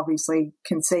 you know, obviously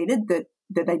conceded that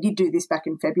they did do this back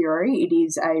in February. It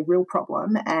is a real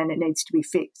problem and it needs to be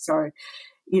fixed. So,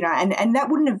 you know, and that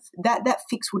wouldn't have that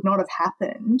fix would not have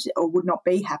happened or would not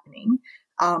be happening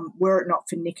were it not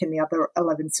for Nick and the other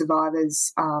 11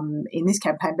 survivors in this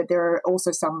campaign. But there are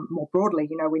also some more broadly.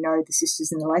 You know, we know the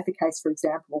sisters in the Lather case, for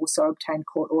example, also obtained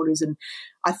court orders. And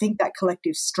I think that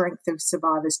collective strength of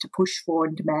survivors to push for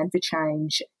and demand for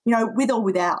change, you know, with or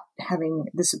without having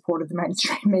the support of the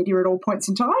mainstream media at all points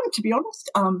in time, to be honest.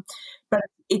 But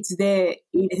it's there.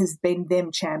 It has been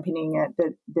them championing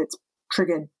it that's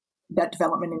triggered that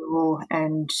development in law.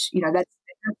 And, you know, that's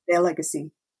their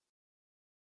legacy.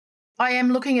 I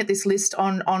am looking at this list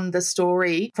on the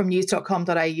story from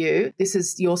news.com.au. This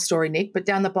is your story, Nick, but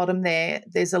down the bottom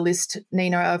there's a list,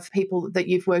 Nina, of people that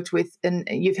you've worked with and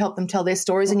you've helped them tell their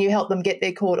stories and you helped them get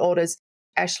their court orders.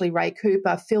 Ashley Ray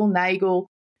Cooper, Phil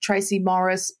Nagel, Tracy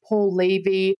Morris, Paul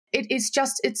Levy.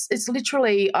 It's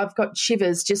literally, I've got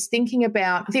shivers just thinking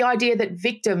about the idea that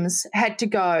victims had to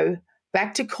go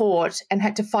back to court and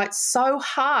had to fight so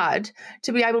hard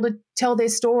to be able to tell their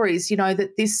stories, you know,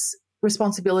 that this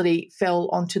responsibility fell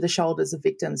onto the shoulders of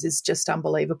victims is just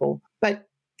unbelievable. But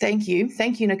thank you,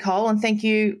 Nicole, and thank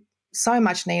you so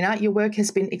much, Nina. Your work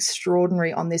has been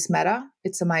extraordinary on this matter.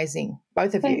 It's amazing,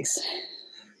 both of Thanks. you.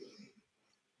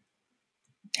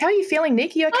 How are you feeling,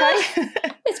 Nick? You okay?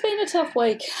 It's been a tough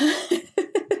week.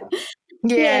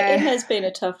 Yeah, it has been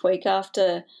a tough week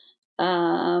after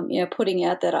you know, putting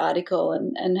out that article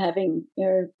and having, you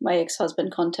know, my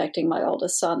ex-husband contacting my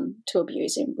oldest son to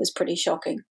abuse him was pretty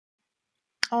shocking.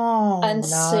 Oh, and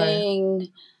no.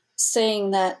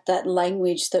 seeing that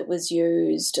language that was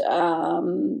used, you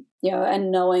know,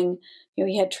 and knowing, you know,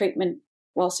 he had treatment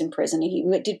whilst in prison. He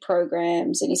did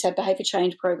programs and he's had behaviour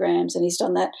change programs and he's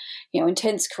done that, you know,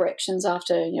 intense corrections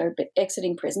after, you know,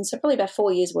 exiting prison. So probably about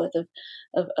 4 years worth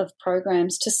of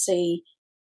programs to see,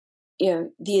 you know,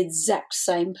 the exact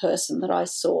same person that I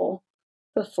saw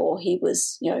before he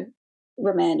was, you know,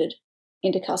 remanded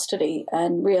into custody,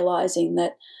 and realising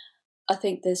that I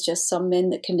think there's just some men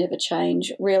that can never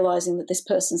change, realising that this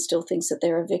person still thinks that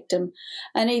they're a victim,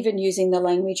 and even using the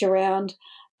language around,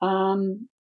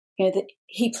 you know, that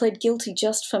he pled guilty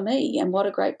just for me, and what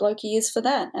a great bloke he is for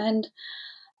that. And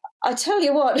I tell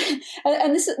you what,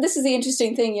 and this is the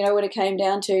interesting thing, you know, when it came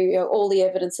down to, you know, all the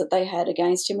evidence that they had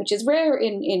against him, which is rare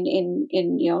in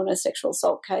you know, in a sexual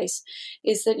assault case,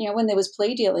 is that, you know, when there was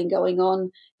plea dealing going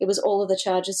on, it was all of the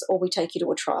charges, or we take you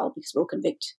to a trial because we'll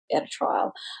convict at a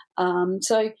trial.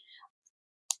 So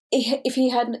if he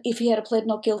had pled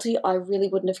not guilty, I really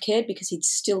wouldn't have cared because he'd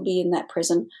still be in that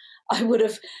prison. I would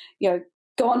have, you know,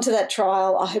 gone to that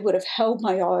trial. I would have held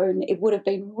my own. It would have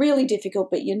been really difficult,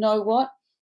 but you know what?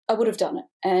 I would have done it,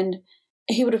 and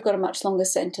he would have got a much longer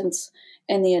sentence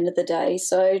in the end of the day.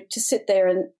 So to sit there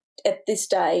and at this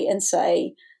day and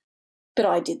say, but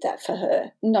I did that for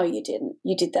her. No, you didn't.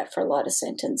 You did that for a lighter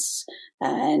sentence.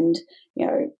 And, you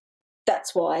know,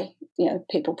 that's why, you know,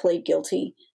 people plead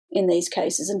guilty in these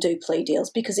cases and do plea deals,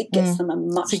 because it gets them a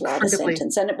much lighter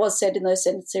sentence. And it was said in those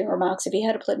sentencing remarks, if he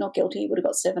had pled not guilty, he would have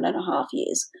got 7.5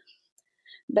 years.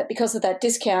 But because of that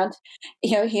discount,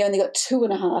 you know, he only got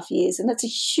 2.5 years, and that's a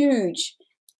huge,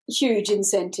 huge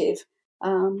incentive.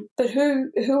 But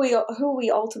who are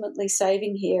we ultimately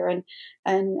saving here,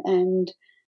 and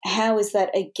how is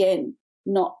that again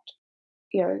not,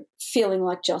 you know, feeling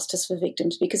like justice for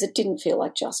victims, because it didn't feel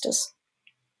like justice,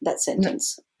 that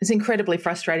sentence. No. It's incredibly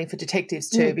frustrating for detectives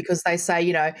too, because they say,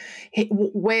 you know,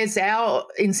 where's our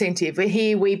incentive?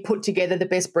 Here we put together the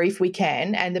best brief we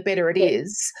can, and the better it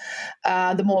is,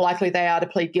 the more likely they are to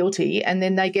plead guilty, and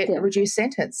then they get a reduced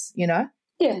sentence, you know?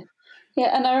 Yeah.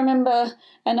 Yeah, and I remember,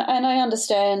 and I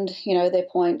understand, you know, their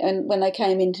point. And when they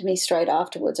came into me straight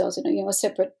afterwards, I was in a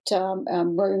separate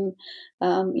room,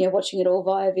 you know, watching it all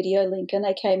via video link, and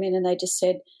they came in and they just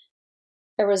said,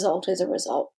 a result is a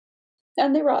result.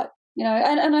 And they're right. You know,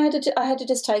 and I had to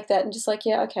just take that and just like,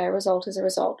 yeah, okay, a result is a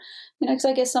result. You know, because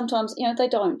I guess sometimes, you know, they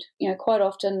don't. You know, quite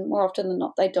often, more often than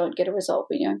not, they don't get a result.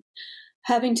 But, you know,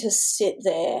 having to sit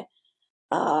there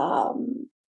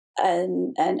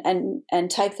and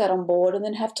take that on board, and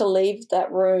then have to leave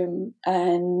that room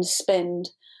and spend,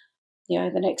 you know,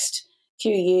 the next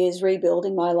few years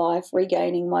rebuilding my life,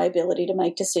 regaining my ability to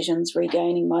make decisions,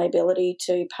 regaining my ability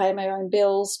to pay my own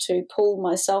bills, to pull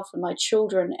myself and my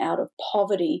children out of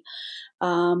poverty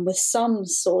with some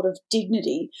sort of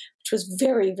dignity, which was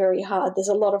very, very hard. There's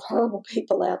a lot of horrible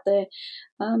people out there.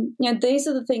 You know, these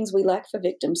are the things we lack for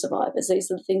victim survivors.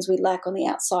 These are the things we lack on the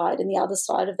outside. And the other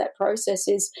side of that process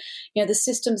is, you know, the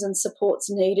systems and supports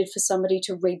needed for somebody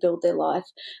to rebuild their life,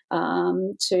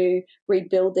 to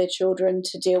rebuild their children,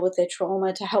 to deal with their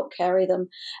trauma, to help carry them,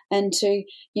 and to,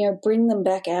 you know, bring them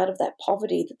back out of that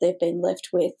poverty that they've been left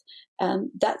with.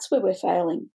 That's where we're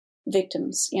failing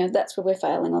victims. You know, that's where we're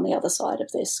failing on the other side of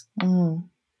this.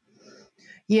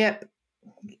 Yep.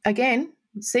 Again,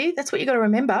 see, that's what you got to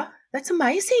remember. That's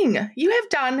amazing. You have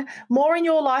done more in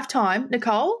your lifetime,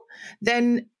 Nicole,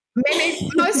 than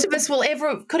most of us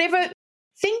could ever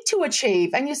think to achieve.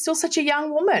 And you're still such a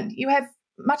young woman. You have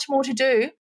much more to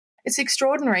do. It's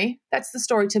extraordinary. That's the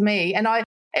story to me. And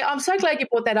I'm so glad you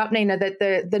brought that up, Nina, that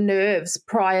the nerves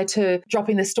prior to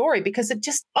dropping the story, because it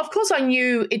just, of course I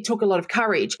knew it took a lot of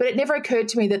courage, but it never occurred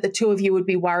to me that the two of you would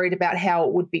be worried about how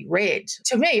it would be read.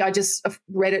 To me, I just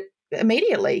read it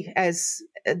immediately as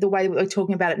the way that we're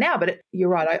talking about it now. But you're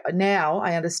right. Now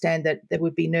I understand that there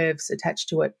would be nerves attached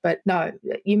to it. But no,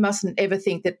 you mustn't ever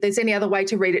think that there's any other way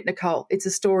to read it, Nicole. It's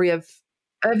a story of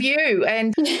you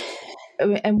and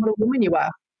what a woman you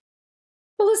are.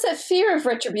 Well, there's that fear of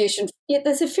retribution. Yeah,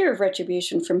 there's a fear of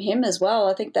retribution from him as well.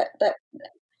 I think that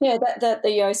you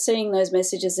know, seeing those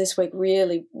messages this week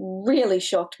really, really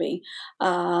shocked me. You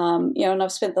know, and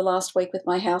I've spent the last week with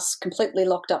my house completely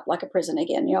locked up like a prison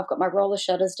again. You know, I've got my roller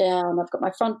shutters down, I've got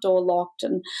my front door locked,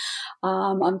 and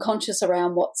I'm conscious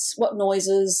around what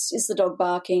noises, is the dog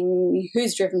barking,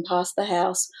 who's driven past the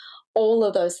house, all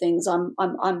of those things. I'm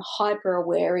hyper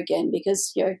aware again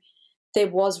because, you know, there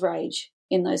was rage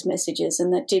in those messages,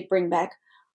 and that did bring back,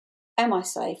 am I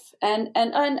safe? And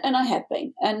I have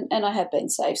been, and I have been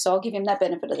safe. So I'll give him that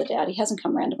benefit of the doubt. He hasn't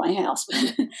come around to my house.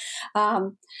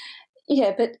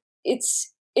 Yeah, but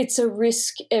it's a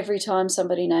risk every time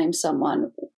somebody names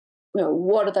someone. You know,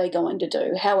 what are they going to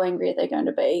do? How angry are they going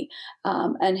to be?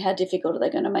 And how difficult are they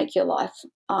going to make your life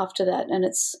after that?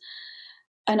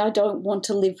 And I don't want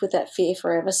to live with that fear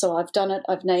forever. So I've done it.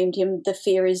 I've named him. The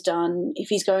fear is done. If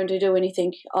he's going to do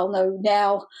anything, I'll know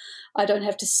now. I don't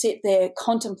have to sit there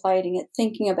contemplating it,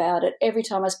 thinking about it. Every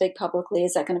time I speak publicly,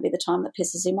 is that going to be the time that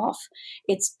pisses him off?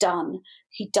 It's done.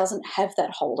 He doesn't have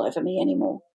that hold over me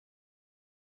anymore.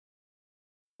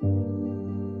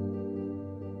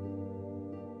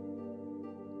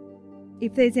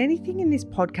 If there's anything in this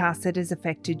podcast that has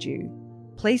affected you,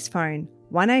 please phone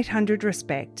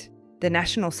 1-800-RESPECT, the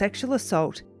National Sexual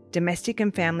Assault, Domestic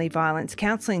and Family Violence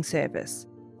Counselling Service,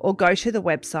 or go to the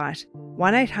website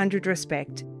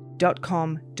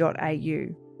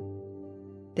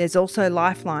 1800respect.com.au. There's also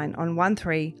Lifeline on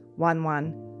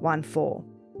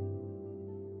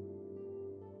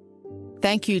 131114.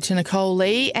 Thank you to Nicole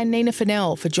Lee and Nina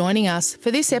Fennell for joining us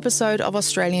for this episode of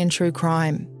Australian True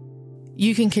Crime.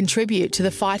 You can contribute to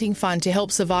the Fighting Fund to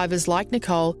help survivors like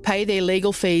Nicole pay their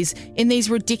legal fees in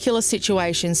these ridiculous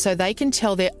situations so they can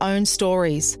tell their own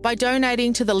stories by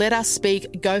donating to the Let Us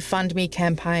Speak GoFundMe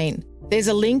campaign. There's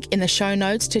a link in the show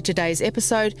notes to today's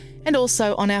episode and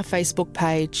also on our Facebook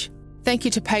page. Thank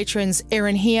you to patrons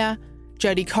Erin Here,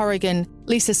 Jodie Corrigan,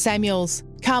 Lisa Samuels,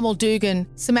 Carmel Dugan,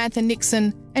 Samantha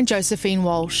Nixon and Josephine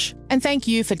Walsh. And thank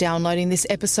you for downloading this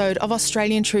episode of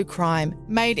Australian True Crime,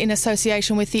 made in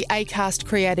association with the Acast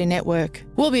Creator Network.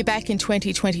 We'll be back in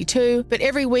 2022, but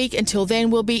every week until then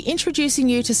we'll be introducing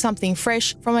you to something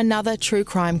fresh from another true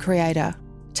crime creator.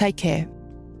 Take care.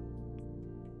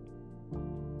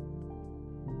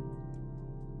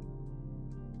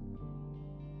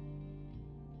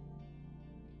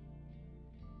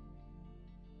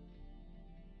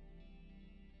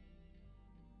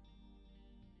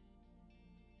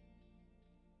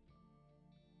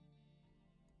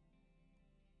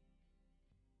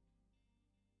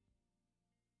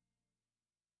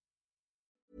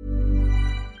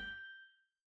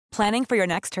 Planning for your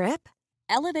next trip?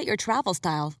 Elevate your travel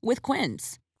style with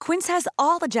Quince. Quince has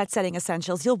all the jet-setting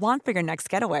essentials you'll want for your next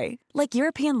getaway, like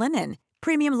European linen,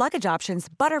 premium luggage options,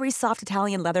 buttery soft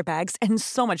Italian leather bags, and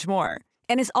so much more.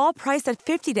 And is all priced at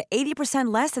 50 to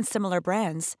 80% less than similar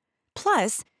brands.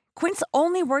 Plus, Quince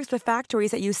only works with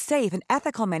factories that use safe and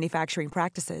ethical manufacturing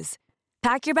practices.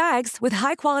 Pack your bags with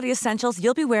high-quality essentials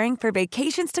you'll be wearing for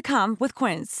vacations to come with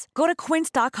Quince. Go to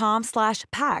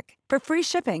quince.com/pack for free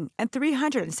shipping and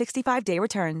 365-day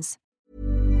returns.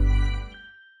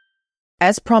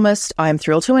 As promised, I am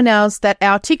thrilled to announce that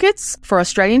our tickets for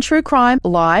Australian True Crime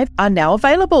Live are now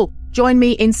available. Join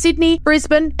me in Sydney,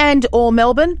 Brisbane and or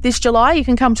Melbourne this July. You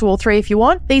can come to all three if you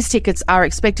want. These tickets are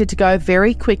expected to go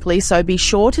very quickly, so be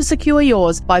sure to secure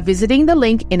yours by visiting the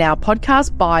link in our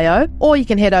podcast bio, or you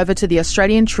can head over to the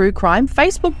Australian True Crime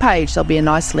Facebook page. There'll be a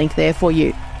nice link there for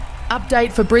you.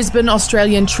 Update for Brisbane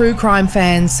Australian True Crime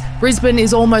fans. Brisbane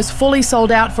is almost fully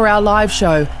sold out for our live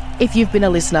show. If you've been a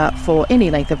listener for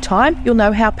any length of time, you'll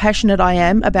know how passionate I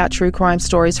am about true crime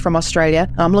stories from Australia.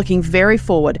 I'm looking very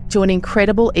forward to an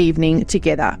incredible evening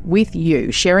together with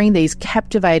you, sharing these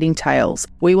captivating tales.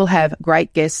 We will have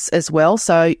great guests as well,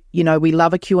 so you know we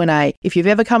love a Q&A. If you've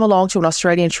ever come along to an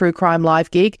Australian True Crime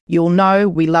Live gig, you'll know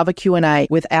we love a Q&A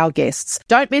with our guests.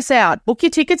 Don't miss out. Book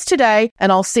your tickets today,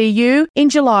 and I'll see you in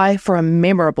July for a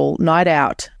memorable night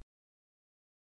out.